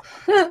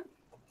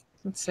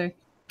 Let's see.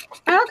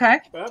 Oh, okay.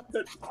 Well,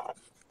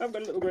 I've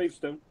got a little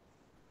gravestone.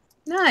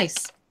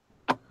 Nice.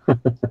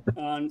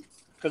 And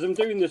because I'm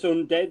doing this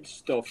undead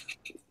stuff,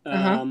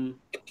 I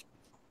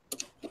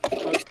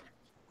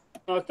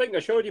think I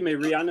showed you my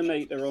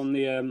reanimator on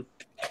the.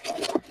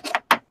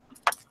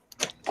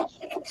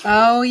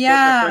 Oh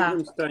yeah.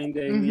 Frankenstein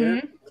game,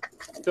 yeah.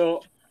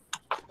 So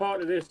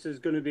part of this is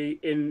going to be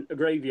in a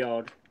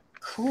graveyard.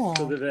 Cool.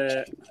 So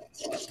that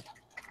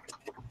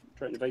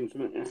trying to find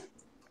something. Yeah.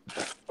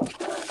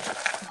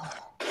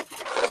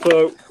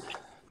 So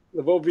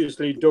they've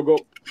obviously dug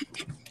up.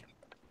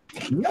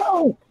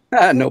 No.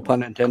 No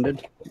pun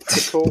intended.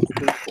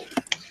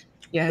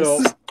 Yes.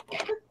 So,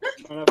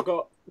 and I've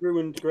got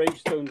ruined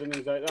gravestones and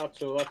things like that.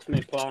 So that's my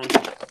plan.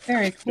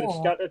 Very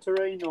cool. Scatter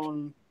terrain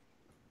on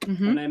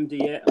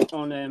MDF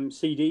on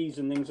CDs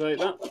and things like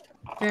that.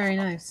 Very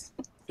nice.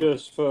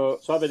 Just for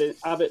have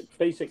it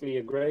basically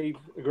a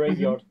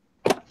graveyard.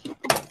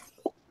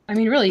 I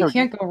mean, really, you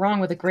can't go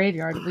wrong with a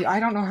graveyard. I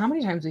don't know how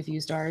many times we've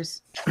used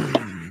ours.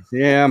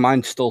 Yeah,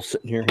 mine's still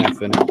sitting here half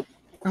finished.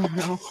 Oh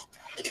no.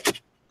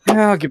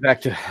 Yeah, I'll get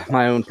back to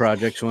my own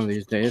projects one of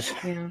these days.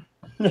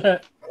 Yeah.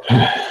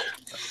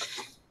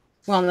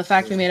 Well, and the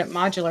fact we made it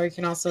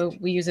modular,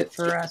 we use it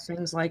for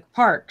things like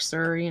parks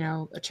or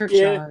a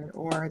churchyard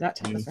or that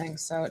type of thing.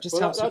 So it just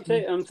helps. That's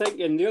it. I'm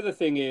thinking the other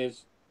thing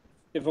is,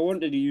 if I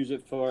wanted to use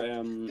it for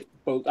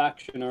bolt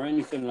action or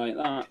anything like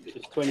that,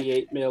 it's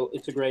 28mm.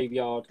 It's a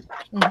graveyard.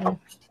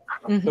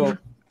 So,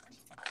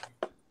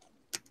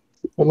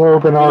 hello,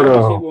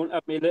 Bernardo. It won't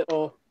have me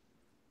little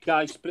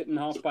guy split in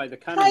half by the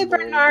cannonball. Hi,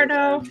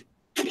 Bernardo.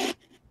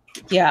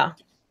 Yeah.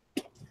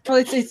 Well,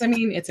 it's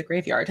a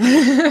graveyard.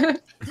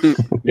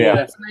 Yeah.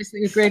 It's a nice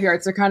thing with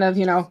graveyards. They're kind of,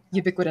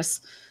 ubiquitous.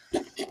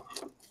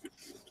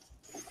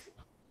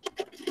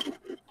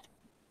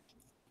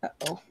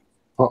 Uh-oh.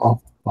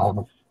 Uh-oh. What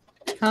happened?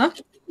 Huh?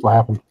 What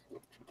happened?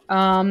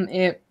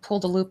 It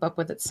pulled a loop up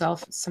with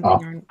itself. It's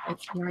something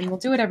yarn will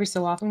do it every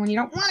so often when you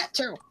don't want it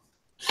to.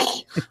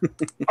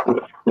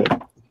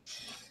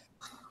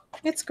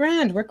 It's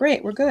grand. We're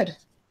great. We're good.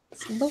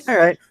 All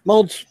right.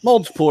 Molds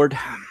poured.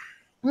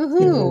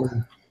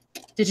 Woohoo.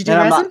 Did you do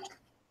resin?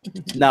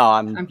 No,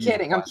 I'm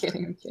kidding. I'm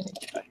kidding.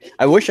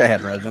 I wish I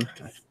had resin.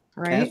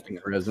 Right? Casting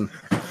resin.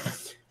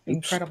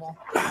 Incredible.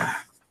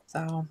 So,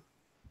 all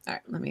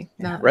right, let me.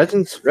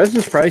 Resin's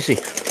pricey.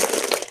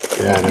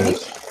 Yeah, it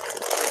is.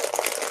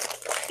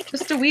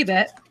 Just a wee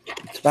bit.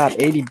 It's about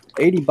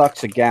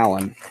 $80 a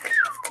gallon.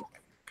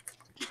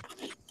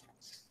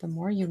 The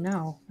more you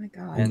know. My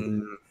God.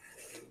 And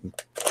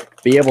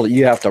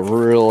you have to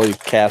really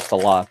cast a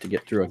lot to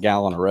get through a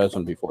gallon of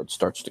resin before it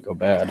starts to go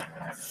bad.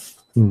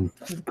 It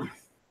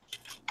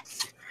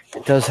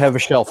does have a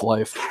shelf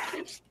life.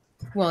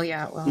 Well,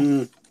 yeah.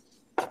 Well.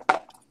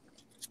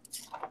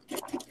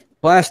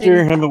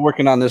 Plaster, I've been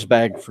working on this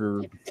bag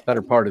for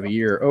better part of a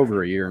year,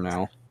 over a year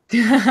now.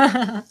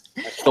 I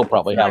still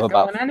probably have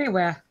about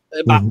anywhere.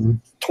 About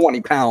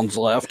 20 pounds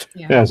left.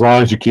 Yeah, as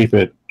long as you keep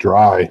it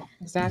dry.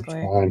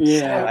 Exactly.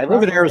 Yeah, I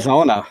live in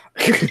Arizona.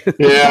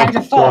 Yeah. By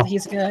default,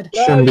 he's good.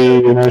 Shouldn't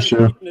be an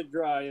issue.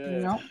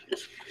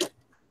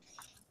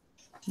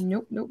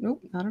 Nope.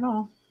 Nope. Not at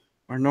all.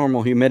 Our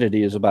normal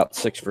humidity is about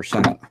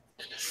 6%.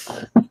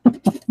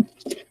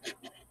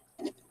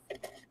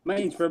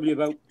 Mine's probably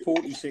about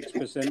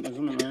 46% or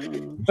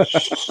something.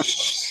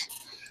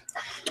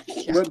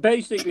 But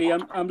basically,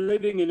 I'm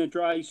living in a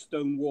dry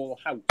stone wall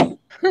house,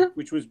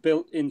 which was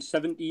built in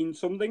 17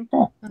 something.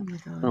 Oh my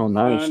god! Oh,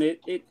 nice. And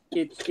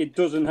it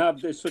doesn't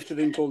have there's such a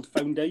thing called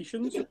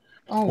foundations.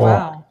 Oh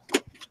wow!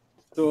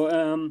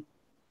 So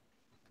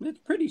it's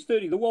pretty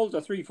sturdy. The walls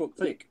are 3 foot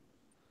thick.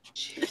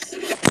 Jeez.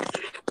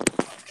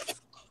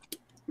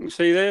 You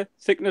see there,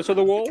 thickness of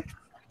the wall.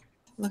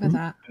 Look at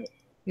that.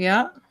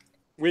 Yeah.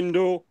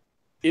 Window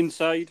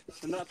inside,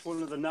 and that's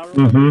one of the narrow.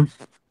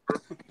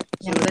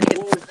 Yeah, but then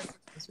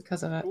it's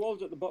because of it. The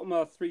walls at the bottom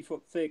are 3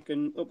 foot thick,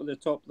 and up at the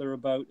top they're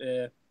about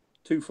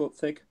 2 foot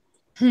thick.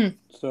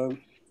 So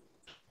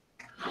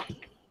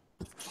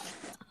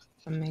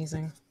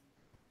amazing.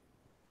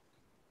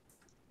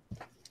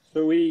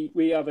 So we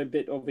have a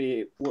bit of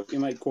a what you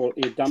might call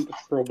a damp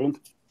problem.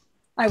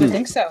 I would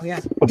think so. Yeah.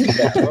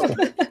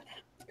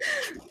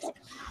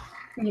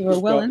 You were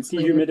well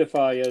insulated.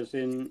 Dehumidifiers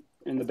in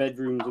the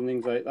bedrooms and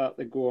things like that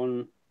go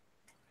on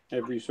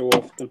every so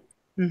often.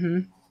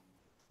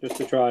 Just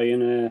to try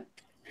and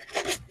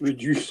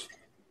reduce.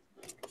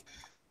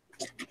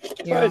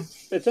 Yeah. But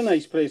it's a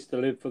nice place to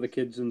live for the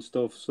kids and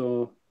stuff.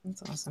 So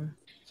that's awesome.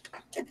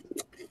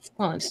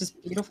 Well, it's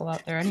just beautiful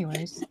out there,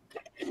 anyways.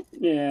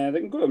 Yeah, they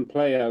can go and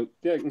play out.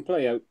 They can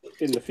play out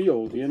in the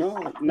field, you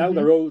know. Now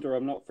they're older,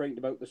 I'm not frightened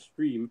about the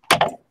stream.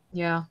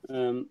 Yeah.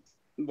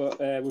 But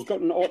we've got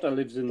an otter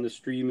lives in the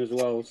stream as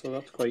well, so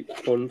that's quite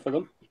fun for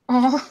them.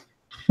 Oh.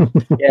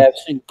 Yeah, I've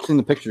seen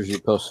the pictures you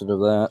posted of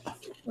that.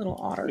 Little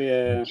otter.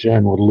 Yeah.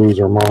 Jen would lose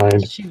her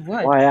mind. She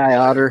would. Why,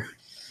 otter.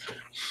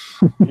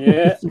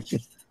 Yeah.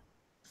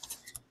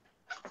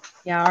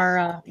 Yeah,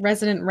 our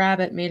resident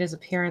rabbit made his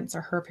appearance,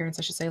 or her appearance,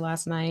 I should say,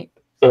 last night.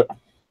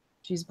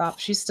 She's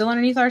still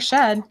underneath our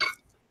shed.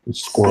 The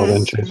squirrel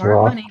didn't chase her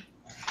off.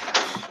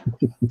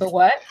 The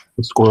what?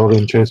 The squirrel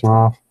didn't chase her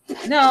off.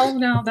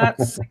 No,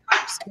 that's a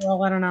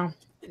squirrel. I don't know.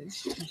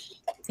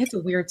 It's a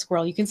weird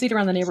squirrel. You can see it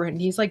around the neighborhood,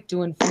 and he's like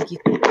doing funky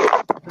things.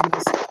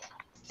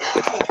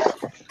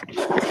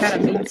 It's kind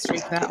of mean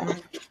streak, that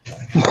one.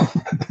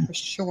 For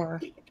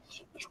sure.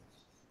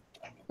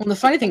 Well, the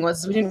funny thing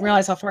was, we didn't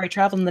realize how far he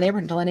traveled in the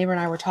neighborhood until a neighbor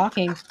and I were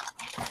talking.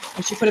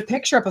 And she put a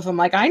picture up of him.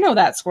 Like, I know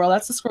that squirrel.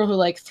 That's the squirrel who,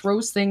 like,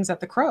 throws things at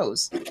the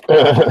crows.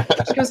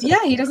 She goes,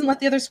 yeah, he doesn't let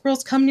the other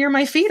squirrels come near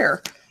my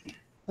feeder.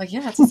 Like,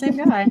 yeah, it's the same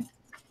guy.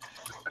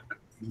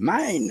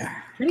 Mine.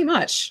 Pretty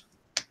much.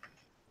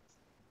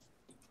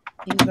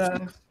 He's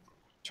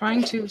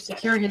trying to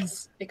secure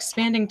his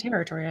expanding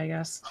territory, I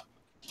guess.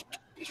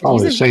 Oh,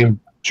 the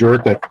same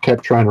jerk that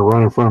kept trying to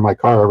run in front of my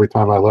car every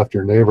time I left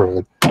your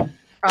neighborhood.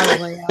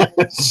 Probably.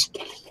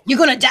 You're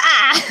gonna die.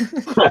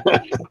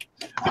 I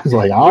was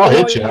like, I'll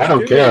hit you. I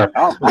don't care.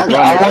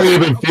 I won't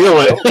even feel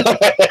it.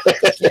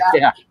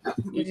 Yeah.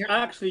 He's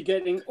actually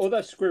getting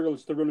other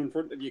squirrels to run in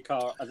front of your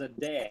car as a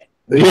dare.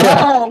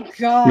 Yeah. Oh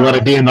god. You want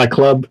to be in my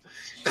club?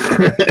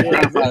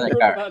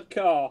 That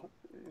car.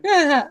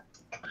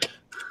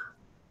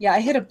 Yeah,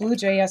 I hit a blue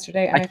jay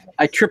yesterday.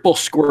 I triple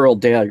squirrel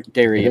dare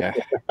you.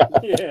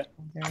 Yeah.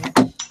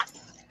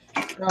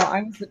 No,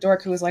 I was the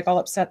dork who was like all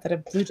upset that a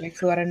blue jay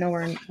flew out of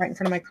nowhere and right in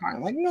front of my car.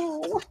 I'm like,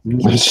 no,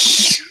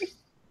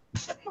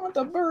 not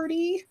the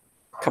birdie.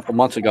 A couple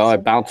months ago, I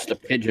bounced a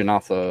pigeon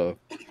off the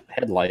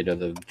headlight of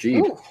the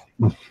Jeep. Ooh.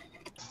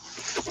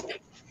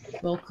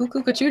 Well,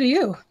 cuckoo to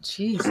you.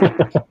 Jeez.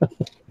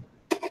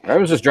 I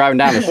was just driving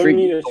down the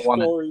street.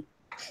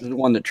 The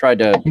one that tried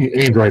to. He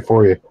aimed right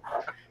for you.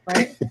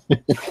 Right?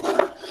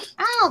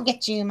 I'll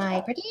get you, my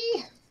pretty.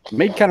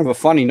 Made kind of a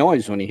funny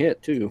noise when he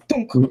hit, too.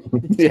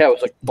 Yeah, it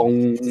was like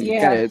boom,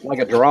 kind of like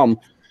a drum.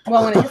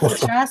 Well, when it hits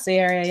the chassis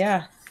area,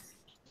 yeah.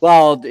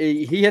 Well,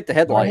 he hit the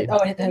headlight. Oh,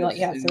 it hit the headlight,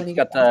 yeah. So it's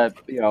got the,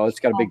 it's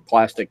got a big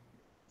plastic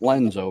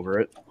lens over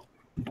it.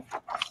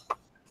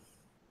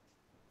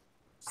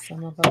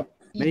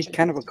 Made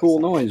kind of a cool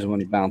noise when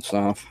he bounced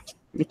off.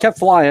 He kept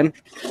flying.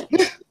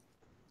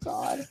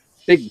 God.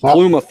 Big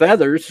plume of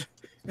feathers.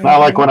 Not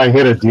like when I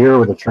hit a deer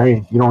with a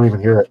train. You don't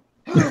even hear it.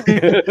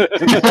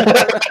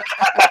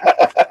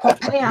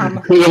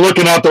 You're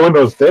looking out the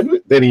windows.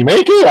 Did he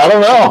make it? I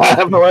don't know. I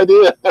have no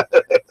idea.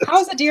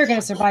 How's a deer going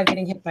to survive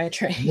getting hit by a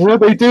train? Yeah,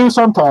 they do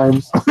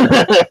sometimes.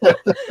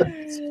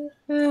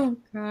 Oh,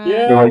 God.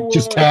 Yeah, like,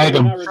 just tag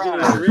them.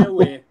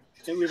 Railway,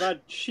 and we've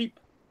had sheep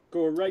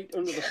go right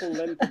under the full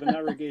length of the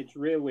narrow gauge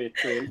railway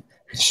train.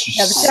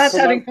 Yeah, but that's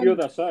having the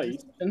other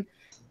side.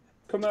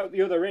 Come out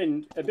the other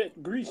end, a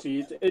bit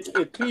greasy.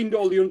 It cleaned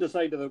all the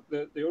underside of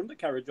the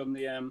undercarriage on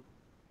the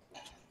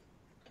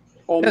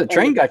the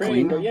train got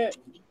clean. Yeah,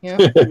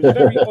 it was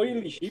very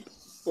oily sheep.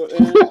 But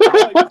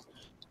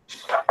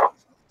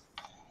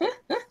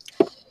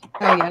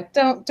Oh yeah,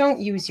 don't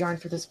use yarn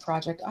for this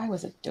project. I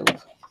was a dope.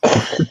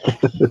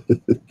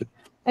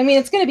 I mean,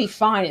 it's going to be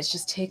fine. It's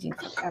just taking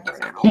forever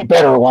now. He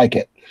better like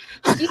it.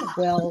 He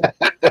will.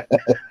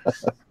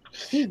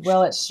 He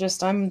will. It's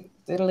just I'm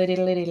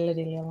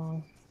diddly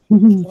along. A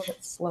little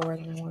bit slower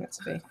than I want it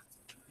to be.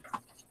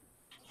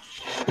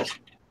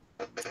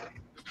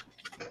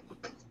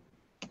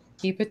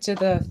 Keep it to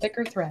the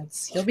thicker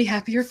threads. You'll be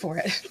happier for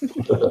it.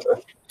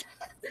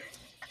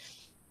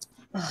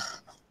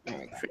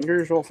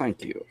 Fingers will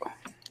thank you.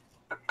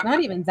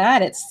 Not even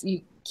that. It's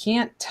you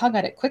can't tug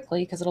at it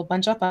quickly because it'll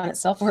bunch up on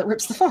itself or it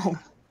rips the foam.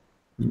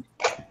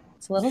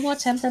 It's a little more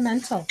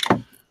temperamental.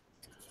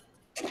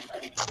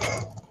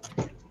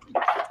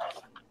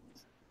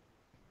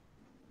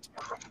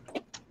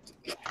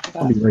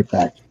 I'll be right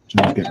back.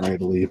 John's getting ready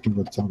to leave.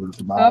 Let's tell her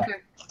goodbye. Okay,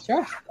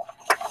 sure.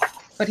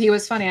 But he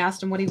was funny. I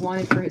asked him what he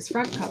wanted for his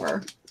front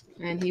cover,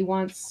 and he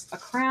wants a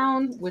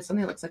crown with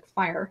something that looks like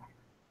fire.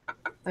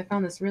 I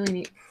found this really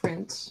neat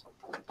print.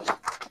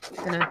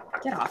 I'm gonna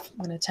get off.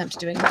 I'm gonna attempt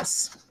doing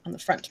this on the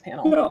front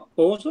panel. Yeah,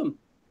 awesome.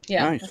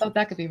 Yeah, Nice. I thought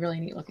that could be really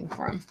neat looking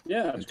for him.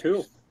 Yeah, it's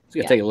cool. It's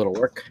gonna take a little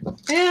work.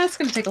 Yeah, it's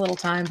gonna take a little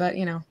time, but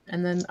you know.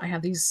 And then I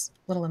have these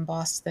little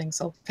embossed things.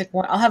 So I'll pick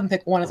one. I'll have him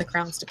pick one of the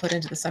crowns to put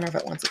into the center of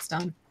it once it's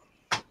done.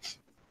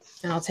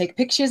 And I'll take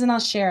pictures and I'll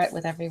share it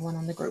with everyone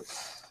on the group.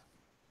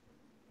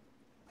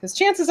 Because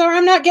chances are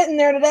I'm not getting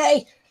there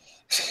today.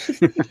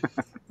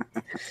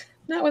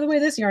 Not with the way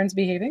this yarn's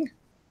behaving.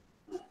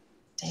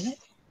 Dang it.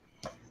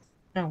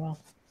 Oh, well.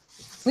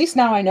 At least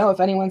now I know if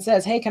anyone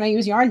says, hey, can I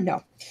use yarn?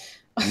 No.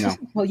 No.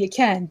 Well, you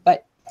can,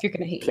 but you're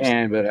going to hate yourself.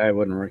 Can, but I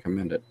wouldn't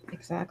recommend it.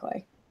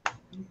 Exactly.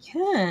 You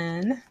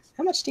can.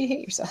 How much do you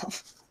hate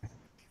yourself?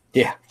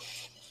 Yeah.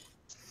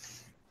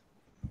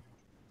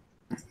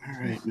 All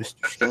right,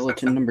 Mr.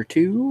 Skeleton number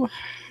 2.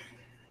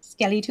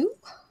 Skelly 2.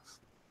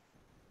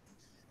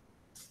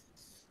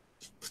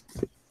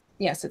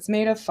 Yes, it's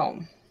made of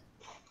foam.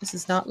 This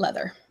is not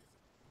leather.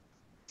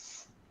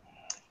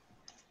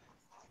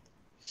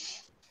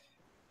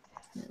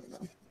 There we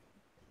go.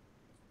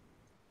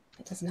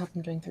 It doesn't help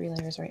I'm doing 3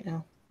 layers right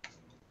now.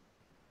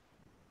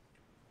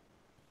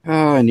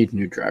 Oh, I need a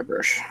new dry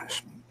brush.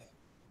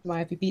 Why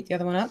have you beat the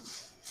other one up?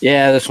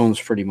 Yeah, this one's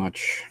pretty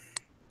much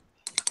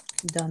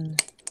Done.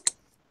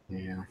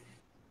 Yeah.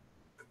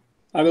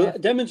 I will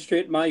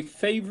demonstrate my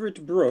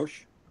favorite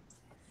brush.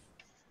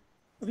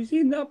 Have you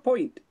seen that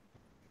point?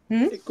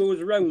 It goes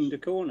around the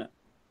corner.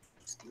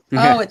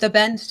 Oh, at the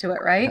bend to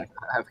it, right?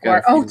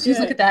 Or, oh, geez,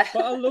 look at that.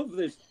 But I love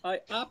this. I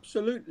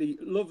absolutely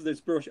love this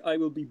brush. I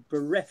will be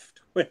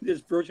bereft when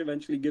this brush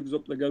eventually gives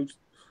up the ghost.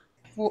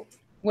 Well,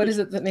 what is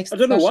it that makes it I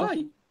don't know special?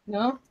 why.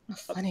 No? Oh,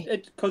 funny.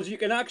 It's because you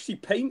can actually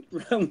paint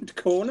round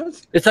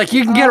corners. It's like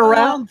you can get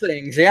around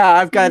things. Yeah,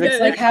 I've got It's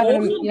like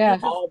having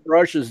all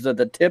brushes that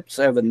the tips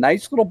have a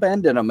nice little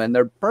bend in them, and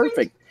they're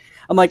perfect.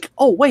 I'm like,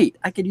 oh wait,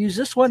 I could use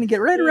this one and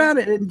get right around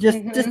it, and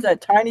just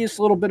that tiniest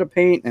little bit of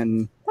paint,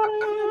 and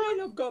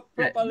I've got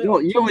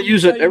you'll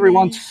use it every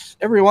once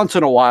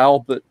in a while,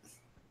 but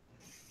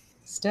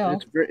still,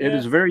 it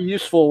is very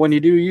useful when you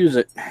do use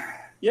it.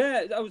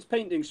 Yeah, I was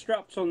painting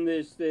straps on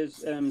this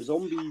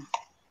zombie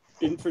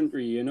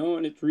infantry, you know,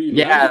 and it's really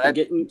that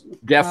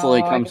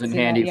definitely comes in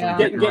handy for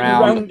getting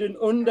around and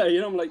under.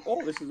 You know, I'm like,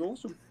 oh, this is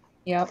awesome.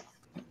 Yep.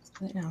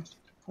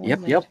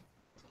 Yep.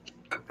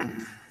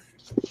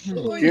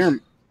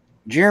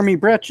 Jeremy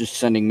Brett is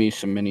sending me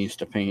some minis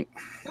to paint.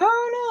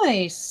 Oh,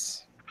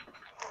 nice.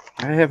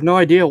 I have no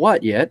idea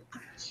what yet.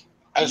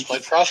 I just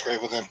played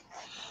Frostgrave with him.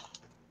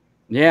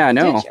 Yeah, I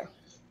know. Did you?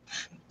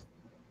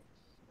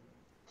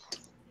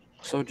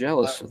 So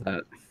jealous of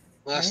that.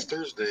 Last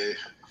Thursday.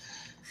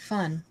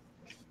 Fun.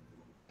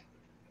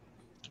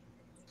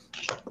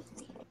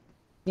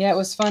 Yeah, it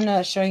was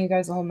fun showing you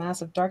guys the whole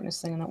Massive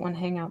Darkness thing on that one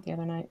hangout the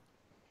other night.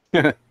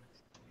 God,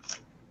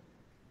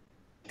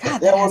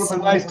 that would have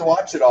been nice to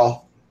watch it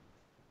all.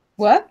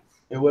 What?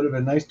 It would have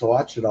been nice to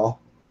watch it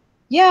all.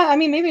 Yeah, I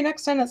mean, maybe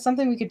next time that's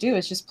something we could do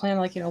is just plan,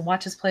 like,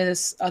 watch us play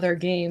this other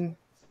game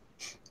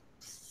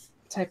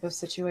type of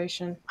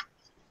situation.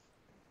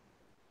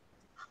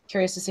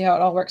 Curious to see how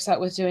it all works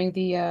out with doing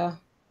the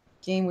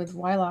game with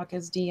Wylock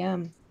as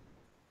DM.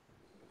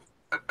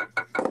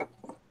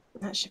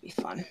 That should be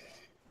fun.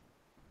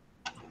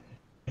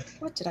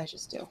 What did I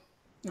just do?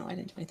 No, I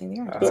didn't do anything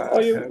there.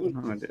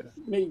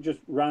 Maybe just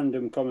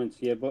random comments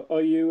here, but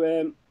are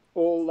you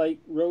all like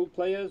role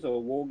players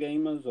or war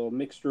gamers or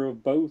mixture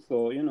of both,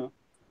 or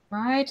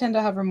I tend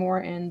to hover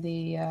more in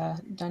the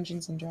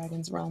Dungeons and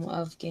Dragons realm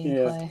of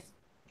gameplay.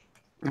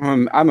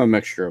 Yeah. I'm a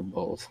mixture of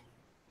both.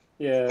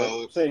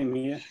 Yeah, same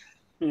here.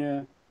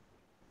 Yeah.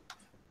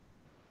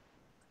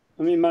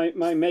 I mean,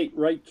 my mate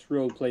writes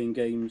role-playing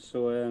games,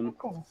 so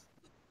cool.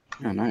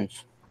 Oh,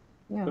 nice.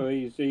 Yeah. So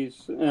he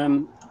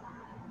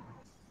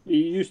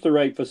used to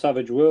write for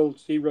Savage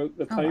Worlds. He wrote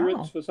the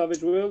Pirates for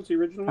Savage Worlds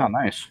originally. Oh,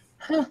 nice.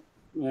 Huh.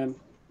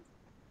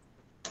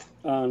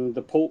 And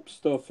the pulp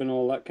stuff and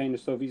all that kind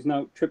of stuff. He's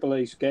now Triple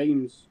Ace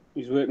Games.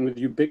 He's working with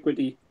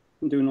Ubiquity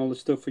and doing all the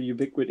stuff for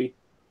Ubiquity.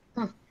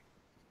 Huh.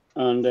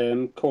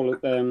 And call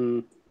it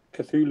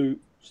Cthulhu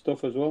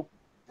stuff as well.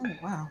 Oh,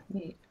 wow.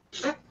 Neat.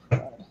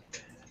 There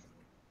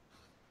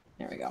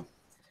we go.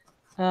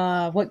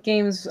 What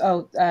games?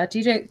 Oh, TW,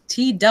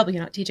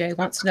 not TJ,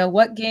 wants to know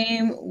what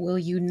game will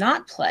you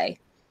not play?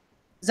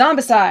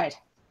 Zombicide.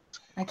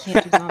 I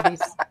can't do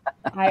zombies.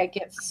 I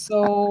get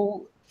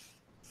so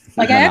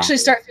I actually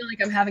start feeling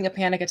like I'm having a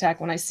panic attack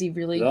when I see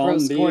really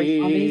gross, gory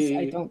zombies.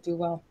 I don't do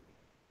well.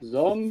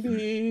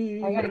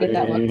 Zombie. I gotta get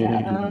that looked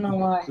at. I don't know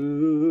why.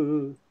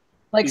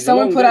 Like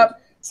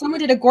someone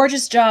did a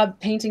gorgeous job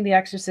painting the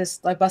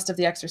Exorcist, like bust of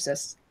the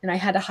Exorcist, and I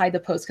had to hide the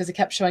post because it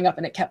kept showing up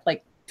and it kept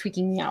like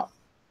tweaking me out.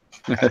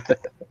 But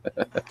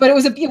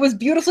it was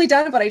beautifully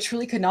done, but I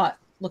truly could not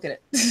look at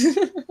it.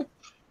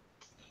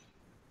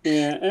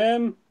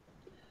 Yeah.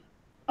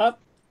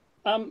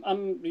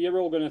 You're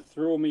all going to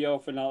throw me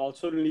off, and I'll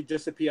suddenly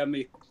disappear.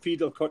 My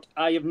feet will cut.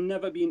 I have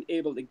never been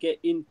able to get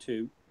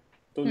into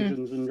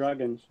Dungeons and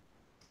Dragons.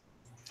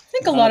 I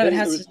think a lot of it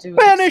has to do with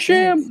banish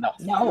him.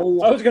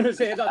 No, I was going to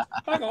say that.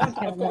 Hang on,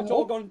 I've got it's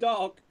all gone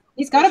dark.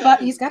 He's got a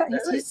butt. He's let him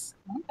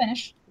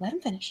finish. Let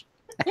him finish.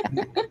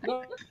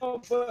 No,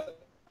 but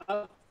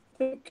I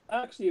think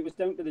actually it was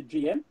down to the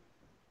GM.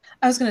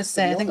 I was going to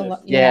say, I think a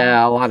lot.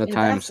 Yeah, a lot of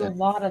times. That's a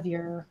lot of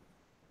your.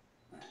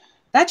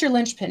 That's your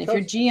linchpin. If your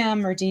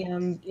GM or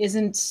DM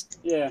isn't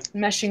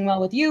meshing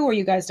well with you, or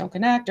you guys don't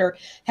connect, or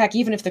heck,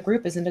 even if the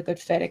group isn't a good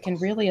fit, it can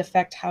really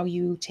affect how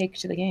you take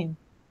to the game.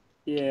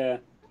 Yeah.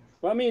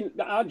 Well, I mean,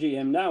 our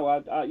GM now, I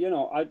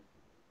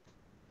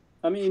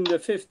mean, the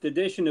 5th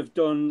edition have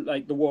done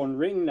like the One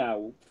Ring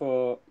now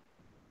for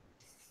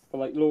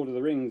like Lord of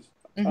the Rings.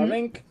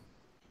 Mm-hmm.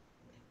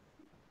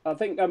 I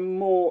think I'm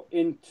more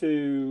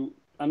into.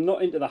 I'm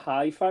not into the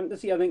high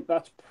fantasy. I think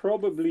that's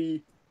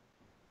probably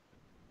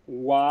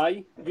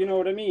why. Do you know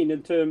what I mean?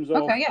 In terms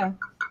of yeah.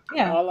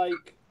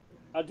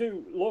 I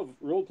do love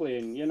role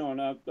playing,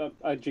 and I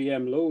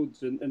GM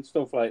loads and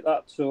stuff like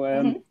that. So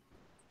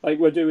like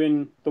we're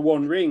doing the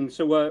One Ring,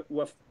 so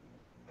we're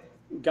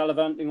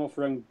gallivanting off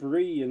around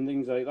Bree and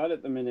things like that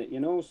at the minute,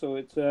 So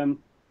it's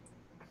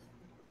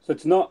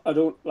it's not. I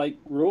don't like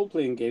role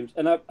playing games,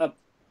 and I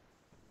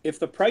if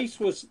the price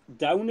was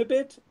down a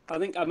bit, I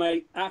think I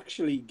might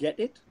actually get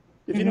it.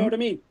 If you know what I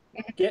mean,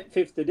 get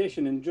 5th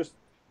edition and just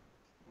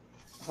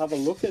have a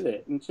look at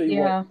it and see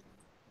what.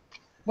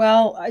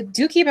 Well, I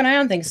do keep an eye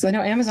on things. So I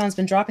know Amazon's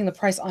been dropping the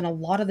price on a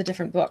lot of the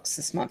different books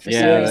this month for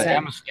some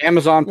reason.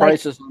 Amazon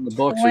prices on the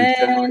books are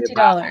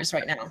 $20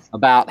 right now.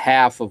 About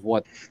half of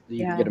what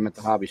you can get them at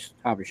the hobby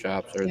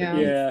shops or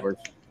the stores.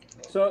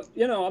 So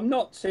I'm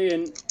not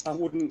saying I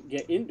wouldn't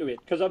get into it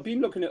because I've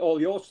been looking at all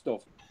your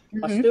stuff.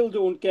 I still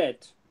don't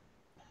get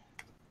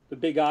the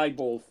big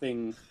eyeball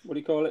thing. What do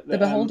you call it? The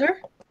beholder.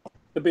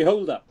 The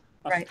beholder.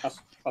 Right. I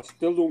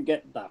still don't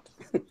get that.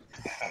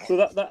 So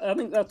that I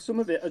think that's some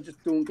of it. I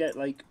just don't get.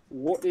 Like,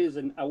 what is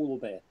an owl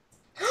bear?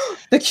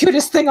 The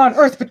cutest thing on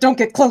earth, but don't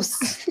get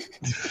close.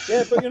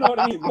 Yeah, but you know what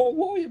I mean.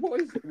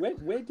 What is it?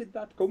 Where did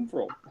that come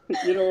from?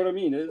 You know what I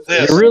mean? You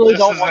really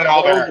don't want an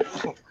owl bear.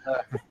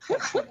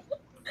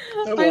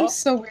 I'm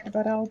so weird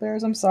about owl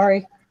bears. I'm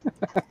sorry.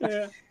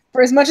 Yeah.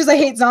 For as much as I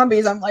hate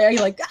zombies, I'm like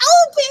owl bear.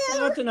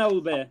 That's an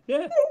owl bear.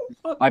 Yeah.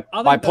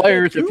 My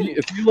players, if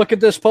you look at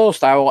this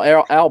post, I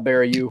will owl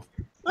bear you.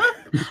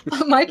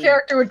 My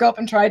character would go up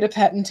and try to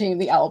pet and tame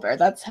the owl bear.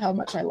 That's how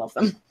much I love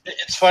them.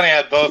 It's funny, I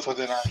had both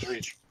within arm's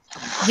reach.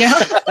 Yeah.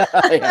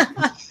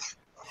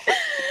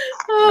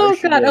 Oh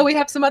god. Oh, we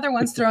have some other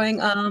ones throwing.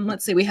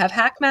 Let's see. We have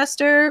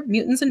Hackmaster,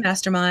 Mutants and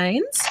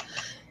Masterminds.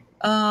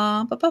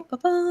 What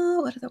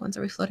other ones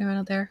are we floating around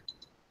out there?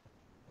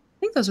 I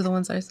think those are the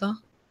ones I saw.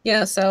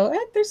 Yeah. So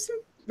there's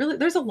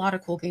a lot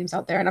of cool games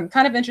out there, and I'm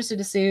kind of interested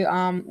to see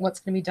what's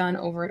going to be done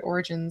over at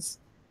Origins,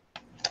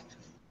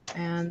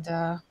 and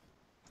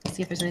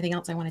see if there's anything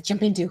else I want to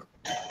jump into.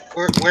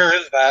 Where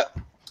is that?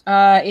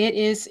 It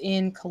is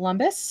in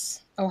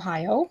Columbus,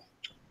 Ohio.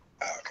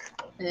 Oh,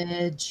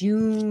 okay.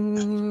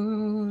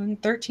 June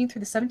 13th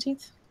through the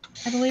 17th,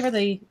 I believe, are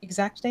the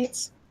exact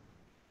dates.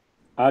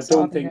 I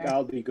don't think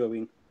I'll be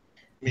going.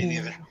 Me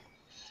neither.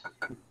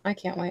 I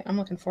can't wait. I'm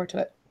looking forward to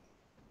it.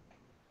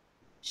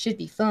 Should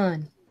be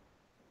fun.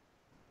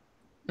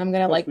 I'm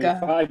gonna like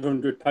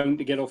 £500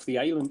 to get off the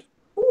island.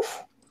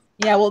 Oof.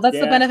 Yeah, well, that's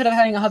the benefit of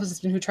having a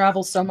husband who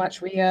travels so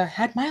much. We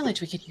had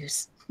mileage we could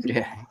use.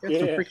 Yeah, get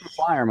some freaking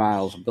flyer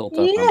miles built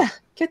up. Yeah,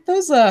 get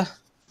those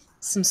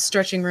some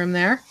stretching room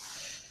there.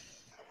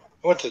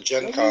 I went to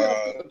Gen Con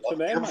the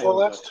year before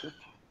last.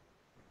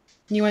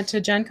 You went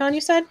to Gen Con,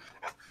 you said?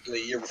 The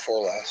year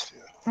before last,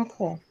 yeah. Oh,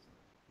 cool.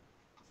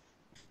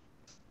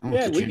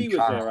 Yeah, Wiggy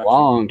was there a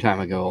long time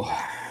ago.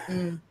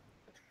 Mm.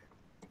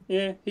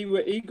 Yeah,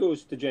 he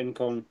goes to Gen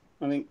Con.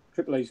 I think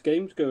AAA's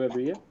games go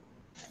every year.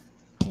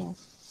 Cool.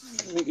 I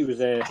think he was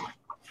there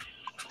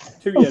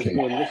 2 years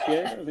ago and this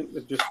year. I think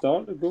they've just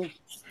started going.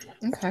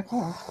 Okay,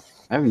 cool.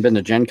 I haven't been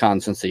to Gen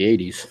Con since the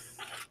 80s.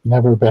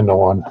 Never been to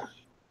one.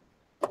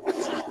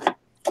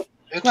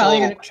 It's well,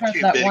 you're going to try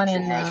that one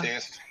in...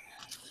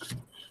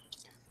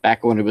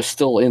 Back when it was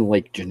still in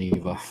Lake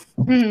Geneva.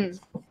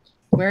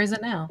 Where is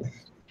it now?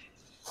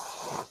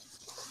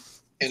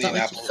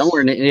 Indianapolis.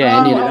 Somewhere in Oh,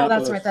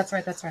 Indianapolis. that's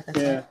right.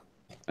 Yeah.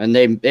 And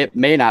it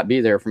may not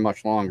be there for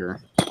much longer.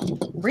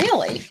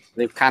 Really?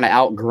 They've kind of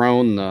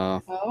outgrown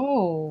the.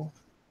 Oh.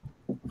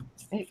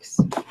 Thanks.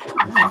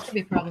 That could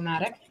be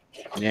problematic.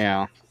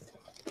 Yeah.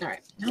 All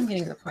right. Now I'm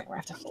getting to the point where I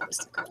have to hold this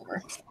thing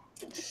over.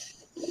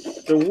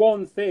 The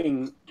one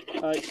thing,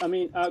 I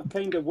mean, I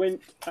kind of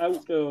went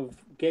out of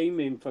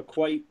gaming for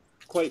quite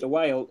a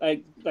while,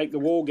 like the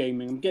war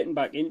gaming. I'm getting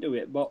back into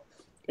it, but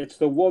it's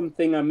the one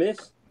thing I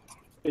miss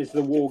is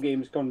the war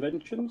games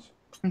conventions.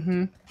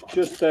 Mm-hmm.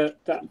 Just to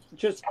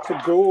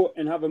go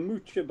and have a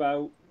mooch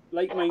about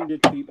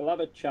like-minded people, have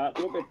a chat,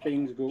 look at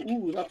things, go,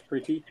 ooh, that's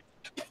pretty.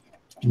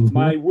 Mm-hmm.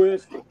 My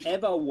worst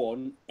ever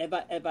one,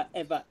 ever, went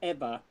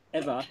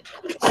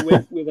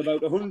with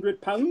about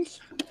 £100,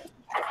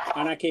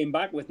 and I came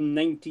back with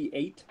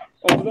 98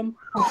 of them.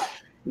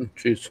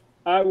 Jeez.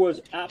 I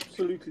was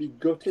absolutely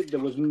gutted. There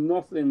was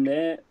nothing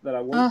there that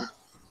I wanted.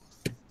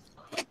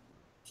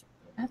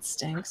 That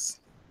stinks.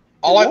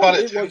 All I bought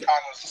at ToonCon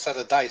was a set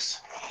of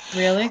dice.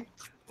 Really?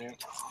 Yeah.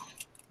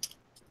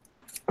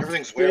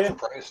 Everything's way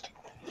overpriced.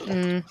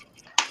 Mm.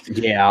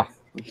 Yeah.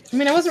 I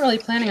mean, I wasn't really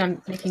planning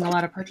on making a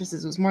lot of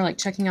purchases. It was more like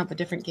checking out the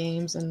different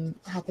games and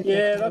how people.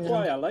 Yeah, that's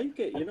why I like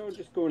it.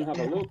 Just go and have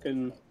a look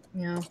and.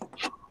 Yeah.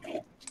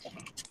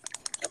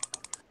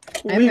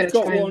 We've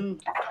got one.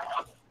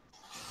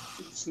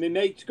 My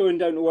mate's going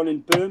down to one in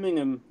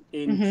Birmingham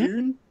in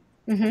June.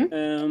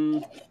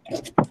 Mm-hmm.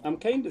 I'm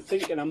kind of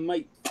thinking I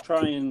might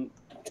try and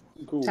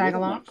go tag with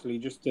along. Them, actually,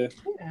 just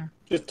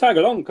tag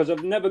along because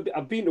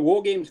I've been to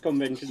war games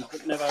conventions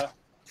but never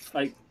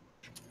like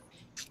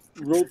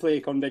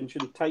roleplay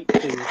convention type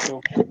thing.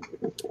 So,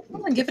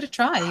 well, then give it a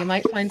try. You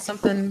might find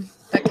something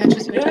that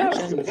catches your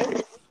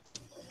attention.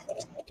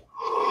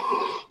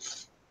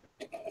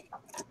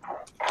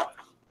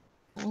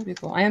 That would be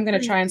cool. I am going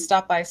to try and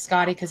stop by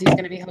Scotty because he's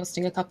going to be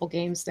hosting a couple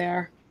games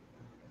there.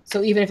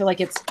 So even if it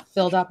gets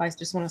filled up, I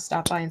just want to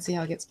stop by and see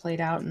how it gets played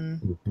out,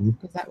 and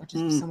because that would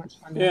just be so much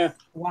fun to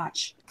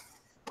watch.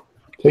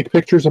 Take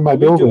pictures of my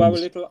buildings. Do our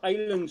little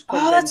islands.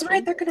 Oh, that's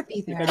right. They're going to be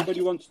there. If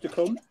anybody wants to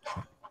come.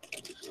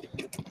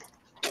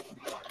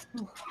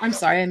 Oh, I'm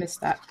sorry, I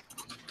missed that.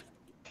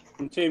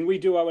 I'm saying we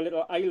do our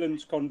little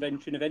islands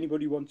convention if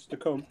anybody wants to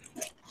come.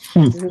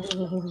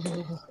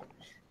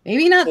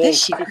 Maybe not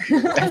this year.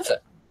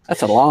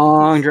 That's a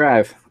long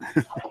drive.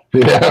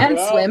 And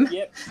swim.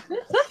 Yep.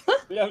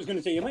 I was going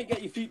to say, you might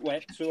get your feet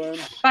wet. So,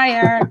 bye,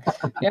 Eric.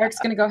 Eric's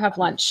going to go have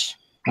lunch.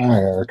 Hi,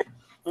 Eric.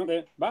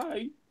 Okay,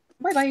 bye.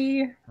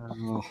 Bye-bye.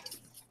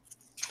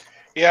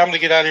 Yeah, I'm going to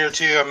get out of here,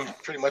 too. I'm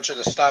pretty much at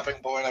a stopping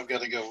point. I've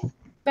got to go.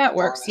 That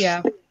works,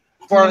 yeah.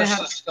 Varnish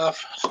this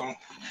stuff. So. All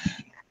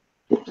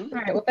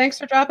right, well, thanks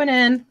for dropping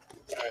in.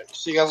 All right,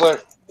 see you guys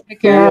later.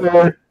 Take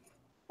care.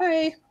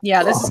 Bye.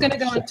 Yeah, this is going to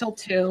go until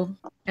 2.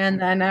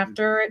 And then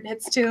after it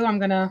hits 2, I'm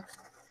going to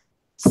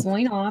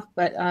sign off.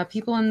 But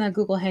people in the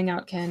Google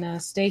Hangout can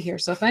stay here.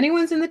 So if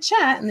anyone's in the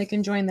chat and they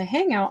can join the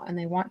Hangout and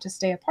they want to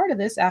stay a part of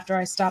this after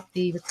I stop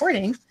the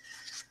recording,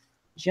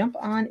 jump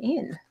on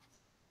in.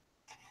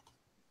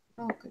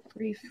 Oh, good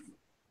grief.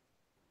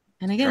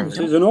 And again, this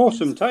is an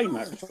awesome time,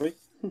 actually.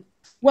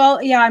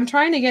 Well, yeah, I'm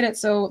trying to get it.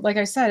 So like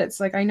I said,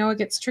 it's like I know it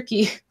gets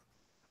tricky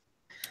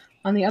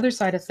on the other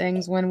side of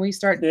things when we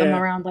start them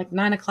around like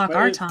 9 o'clock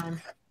our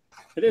time.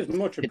 It is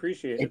much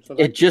appreciated.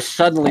 It just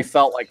suddenly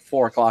felt like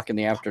 4 o'clock in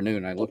the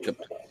afternoon. I looked at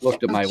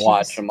my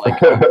watch. I'm like,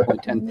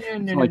 it's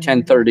only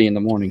 10:30 in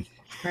the morning.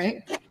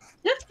 Right.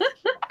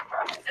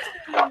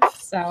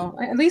 So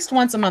at least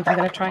once a month, I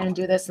got to try and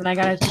do this, and I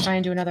got to try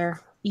and do another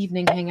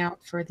evening hangout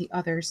for the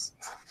others,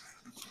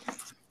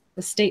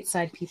 the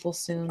stateside people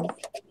soon. I'm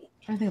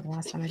trying to think of the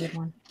last time I did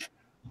one.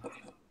 I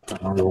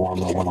don't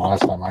remember when the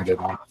last time I did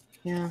one.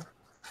 Yeah.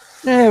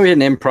 Yeah, we had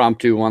an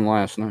impromptu one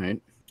last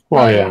night.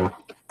 Well, yeah.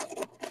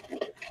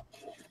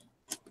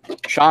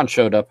 Sean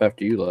showed up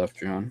after you left,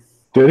 John.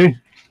 Did he?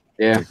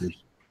 Yeah.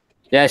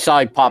 Yeah, I saw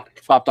he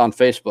popped on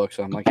Facebook,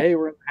 so I'm like, hey,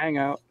 we're in the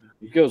hangout.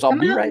 He goes, I'll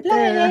be right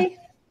there.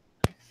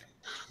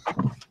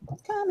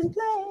 Come and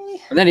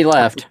play. And then he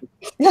left.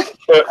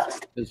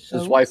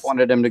 His wife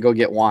wanted him to go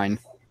get wine.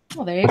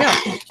 Well, there you go.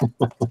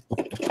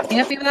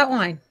 Can't be without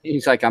wine.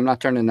 He's like, I'm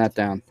not turning that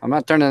down. I'm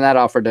not turning that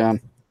offer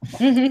down.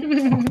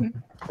 You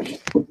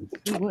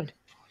would.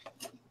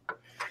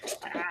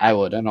 I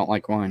would. I don't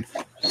like wine.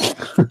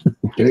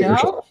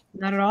 No?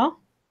 Not at all?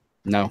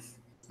 No,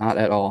 not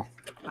at all.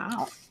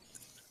 Wow.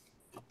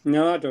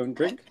 No, I don't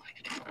drink.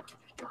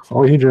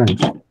 Oh, he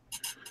drinks.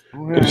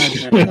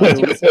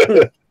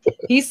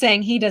 He's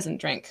saying he doesn't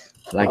drink.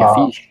 Like a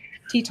fish.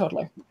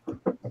 Teetotaler.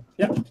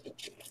 Yep.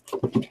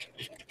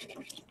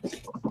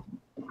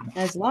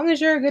 As long as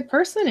you're a good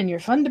person and you're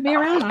fun to be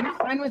around, I'm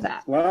fine with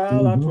that.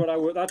 Well, that's what I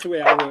work. That's the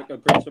way I work. The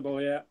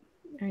principle, yeah.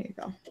 There you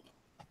go.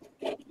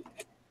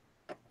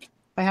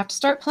 If I have to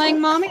start playing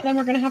mommy, then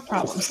we're gonna have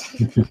problems.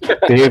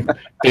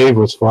 Dave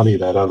was funny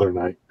that other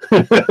night.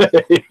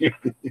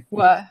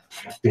 What?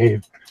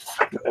 Dave,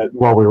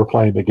 while we were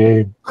playing the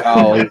game.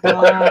 Oh,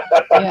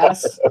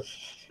 yes.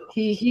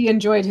 He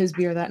enjoyed his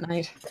beer that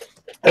night.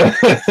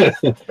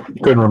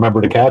 Couldn't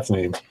remember the cat's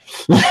name.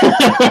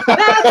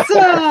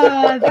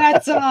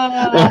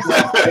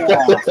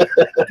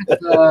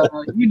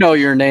 You know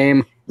your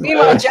name.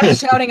 Meanwhile, Jeff's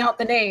shouting out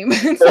the name.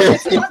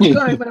 It's not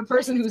good when a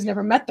person who's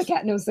never met the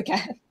cat knows the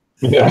cat.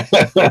 Yeah.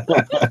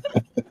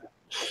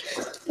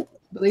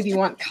 Believe you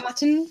want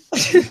cotton?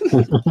 I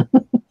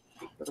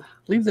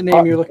believe the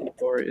name you're looking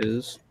for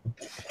is.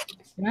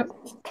 Yep.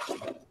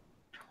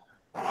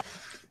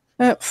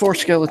 4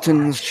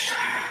 skeletons.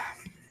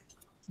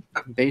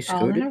 Base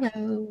All in coated. a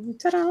row.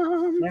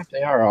 Ta-da! Yeah,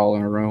 they are all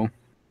in a row.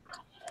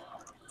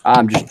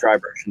 I'm just dry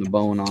brushing the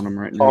bone on them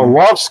right now.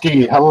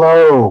 Orlovsky,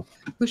 hello.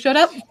 Who showed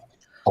up?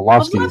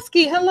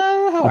 Orlovsky,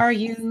 hello. How are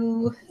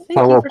you? Thank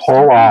fellow you for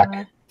stopping Polak.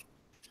 by.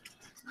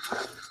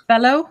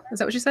 Fellow? Is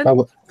that what you said?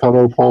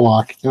 Fellow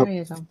Polak. Yep. There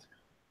you go.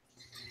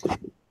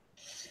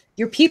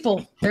 Your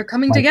people, they're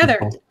coming together.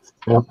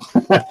 People.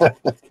 Yep.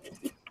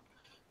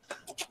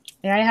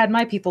 Yeah, I had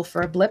my people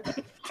for a blip.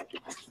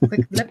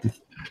 Quick blip.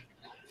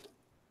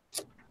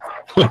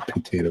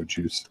 Potato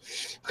juice.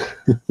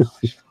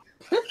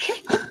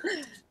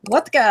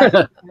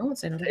 Vodka. I won't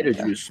say no Potato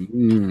vodka. juice.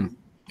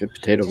 Good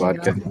potato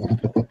vodka.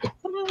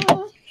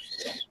 What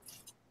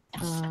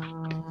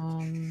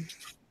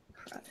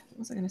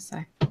was I going to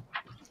say?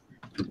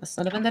 Must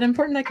not have been that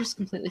important. I just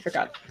completely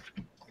forgot.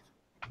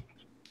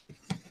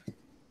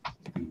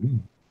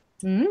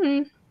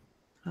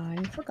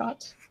 I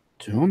forgot.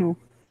 Don't know.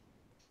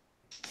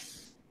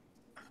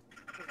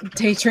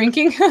 Day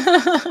drinking?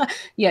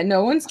 Yeah,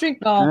 no one's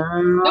drinking all.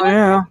 Nope.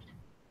 Yeah.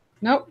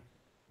 Nope.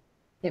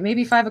 It may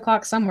be 5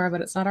 o'clock somewhere,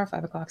 but it's not our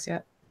 5 o'clocks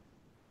yet.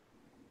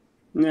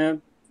 Yeah.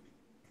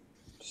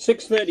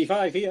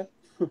 6:35 here.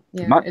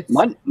 Yeah,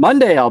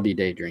 Monday I'll be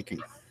day drinking.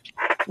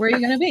 Where are you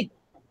going to be?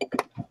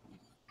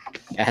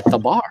 At the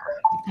bar.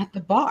 At the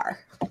bar.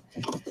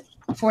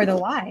 For the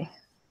why?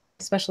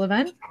 Special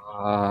event?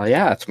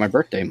 Yeah, it's my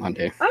birthday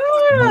Monday.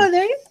 Oh,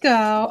 there you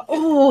go.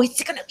 Oh,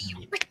 it's going to be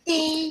your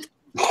birthday.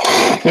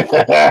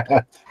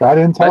 I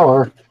didn't tell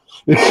her.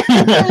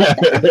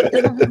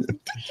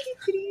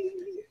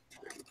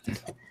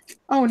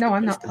 Oh, no,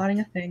 I'm not plotting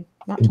a thing.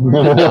 Not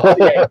No,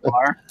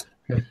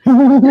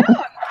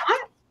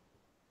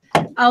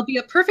 I'll be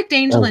a perfect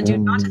angel and do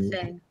not a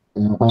thing.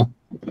 Uh-huh.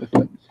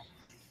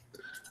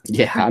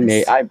 Yeah,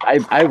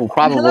 I will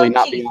probably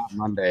not be on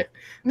Monday.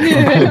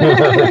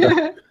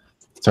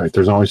 It's all right.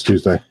 There's always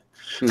Tuesday.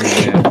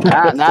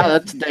 Yeah. Now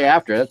that's the day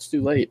after. That's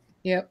too late.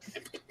 Yep.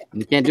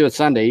 You can't do it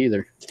Sunday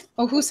either.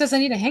 Oh, who says I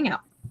need a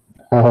hangout?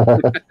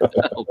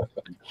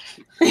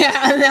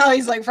 Yeah, now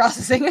he's like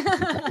processing.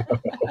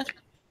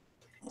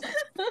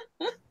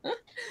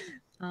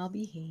 I'll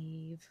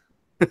behave.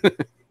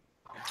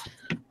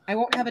 I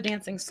won't have a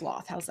dancing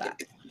sloth. How's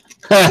that?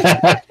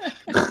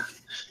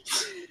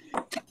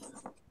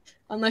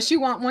 Unless you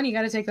want one, you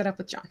got to take that up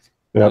with John.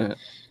 Yep.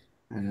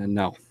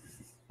 No.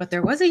 But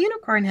there was a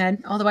unicorn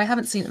head, although I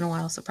haven't seen it in a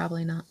while, so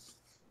probably not.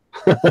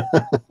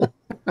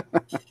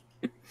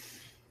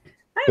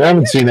 I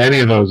haven't seen any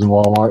of those in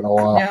Walmart in a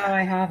while. No,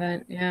 I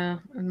haven't. Yeah,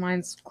 and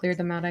mine's cleared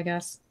them out, I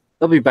guess.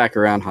 They'll be back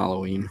around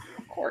Halloween.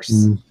 Of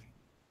course.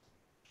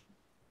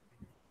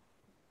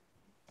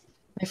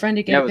 My friend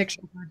did get a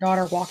picture of her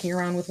daughter walking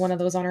around with one of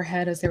those on her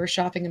head as they were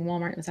shopping in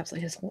Walmart. It was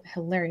absolutely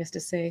hilarious to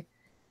see.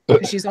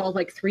 Because she's all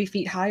like 3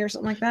 feet high or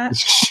something like that.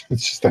 It's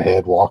just a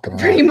head walking around.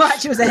 Pretty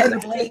much. It was a head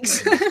with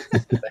legs. The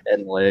head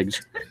and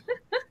legs.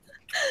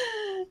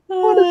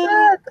 What is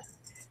that?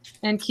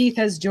 And Keith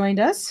has joined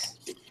us.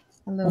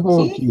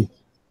 Hello, Keith.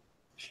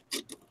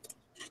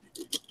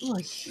 Oh,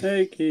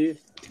 hey,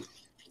 Keith.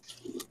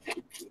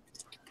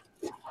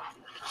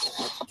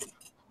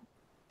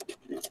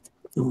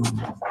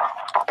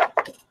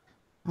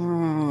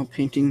 Oh,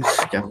 painting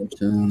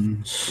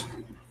skeletons.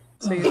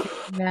 So you're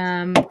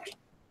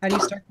how do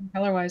you start them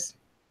color-wise?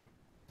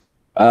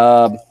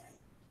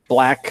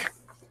 Black.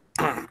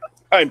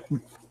 I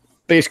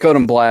base coat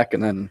them black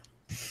and then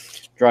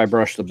dry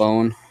brush the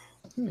bone.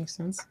 That makes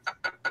sense.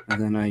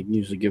 And then I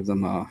usually give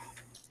them a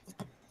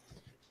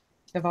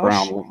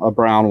Devosh?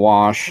 brown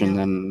wash and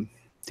then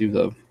do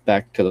the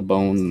back to the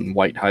bone and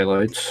white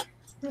highlights.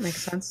 That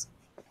makes sense.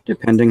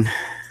 Depending.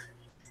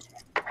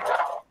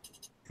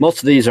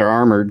 Most of these are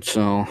armored,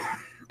 so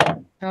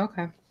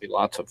Okay. be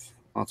lots of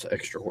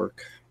extra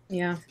work.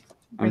 Yeah.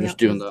 I'm Bring just out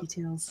doing those the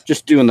details.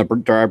 just doing the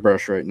dry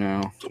brush right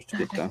now. Just to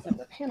get that.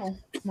 The panel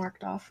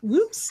marked off.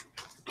 Whoops.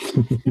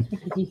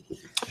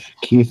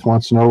 Keith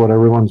wants to know what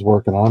everyone's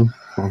working on.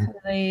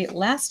 The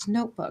last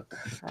notebook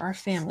for our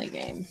family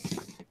game.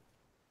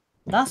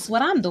 That's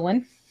what I'm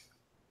doing.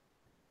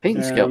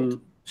 Painting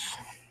skeletons.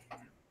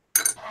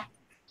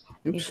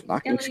 Oops,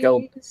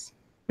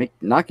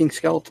 knocking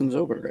skeletons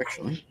over,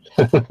 actually.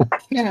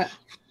 Yeah.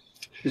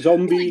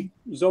 Zombie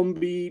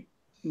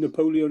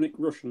Napoleonic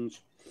Russians.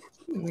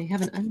 We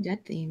have an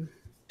undead theme.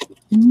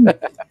 I'm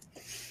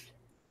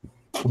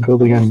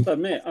building in. I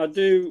admit, I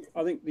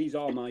think these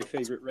are my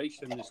favourite race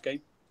in this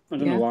game. I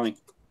don't know why.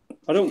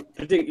 I don't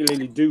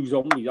particularly do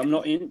zombies. I'm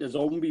not into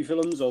zombie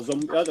films or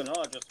zombie. I don't know.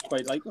 I just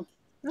quite like them.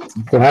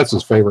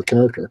 Vanessa's favorite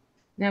character.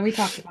 Yeah, we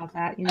talked about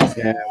that. You know.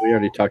 Yeah, we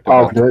already talked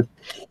about good.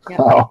 Yep.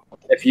 Oh,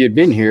 If you had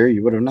been here,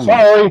 you would have known.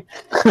 sorry.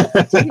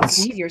 Didn't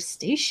leave your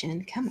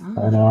station. Come on.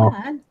 I know.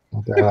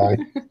 Come Did I?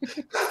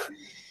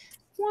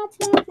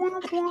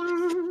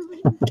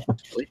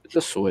 Sleep at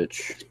the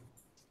switch.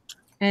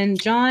 And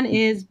John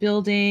is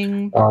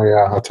building Oh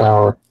yeah, a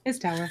tower. his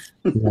tower.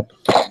 Yep.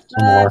 Some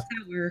more.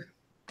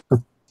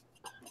 Tower.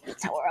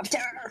 Tower of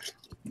Terror.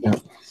 Yep.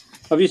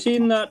 Have you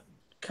seen that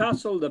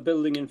castle they're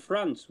building in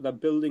France? They're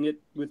building it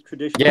with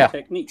traditional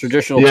techniques.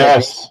 Traditional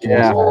Yes. techniques.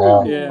 Yeah.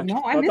 Oh, Yeah.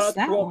 no, I But missed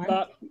that one.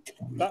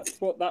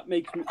 That's what that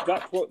makes me.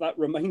 That's what that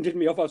reminded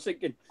me of. I was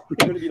thinking,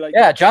 it's going to be like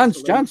Yeah,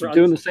 John's castle in France.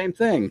 doing the same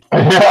thing.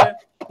 Yeah,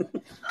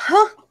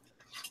 Huh?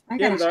 I yeah, gotta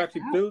they're check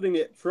actually that out. building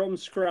it from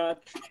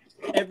scratch.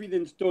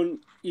 Everything's done,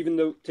 even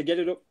though to get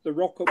it up, the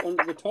rock up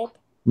onto the top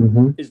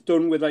is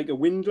done with like a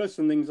windlass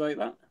and things like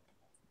that.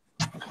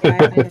 Yeah,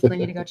 I definitely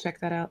need to go check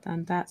that out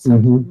then. That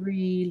sounds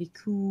really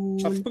cool.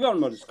 I've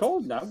forgotten what it's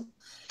called now.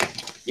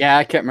 Yeah,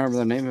 I can't remember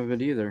the name of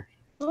it either.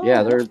 Oh,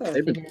 Yeah, okay.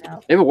 they've Figure it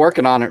out. been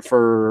working on it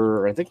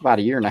for I think about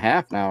a year and a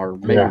half now, or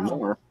maybe Yeah.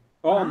 more.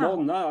 Oh, Wow. more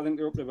than that. I think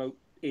they're up to about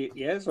 8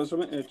 years or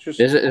something. It's just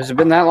Has it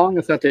been that long?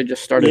 I thought they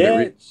just started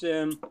yeah. it. It's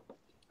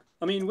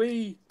I mean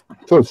we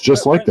So it's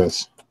just like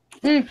this.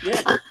 yeah.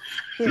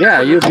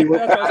 Yeah, you'll be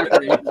That's what I was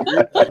thinking.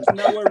 It's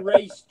now a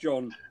race,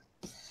 John.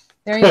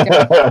 There you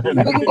go. Who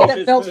can get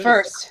it built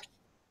first?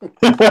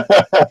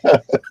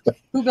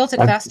 Who built it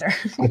faster?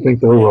 I think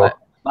they will.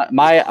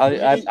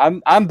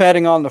 I'm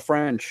betting on the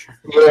French.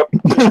 Yep.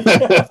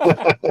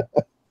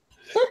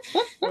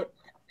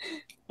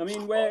 I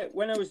mean,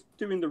 when I was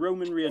doing the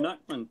Roman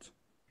reenactment,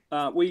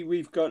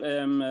 we've got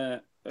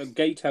a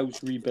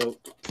gatehouse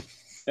rebuilt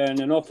and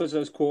an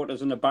officers'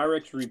 quarters and a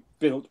barracks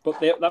rebuilt, but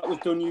that was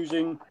done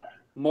using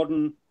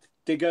modern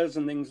diggers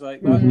and things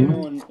like that, you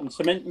know, and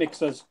cement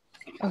mixers.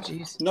 Oh,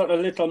 jeez. Not a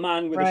little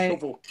man with a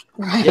shovel.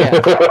 Right. Yeah,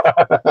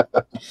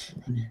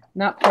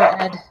 Not poor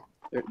Ed.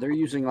 they're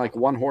using like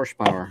 1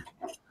 horsepower.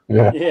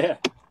 Yeah. Yeah.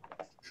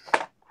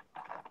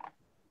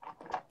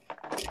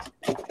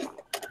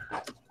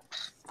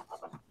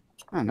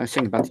 Oh, nice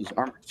thing about these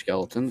armored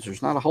skeletons,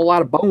 there's not a whole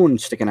lot of bone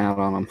sticking out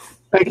on them.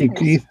 Thank you,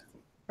 Keith.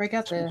 Break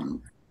out the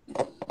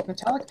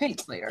metallic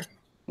paints later.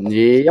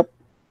 Yep.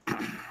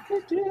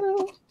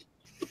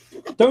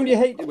 Don't you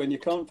hate it when you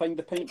can't find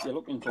the paint you're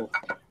looking for?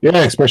 Yeah,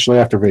 especially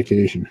after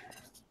vacation.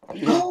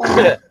 Especially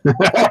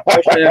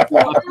after you're up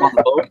on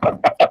the boat.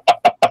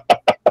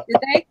 Did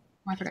they?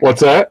 Oh, I forgot.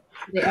 What's that?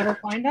 Did they ever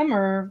find them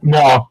or?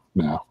 No.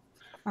 Oh,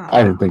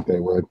 I didn't think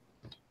they would.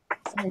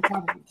 sorry,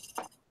 probably.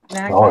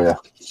 Mac, Oh yeah.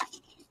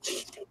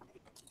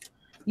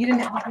 You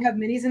didn't have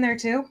minis in there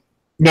too?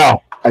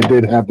 No, I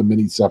did have the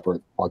mini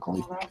separate,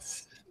 luckily. Oh,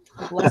 that's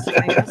a blessing,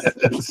 I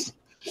guess.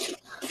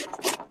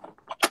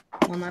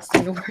 One less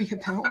thing to worry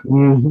about.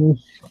 Mm-hmm.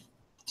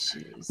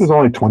 Jeez. There's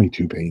only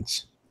 22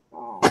 paints.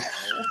 Oh,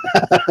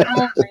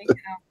 oh my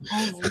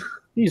God.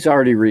 He's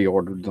already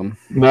reordered them.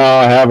 No,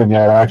 I haven't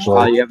yet,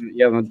 actually. You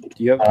haven't.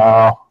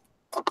 Wow.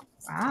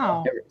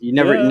 You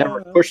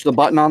never pushed the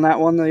button on that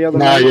one the other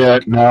Not night?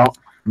 yet. No.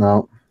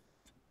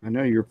 I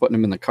know you were putting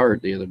them in the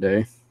cart the other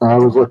day. I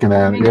was looking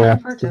at it, yeah.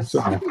 Purchase. So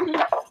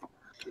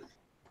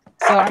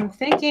I'm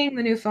thinking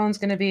the new phone's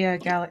going to be a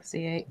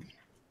Galaxy 8.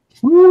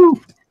 Woo!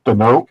 The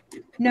Note?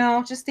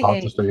 No, just the Oh,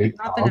 8. just the 8.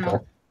 Not the Okay.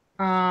 Note.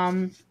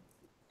 I'm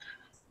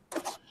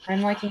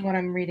liking what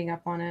I'm reading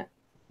up on it.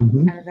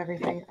 Mhm. Kind of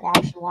everything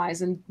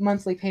option-wise and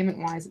monthly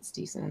payment-wise, it's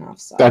decent enough.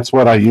 So That's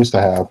what I used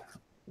to have.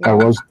 yeah.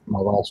 That was my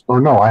last. Or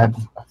no, I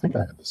think I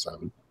had the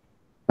 7.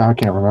 Now I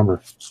can't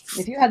remember.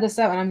 If you had the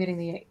 7, I'm getting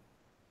the 8.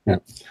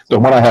 The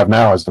one I have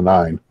now is the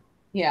 9.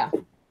 Yeah.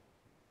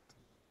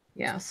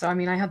 Yeah. So I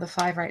mean, I have the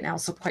 5 right now.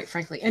 So quite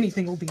frankly,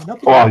 anything will be an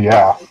upgrade. Well,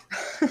 yeah.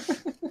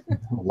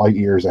 Light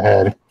years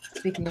ahead.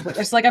 Speaking of which,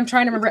 it's like I'm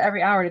trying to remember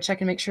every hour to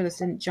check and make sure this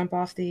didn't jump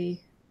off the.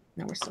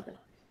 No, we're still good.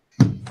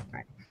 All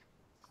right.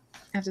 I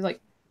have to like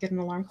get an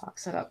alarm clock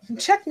set up.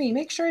 Check me.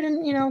 Make sure I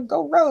didn't,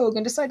 go rogue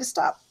and decide to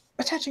stop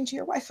attaching to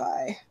your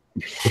Wi-Fi.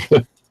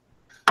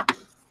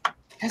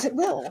 Because it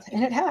will,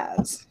 and it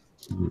has.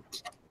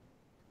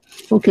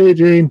 Okay,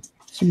 Jane.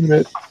 See you in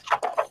a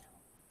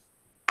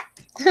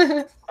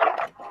bit.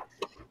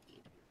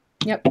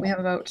 Yep, we have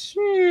about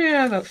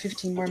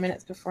 15 more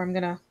minutes before I'm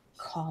gonna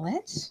call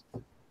it.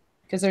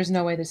 Because there's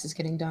no way this is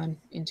getting done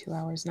in 2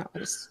 hours, not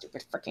with a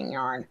stupid freaking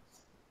yarn.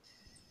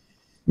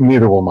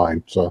 Neither will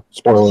mine, so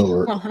spoiler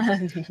alert.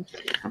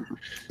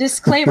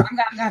 Disclaimer, I'm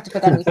gonna have to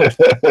put that in.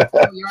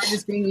 Yarn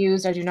is being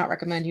used. I do not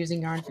recommend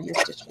using yarn for your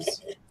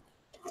stitches.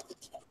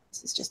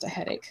 This is just a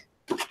headache.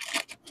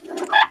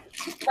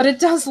 But it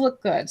does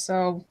look good,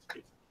 so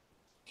at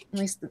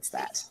least it's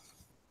that.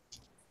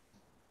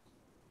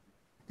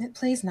 It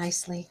plays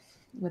nicely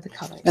with the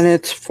colors. And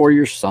it's for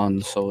your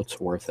son, so it's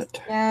worth it.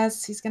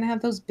 Yes, he's going to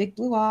have those big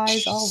blue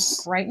eyes, all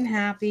bright and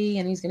happy,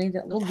 and he's going to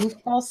get that little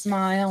goofball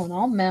smile and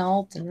all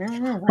melt. And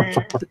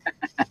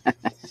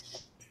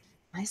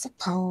I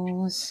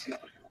suppose.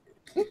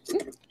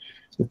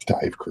 It's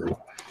Dive Crew.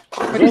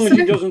 As long as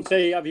he doesn't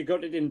say, "Have you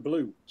got it in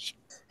blue?"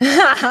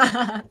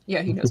 Yeah,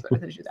 he knows better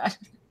than to do that.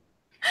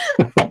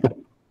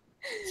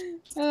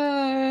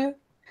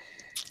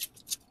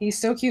 He's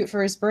so cute.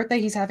 For his birthday,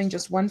 he's having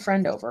just one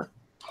friend over.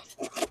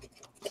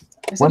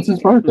 When's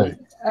his birthday?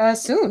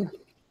 Soon.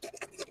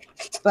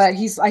 But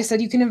I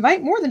said, you can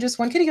invite more than just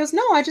one kid. He goes,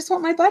 no, I just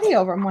want my buddy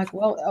over. I'm like,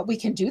 well, we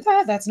can do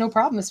that. That's no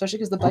problem, especially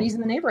because the buddy's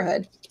in the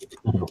neighborhood.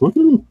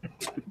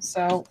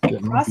 So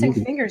crossing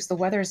fingers, the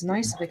weather is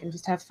nice, so they can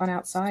just have fun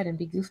outside and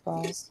be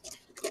goofballs.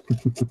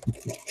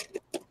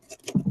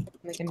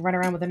 They can run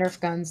around with the Nerf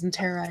guns and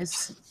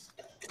terrorize.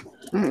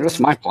 That's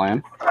my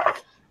plan.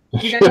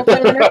 You gonna go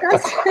play with the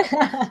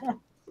Nerf guns?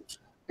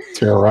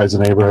 Terrorize the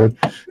neighborhood.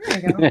 There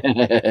you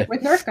go.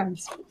 With Nerf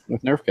guns.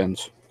 With Nerf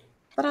guns.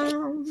 But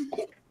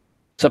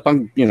Except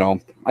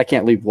I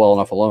can't leave well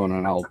enough alone,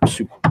 and I'll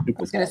I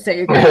was gonna say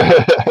you're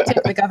gonna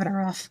take the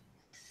governor off.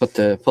 Put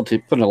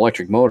an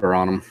electric motor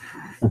on them.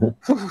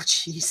 Oh,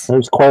 jeez.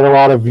 There's quite a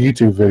lot of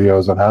YouTube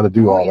videos on how to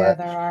do all that.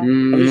 There are. Have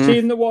you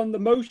seen the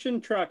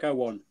motion tracker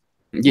one?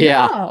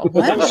 Yeah. Oh,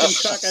 Motion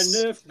tracker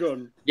Nerf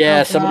gun.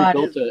 Yeah, Oh, somebody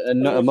God.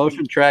 built a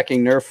motion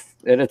tracking Nerf,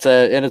 and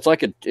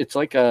it's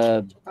like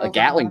a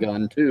Gatling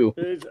gun too.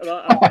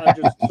 I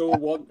just so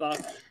want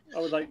that. I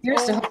was like,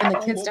 Here's to hoping the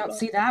I kids want don't that.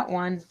 see that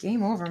one.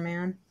 Game over,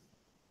 man.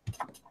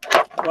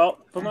 Well,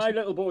 for my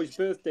little boy's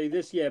birthday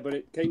this year, but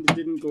it kind of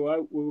didn't go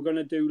out. We were going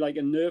to do like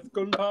a Nerf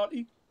gun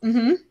party,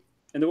 Mm-hmm.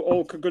 and they were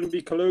all going to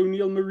be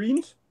Colonial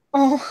Marines.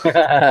 Oh,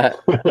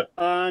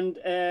 And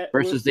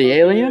Versus the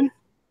alien?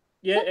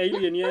 Yeah,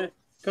 alien, yeah.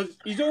 Because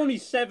he's only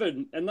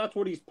 7, and that's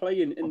what he's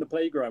playing in the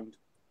playground.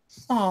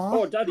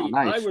 oh. Oh, Daddy,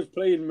 nice. I was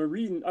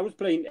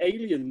playing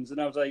aliens, and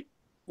I was like,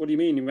 what do you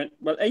mean? He went,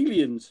 well,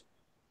 aliens.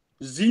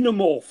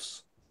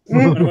 Xenomorphs.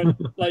 And I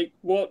went, like,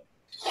 what?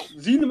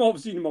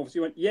 Xenomorphs. He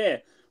went, yeah,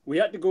 we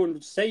had to go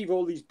and save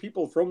all these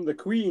people from the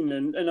Queen.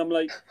 And I'm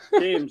like,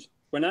 James,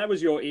 when I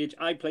was your age,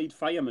 I played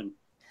fireman.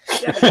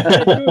 Yeah,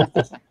 but they're good.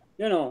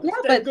 Yeah,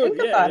 but good.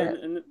 think about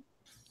it. And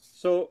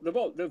so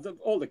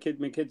all the kids,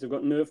 my kids have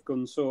got Nerf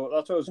guns, so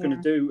that's what I was going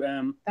to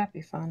do. That'd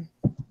be fun.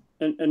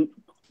 And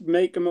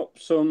make them up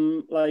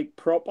some like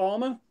prop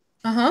armor.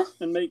 Uh-huh.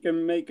 And make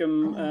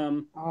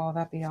them. Oh,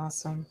 that'd be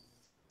awesome.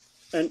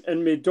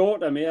 And my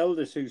daughter, my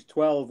eldest, who's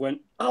 12,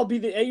 went, I'll be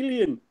the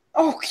alien.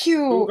 Oh, cute.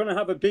 So we're going to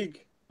have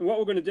what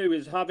we're going to do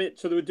is have it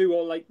so they would do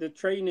all like the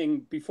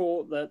training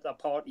before the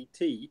party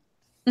tea.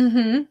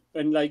 Mm-hmm.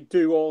 And like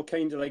do all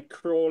kinds of like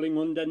crawling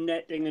under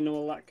netting and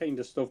all that kind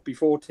of stuff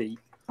before tea.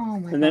 Oh,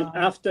 my And God. then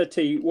after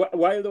tea,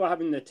 while they were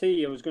having the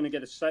tea, I was going to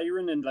get a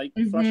siren and like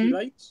flashy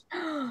lights.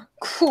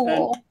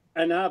 Cool.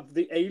 And have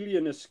the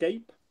alien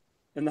escape.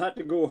 And they had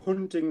to go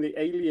hunting the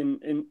alien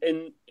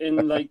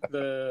in like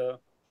the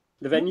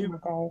venue. Oh, my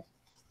God.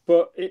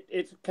 But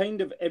it's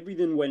kind of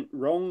everything went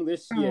wrong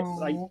this year. Oh.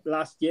 Like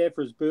last year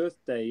for his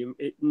birthday,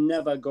 it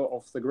never got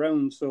off the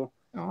ground. So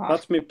Aw.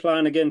 that's my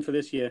plan again for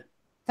this year.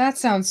 That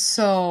sounds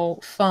so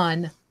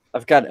fun.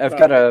 I've got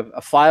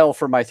a file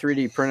for my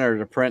 3D printer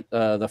to print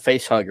the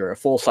face hugger, a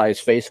full size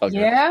face hugger.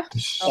 Yeah?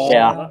 Oh,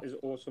 Yeah. that is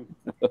awesome.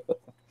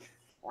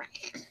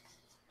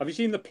 Have you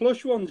seen the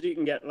plush ones you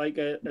can get? Like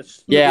a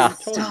Yeah.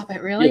 toy Stop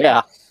it, really?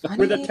 Yeah.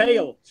 with a Funny.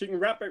 tail, so you can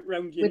wrap it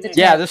around your With the neck.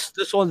 tail. Yeah,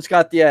 this one's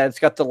got it's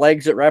got the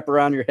legs that wrap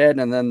around your head,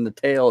 and then the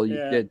tail.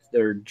 Yeah.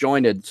 They're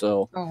jointed,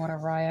 so Oh, what a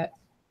riot.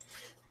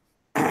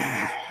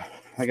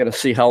 I got to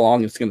see how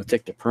long it's going to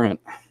take to print.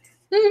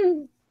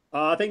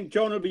 I think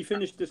John will be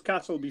finished this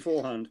castle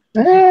beforehand.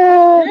 I'm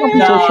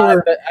No, so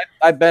sure.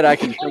 I bet I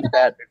can print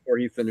that before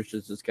he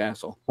finishes his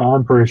castle.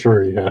 I'm pretty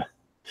sure, yeah.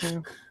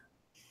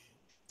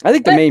 I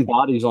think the main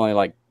body's only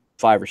like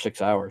 5 or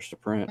 6 hours to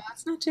print.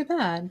 That's not too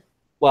bad.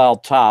 Well,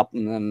 top,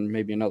 and then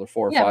maybe another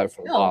 4 or Yeah, 5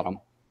 for the still. bottom.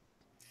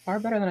 Far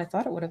better than I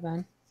thought it would have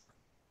been.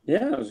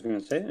 Yeah, I was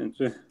going to say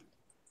it.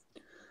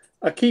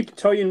 I keep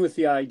toying with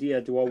the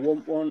idea. Do I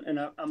want one? And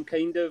I'm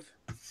kind of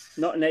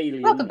not an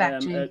alien. Welcome back,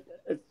 Gene.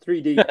 A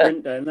 3D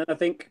printer, and then I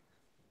think,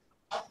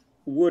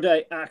 would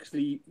I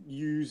actually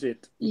use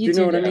it? Do you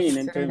know what I mean?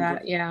 In consider terms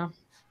that, of, yeah.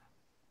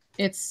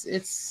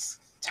 It's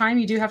time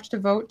you do have to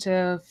devote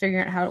to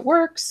figuring out how it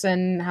works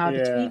and how to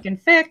Yeah. tweak and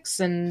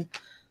fix and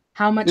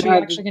how much Yeah,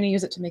 you're actually going to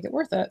use it to make it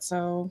worth it.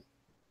 So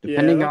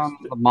Depending Yeah, on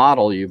the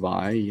model you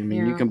buy, I mean,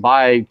 you Yeah. can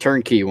buy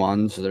turnkey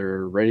ones.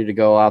 They're ready to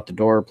go out the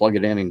door, plug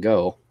it in, and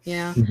go.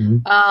 yeah.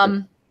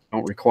 Mhm.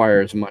 Don't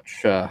require as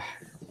much.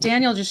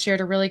 Daniel just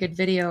shared a really good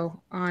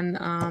video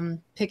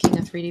on picking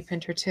a 3D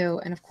printer too,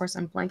 and of course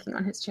I'm blanking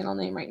on his channel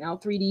name right now.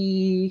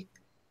 3D.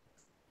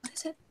 What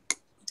is it?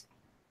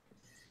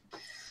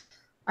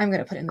 I'm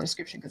gonna put it in the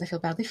description because I feel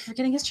badly for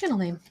forgetting his channel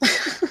name.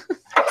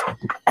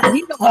 And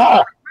he's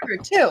a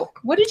too.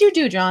 What did you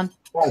do, John?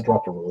 I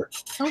dropped a ruler.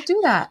 Don't do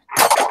that.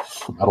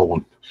 Metal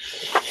one.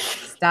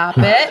 Stop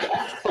it.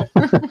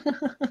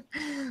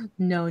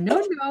 No. I'm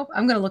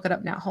going to look it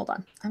up now. Hold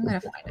on. I'm going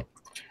to find it.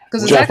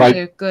 Because it's Jeff,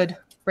 actually a good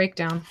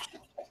breakdown.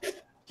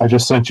 I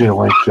just sent you a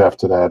link, Jeff,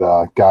 to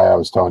that guy I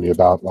was telling you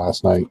about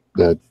last night.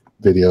 That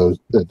does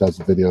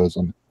the videos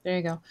on There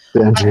you go.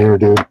 the engineer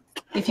dude.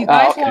 If you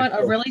guys okay, want a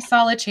cool. really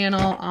solid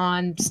channel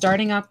on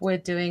starting up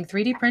with doing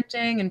 3D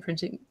printing and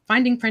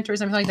finding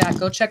printers and everything like that,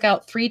 go check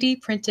out 3D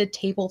Printed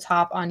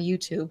Tabletop on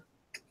YouTube.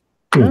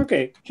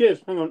 Okay, cheers.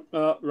 Hang on.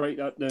 Write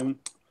that down.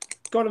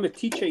 God, I'm a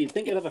teacher. You'd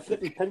think I'd have a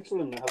flipping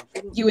pencil in the house.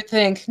 You would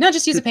think. No,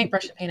 just use a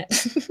paintbrush to paint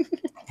it.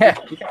 Yeah,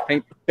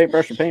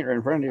 paintbrush and paint right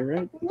in front of you,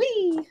 right?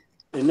 Whee!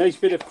 A nice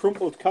bit of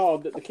crumpled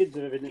card that the kids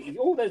have evidently.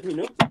 Oh, there's me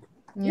note.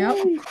 Yep,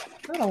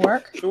 that'll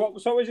work.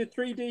 So is it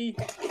 3D?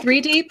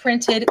 3D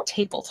printed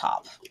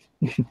tabletop.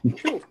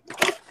 Cool.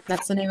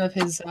 That's the name of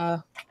his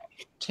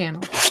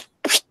channel.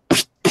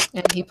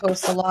 And he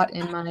posts a lot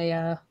in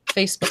my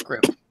Facebook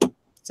group.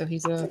 So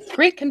he's a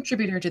great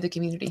contributor to the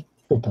community.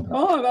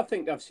 Oh, I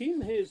think I've seen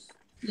his.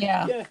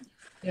 Yeah.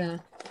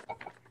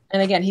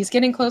 And again, he's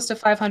getting close to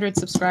 500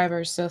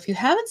 subscribers. So if you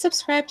haven't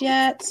subscribed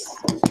yet,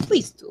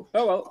 please do.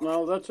 Oh, well,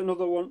 now that's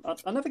another one.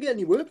 I never get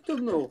any work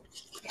done, though.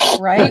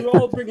 Right? We're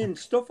all bringing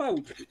stuff out.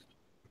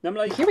 And I'm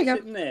like Here we go.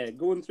 sitting there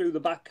going through the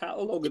back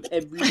catalogue of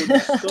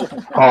everybody's stuff.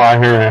 Oh, I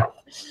hear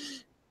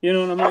You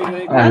know, and I'm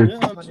like I'm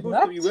I'm supposed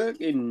to be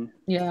working.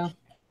 Yeah.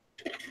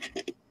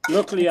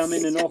 Luckily, I'm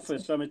in an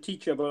office. I'm a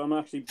teacher, but I'm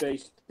actually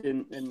based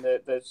in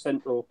the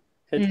central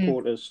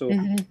headquarters. So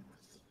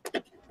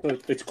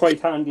it's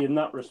quite handy in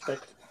that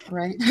respect.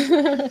 Right.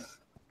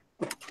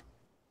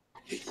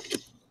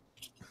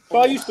 But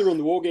I used to run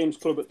the War Games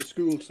Club at the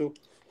school, so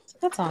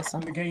That's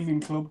awesome. the gaming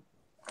club.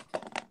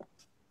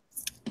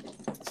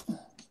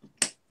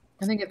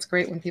 I think it's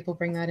great when people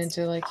bring that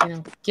into, like,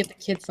 give the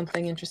kids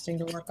something interesting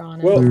to work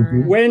on. Well,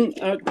 and when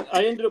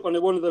I ended up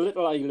on one of the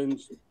little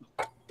islands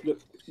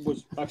that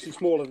was actually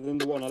smaller than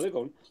the one I live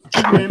on,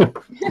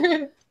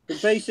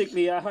 but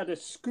basically I had a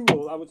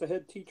school. I was the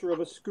head teacher of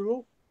a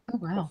school. Oh,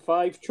 wow.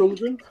 5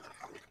 children.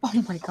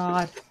 Oh, my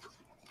God.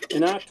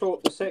 And I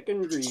taught the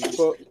secondary,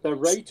 but the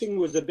writing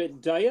was a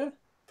bit dire.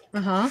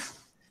 Uh-huh.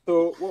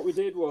 So what we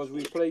did was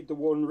we played the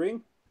One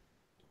Ring.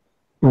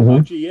 Mm-hmm. I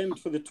GM'd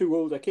for the 2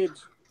 older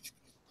kids.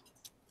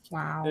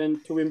 Wow.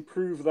 And to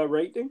improve their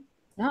writing.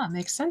 Yeah, it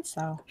makes sense,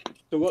 though.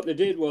 So what they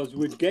did was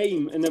we'd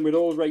game, and then we'd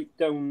all write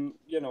down,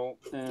 we'd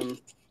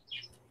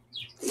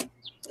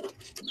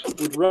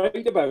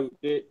write about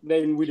it,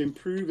 then we'd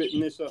improve it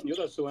and this, that, and the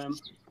other. So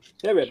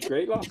yeah, we had a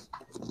great laugh.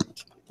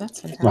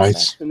 That's fantastic.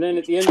 Nice. And then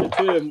at the end of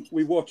term,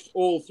 we watched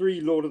all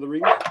 3 Lord of the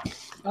Rings.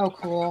 Oh,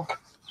 cool.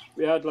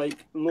 We had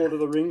like Lord of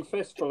the Ring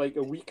Fest for like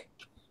a week.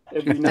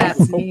 Every night That's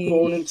with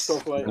popcorn and neat.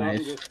 stuff like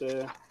Nice. that.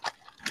 And just,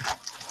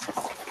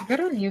 Good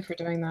on you for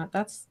doing that.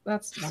 That's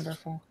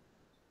wonderful.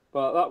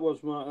 but that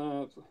was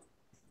my.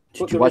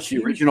 Did you watch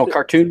the original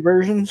cartoon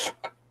versions?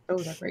 Oh,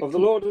 that's great. Of the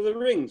Lord of the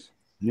Rings?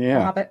 The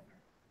Yeah, Hobbit.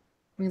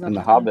 We love and the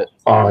that Hobbit.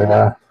 Oh,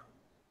 yeah.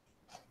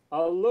 I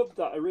loved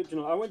that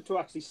original. I went to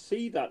actually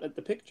see that at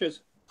the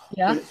pictures one.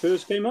 Yeah. when it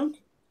first came out.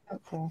 Oh,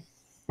 cool.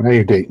 Now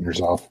you're dating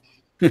yourself.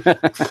 Yeah.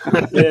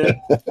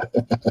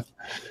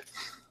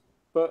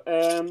 But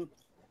I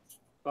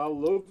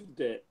loved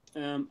it.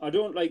 I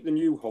don't like the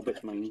new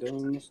Hobbit, mind, I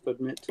must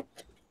admit.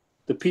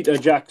 The Peter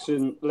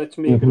Jackson, let's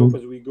make it up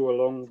as we go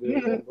along.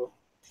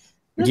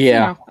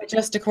 Yeah.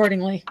 Adjust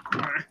accordingly.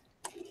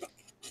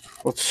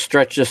 Let's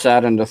stretch this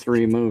out into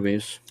 3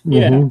 movies.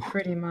 Yeah. Mm-hmm.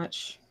 Pretty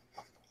much.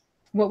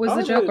 What was the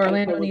I joke? really think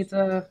Orlando that was- needs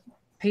a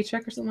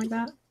paycheck or something like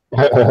that?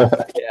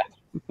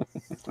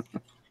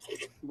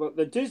 But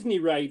the Disney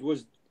ride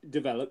was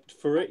developed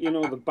for it,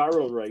 the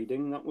barrel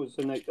riding. That was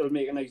it'll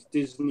make a nice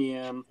Disney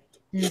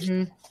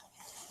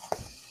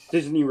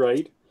Disney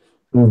ride.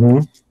 Mm-hmm.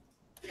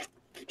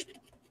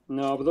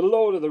 No, but the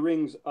Lord of the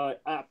Rings I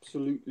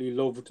absolutely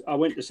loved. I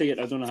went to see it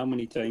I don't know how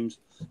many times.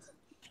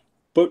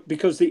 But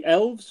because the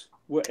elves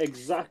were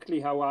exactly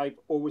how I've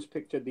always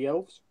pictured the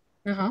elves.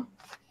 Uh-huh.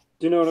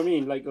 Do you know what I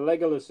mean? Like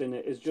Legolas in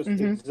it is just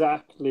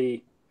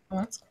exactly. Oh,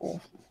 that's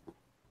cool.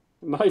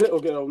 My little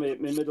girl, my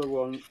middle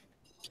one,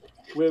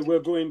 we're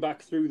going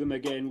back through them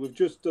again. We've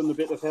just done a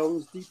bit of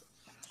Helm's Deep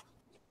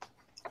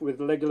with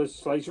Legolas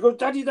slide. She goes,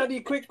 Daddy,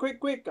 quick.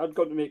 I've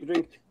got to make a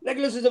drink.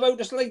 Legolas is about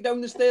to slide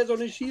down the stairs on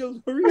his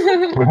shield. Hurry.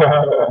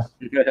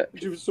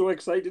 She was so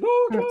excited.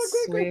 Oh, come That's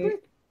on,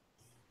 quick.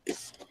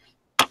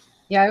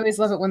 Yeah, I always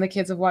love it when the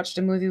kids have watched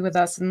a movie with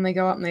us and then they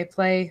go out and they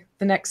play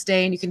the next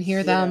day and you can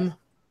hear them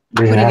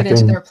putting it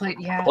into their plate.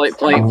 Yeah.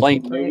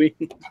 Playing movie.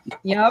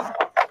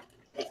 Yep.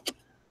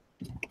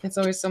 It's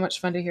always so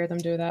much fun to hear them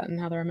do that and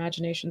how their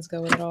imaginations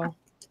go with it all.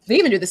 They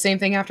even do the same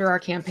thing after our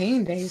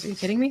campaign days. Are you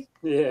kidding me?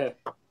 Yeah.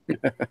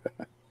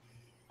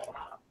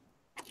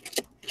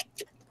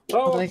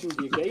 Oh, I can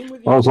be a game with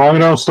you. Well, as long as you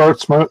don't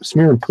start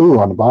smearing poo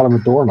on the bottom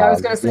of the doorknob. I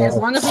was going to say, as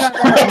long as we're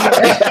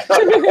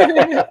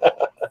not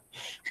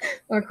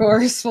Of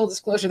course, full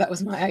disclosure, that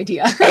was my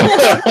idea.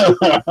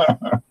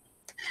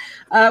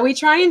 We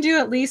try and do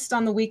at least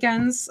on the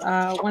weekends,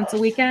 once a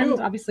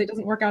weekend. Obviously, it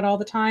doesn't work out all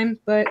the time,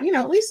 but,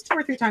 at least 2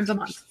 or 3 times a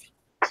month.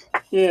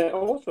 Yeah,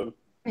 awesome.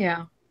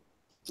 Yeah.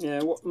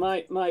 Yeah,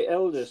 my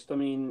eldest, I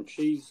mean,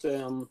 she's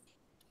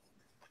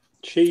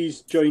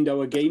joined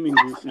our gaming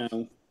group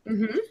now.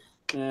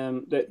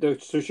 Mm-hmm.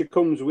 So she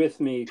comes with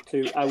me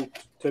to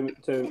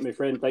my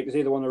friend, like, is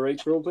he the one that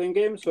writes role playing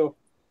games? So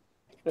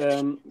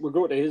we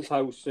go to his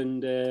house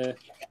and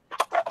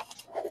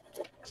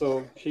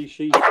so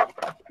she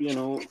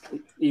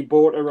he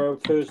bought her our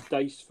first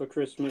dice for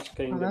Christmas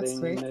kind of thing.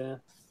 Sweet. And,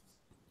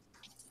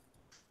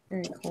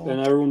 Very cool.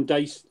 And her own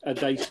dice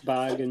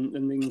bag and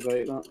things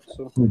like that.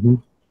 So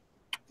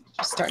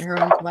she's starting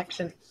her own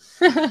collection.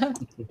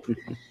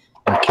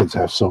 My kids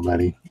have so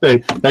many.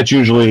 That's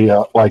usually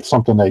like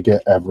something they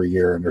get every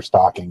year in their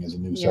stocking is a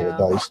new set of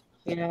dice.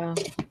 Yeah.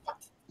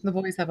 The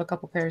boys have a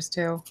couple pairs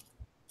too.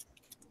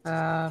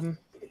 And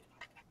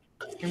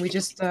we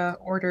just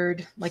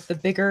ordered like the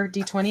bigger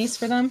D20s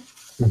for them.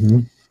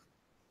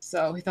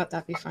 So we thought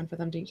that'd be fun for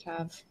them to each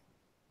have.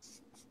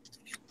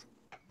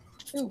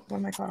 Ooh, what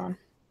am I caught on?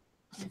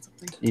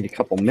 Need a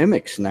couple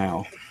mimics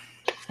now.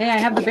 Hey, I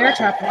have the bear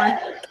trap one.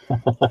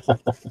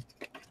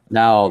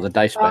 No, the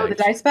dice bags. Oh, the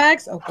dice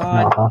bags? Oh,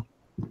 God.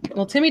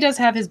 Well, Timmy does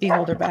have his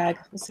beholder bag.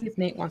 Let's see if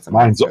Nate wants them.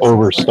 Mine's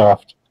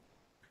overstuffed.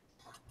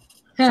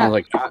 Sounds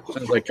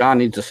like John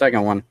needs a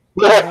second one.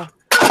 What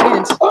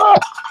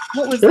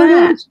was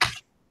that?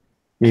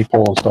 Me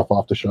pulling stuff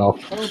off the shelf.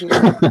 Oh, dear.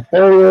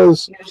 There he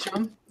is. You gotta show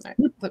him? All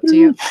right, flip to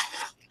you.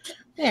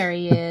 There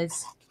he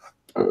is.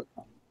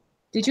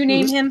 Did you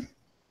name him?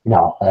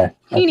 No.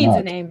 He needs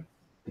a name.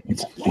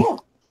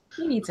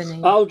 He needs a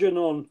name.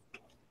 Algernon.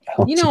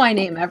 You know I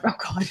name every. Oh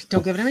God!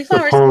 Don't give it any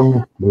flowers.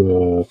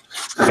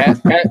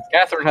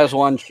 Catherine has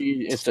one.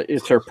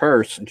 It's her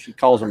purse, and she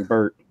calls him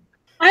Bert.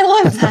 I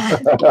love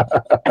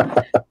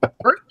that.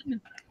 Bert.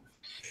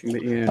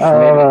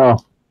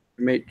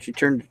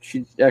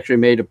 She actually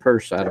made a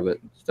purse out of it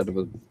instead of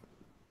a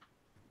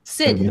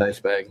Sid. Nice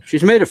bag.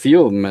 She's made a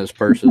few of them as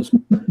purses.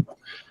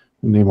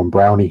 Name him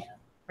Brownie.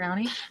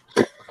 Brownie.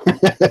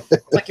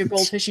 Like your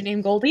goldfish you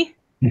named Goldie.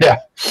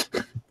 Yeah.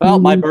 Well,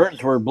 my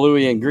birds were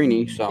Bluey and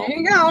Greenie, so there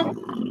you go.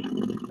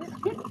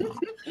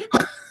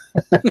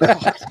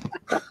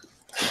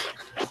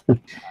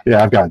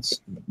 Yeah, I've got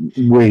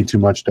way too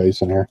much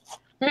dice in here.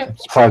 I'm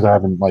surprised I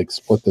haven't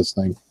split this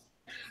thing.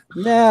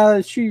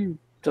 Yeah, she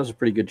does a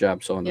pretty good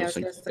job sewing those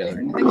things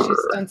together. I think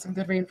she's done some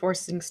good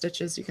reinforcing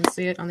stitches. You can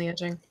see it on the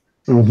edging.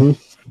 You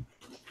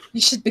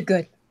should be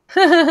good.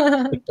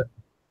 It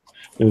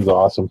was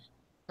awesome.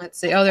 Let's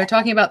see. Oh, they're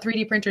talking about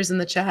 3D printers in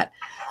the chat.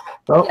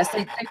 Oh. Yes,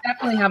 they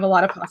definitely have a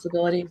lot of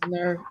possibilities, and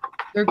they're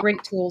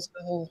great tools for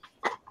the whole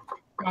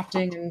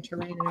crafting and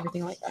terrain and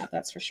everything like that.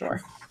 That's for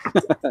sure.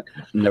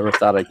 Never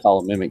thought I'd call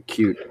a mimic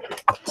cute.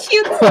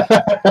 Cute.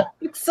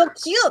 It's so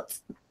cute.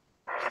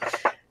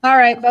 All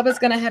right, Bubba's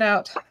gonna head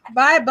out.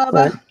 Bye,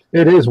 Bubba. Right.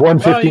 It is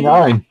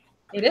 1:59.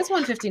 It is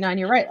 1:59.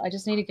 You're right. I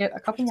just need to get a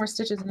couple more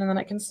stitches, and then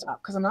I can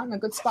stop because I'm not in a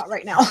good spot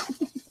right now.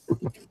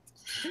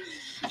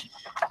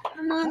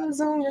 I'm not in the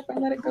zone if I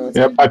let it go.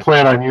 Yep, I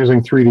plan on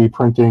using 3D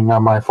printing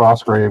on my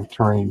Frostgrave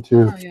terrain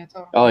too. Oh yeah,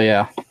 totally. Oh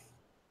yeah.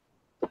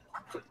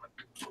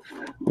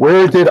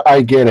 Where did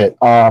I get it?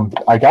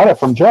 I got it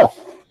from Jeff.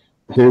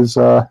 His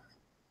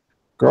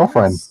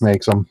girlfriend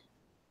makes them.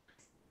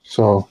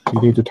 So you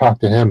need to talk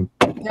to him.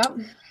 Yep.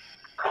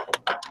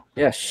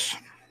 Yes.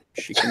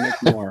 She can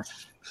make more.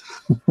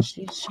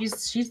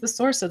 She's the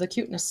source of the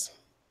cuteness.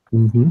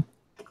 It's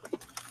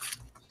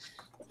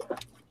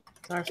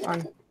our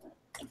fun.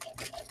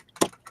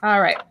 All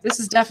right, this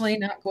is definitely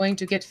not going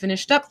to get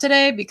finished up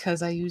today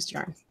because I used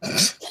yarn.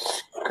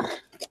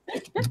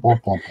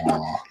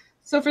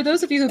 So for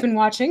those of you who've been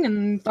watching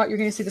and thought you're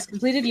going to see this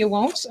completed, you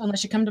won't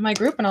unless you come to my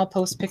group, and I'll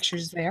post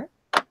pictures there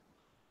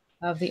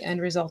of the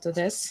end result of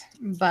this.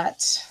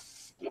 But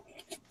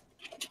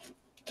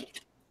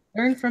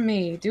learn from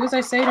me. Do as I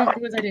say, don't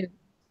do as I do.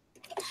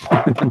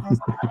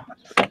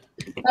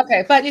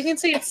 Okay, but you can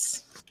see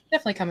it's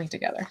definitely coming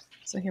together.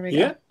 So here we go.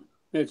 Yeah,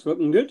 it's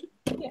looking good.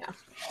 Yeah.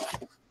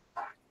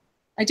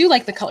 I do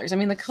like the colors. I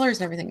mean, the colors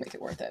and everything make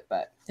it worth it,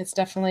 but it's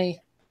definitely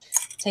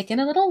taking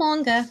a little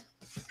longer.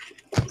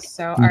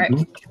 So, all right,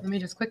 let me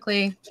just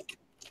quickly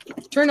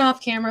turn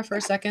off camera for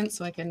a second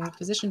so I can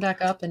position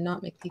back up and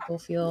not make people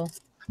feel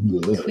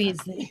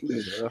queasy.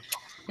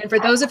 And for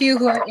those of you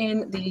who are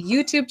in the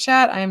YouTube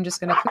chat, I am just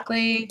going to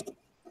quickly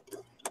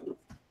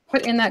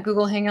put in that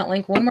Google Hangout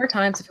link one more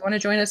time. So if you want to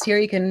join us here,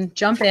 you can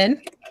jump in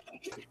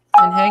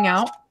and hang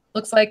out.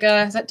 Looks like,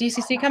 is that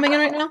DCC coming in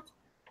right now?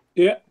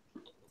 Yeah.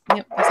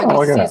 Yep.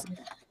 Like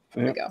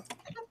there we go.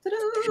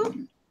 Ta-da.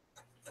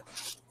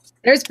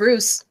 There's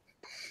Bruce.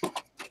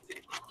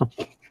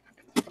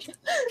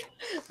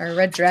 Our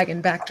red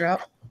dragon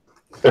backdrop.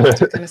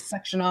 To kind of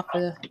section off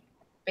the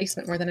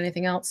basement more than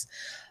anything else.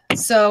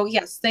 So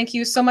yes, thank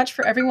you so much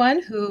for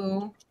everyone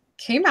who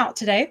came out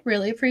today.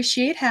 Really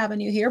appreciate having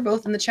you here,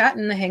 both in the chat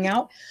and the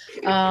Hangout.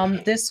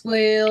 This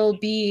will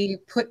be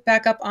put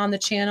back up on the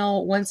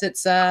channel once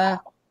it's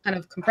kind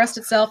of compressed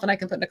itself, and I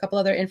can put in a couple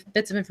other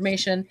bits of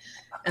information,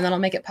 and then I'll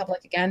make it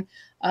public again.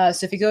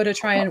 So if you go to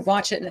try and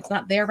watch it and it's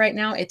not there right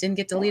now, it didn't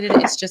get deleted.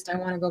 It's just I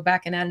want to go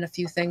back and add in a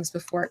few things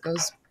before it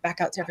goes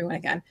back out to everyone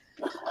again.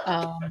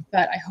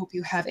 But I hope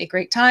you have a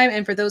great time.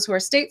 And for those who are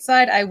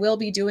stateside, I will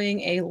be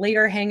doing a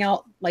later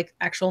Hangout, like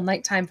actual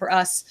nighttime for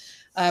us,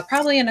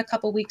 probably in a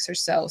couple weeks or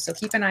so. So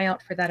keep an eye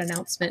out for that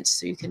announcement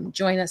so you can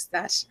join us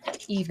that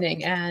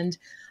evening. And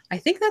I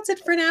think that's it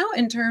for now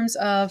in terms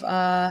of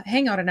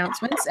Hangout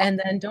announcements.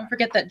 And then don't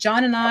forget that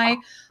John and I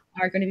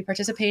are going to be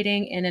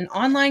participating in an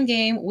online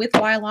game with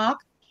Wylock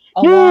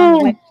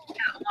along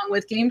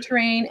with Game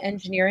Terrain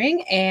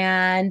Engineering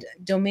and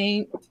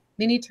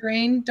Mini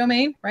Terrain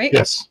Domain, right?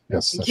 Yes.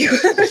 Thank you.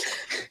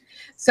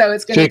 So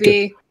it's going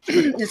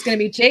to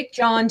be Jake,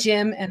 John,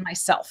 Jim, and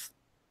myself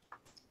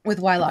with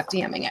Wylock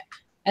DMing it.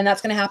 And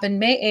that's going to happen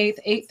May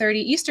 8th, 8:30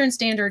 Eastern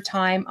Standard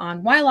Time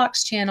on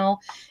Wylock's channel.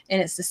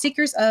 And it's the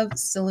Seekers of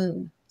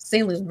Saloon,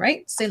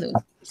 right? Saloon.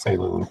 So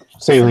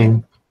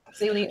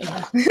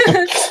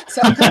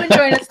come and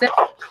join us there.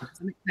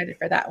 I'm excited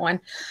for that one.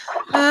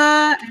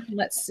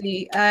 Let's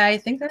see. I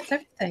think that's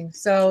everything.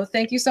 So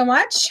thank you so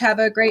much. Have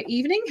a great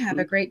evening. Have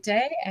a great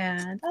day.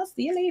 And I'll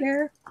see you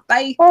later.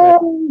 Bye.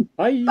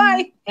 Bye.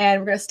 Bye.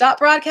 And we're going to stop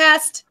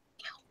broadcast.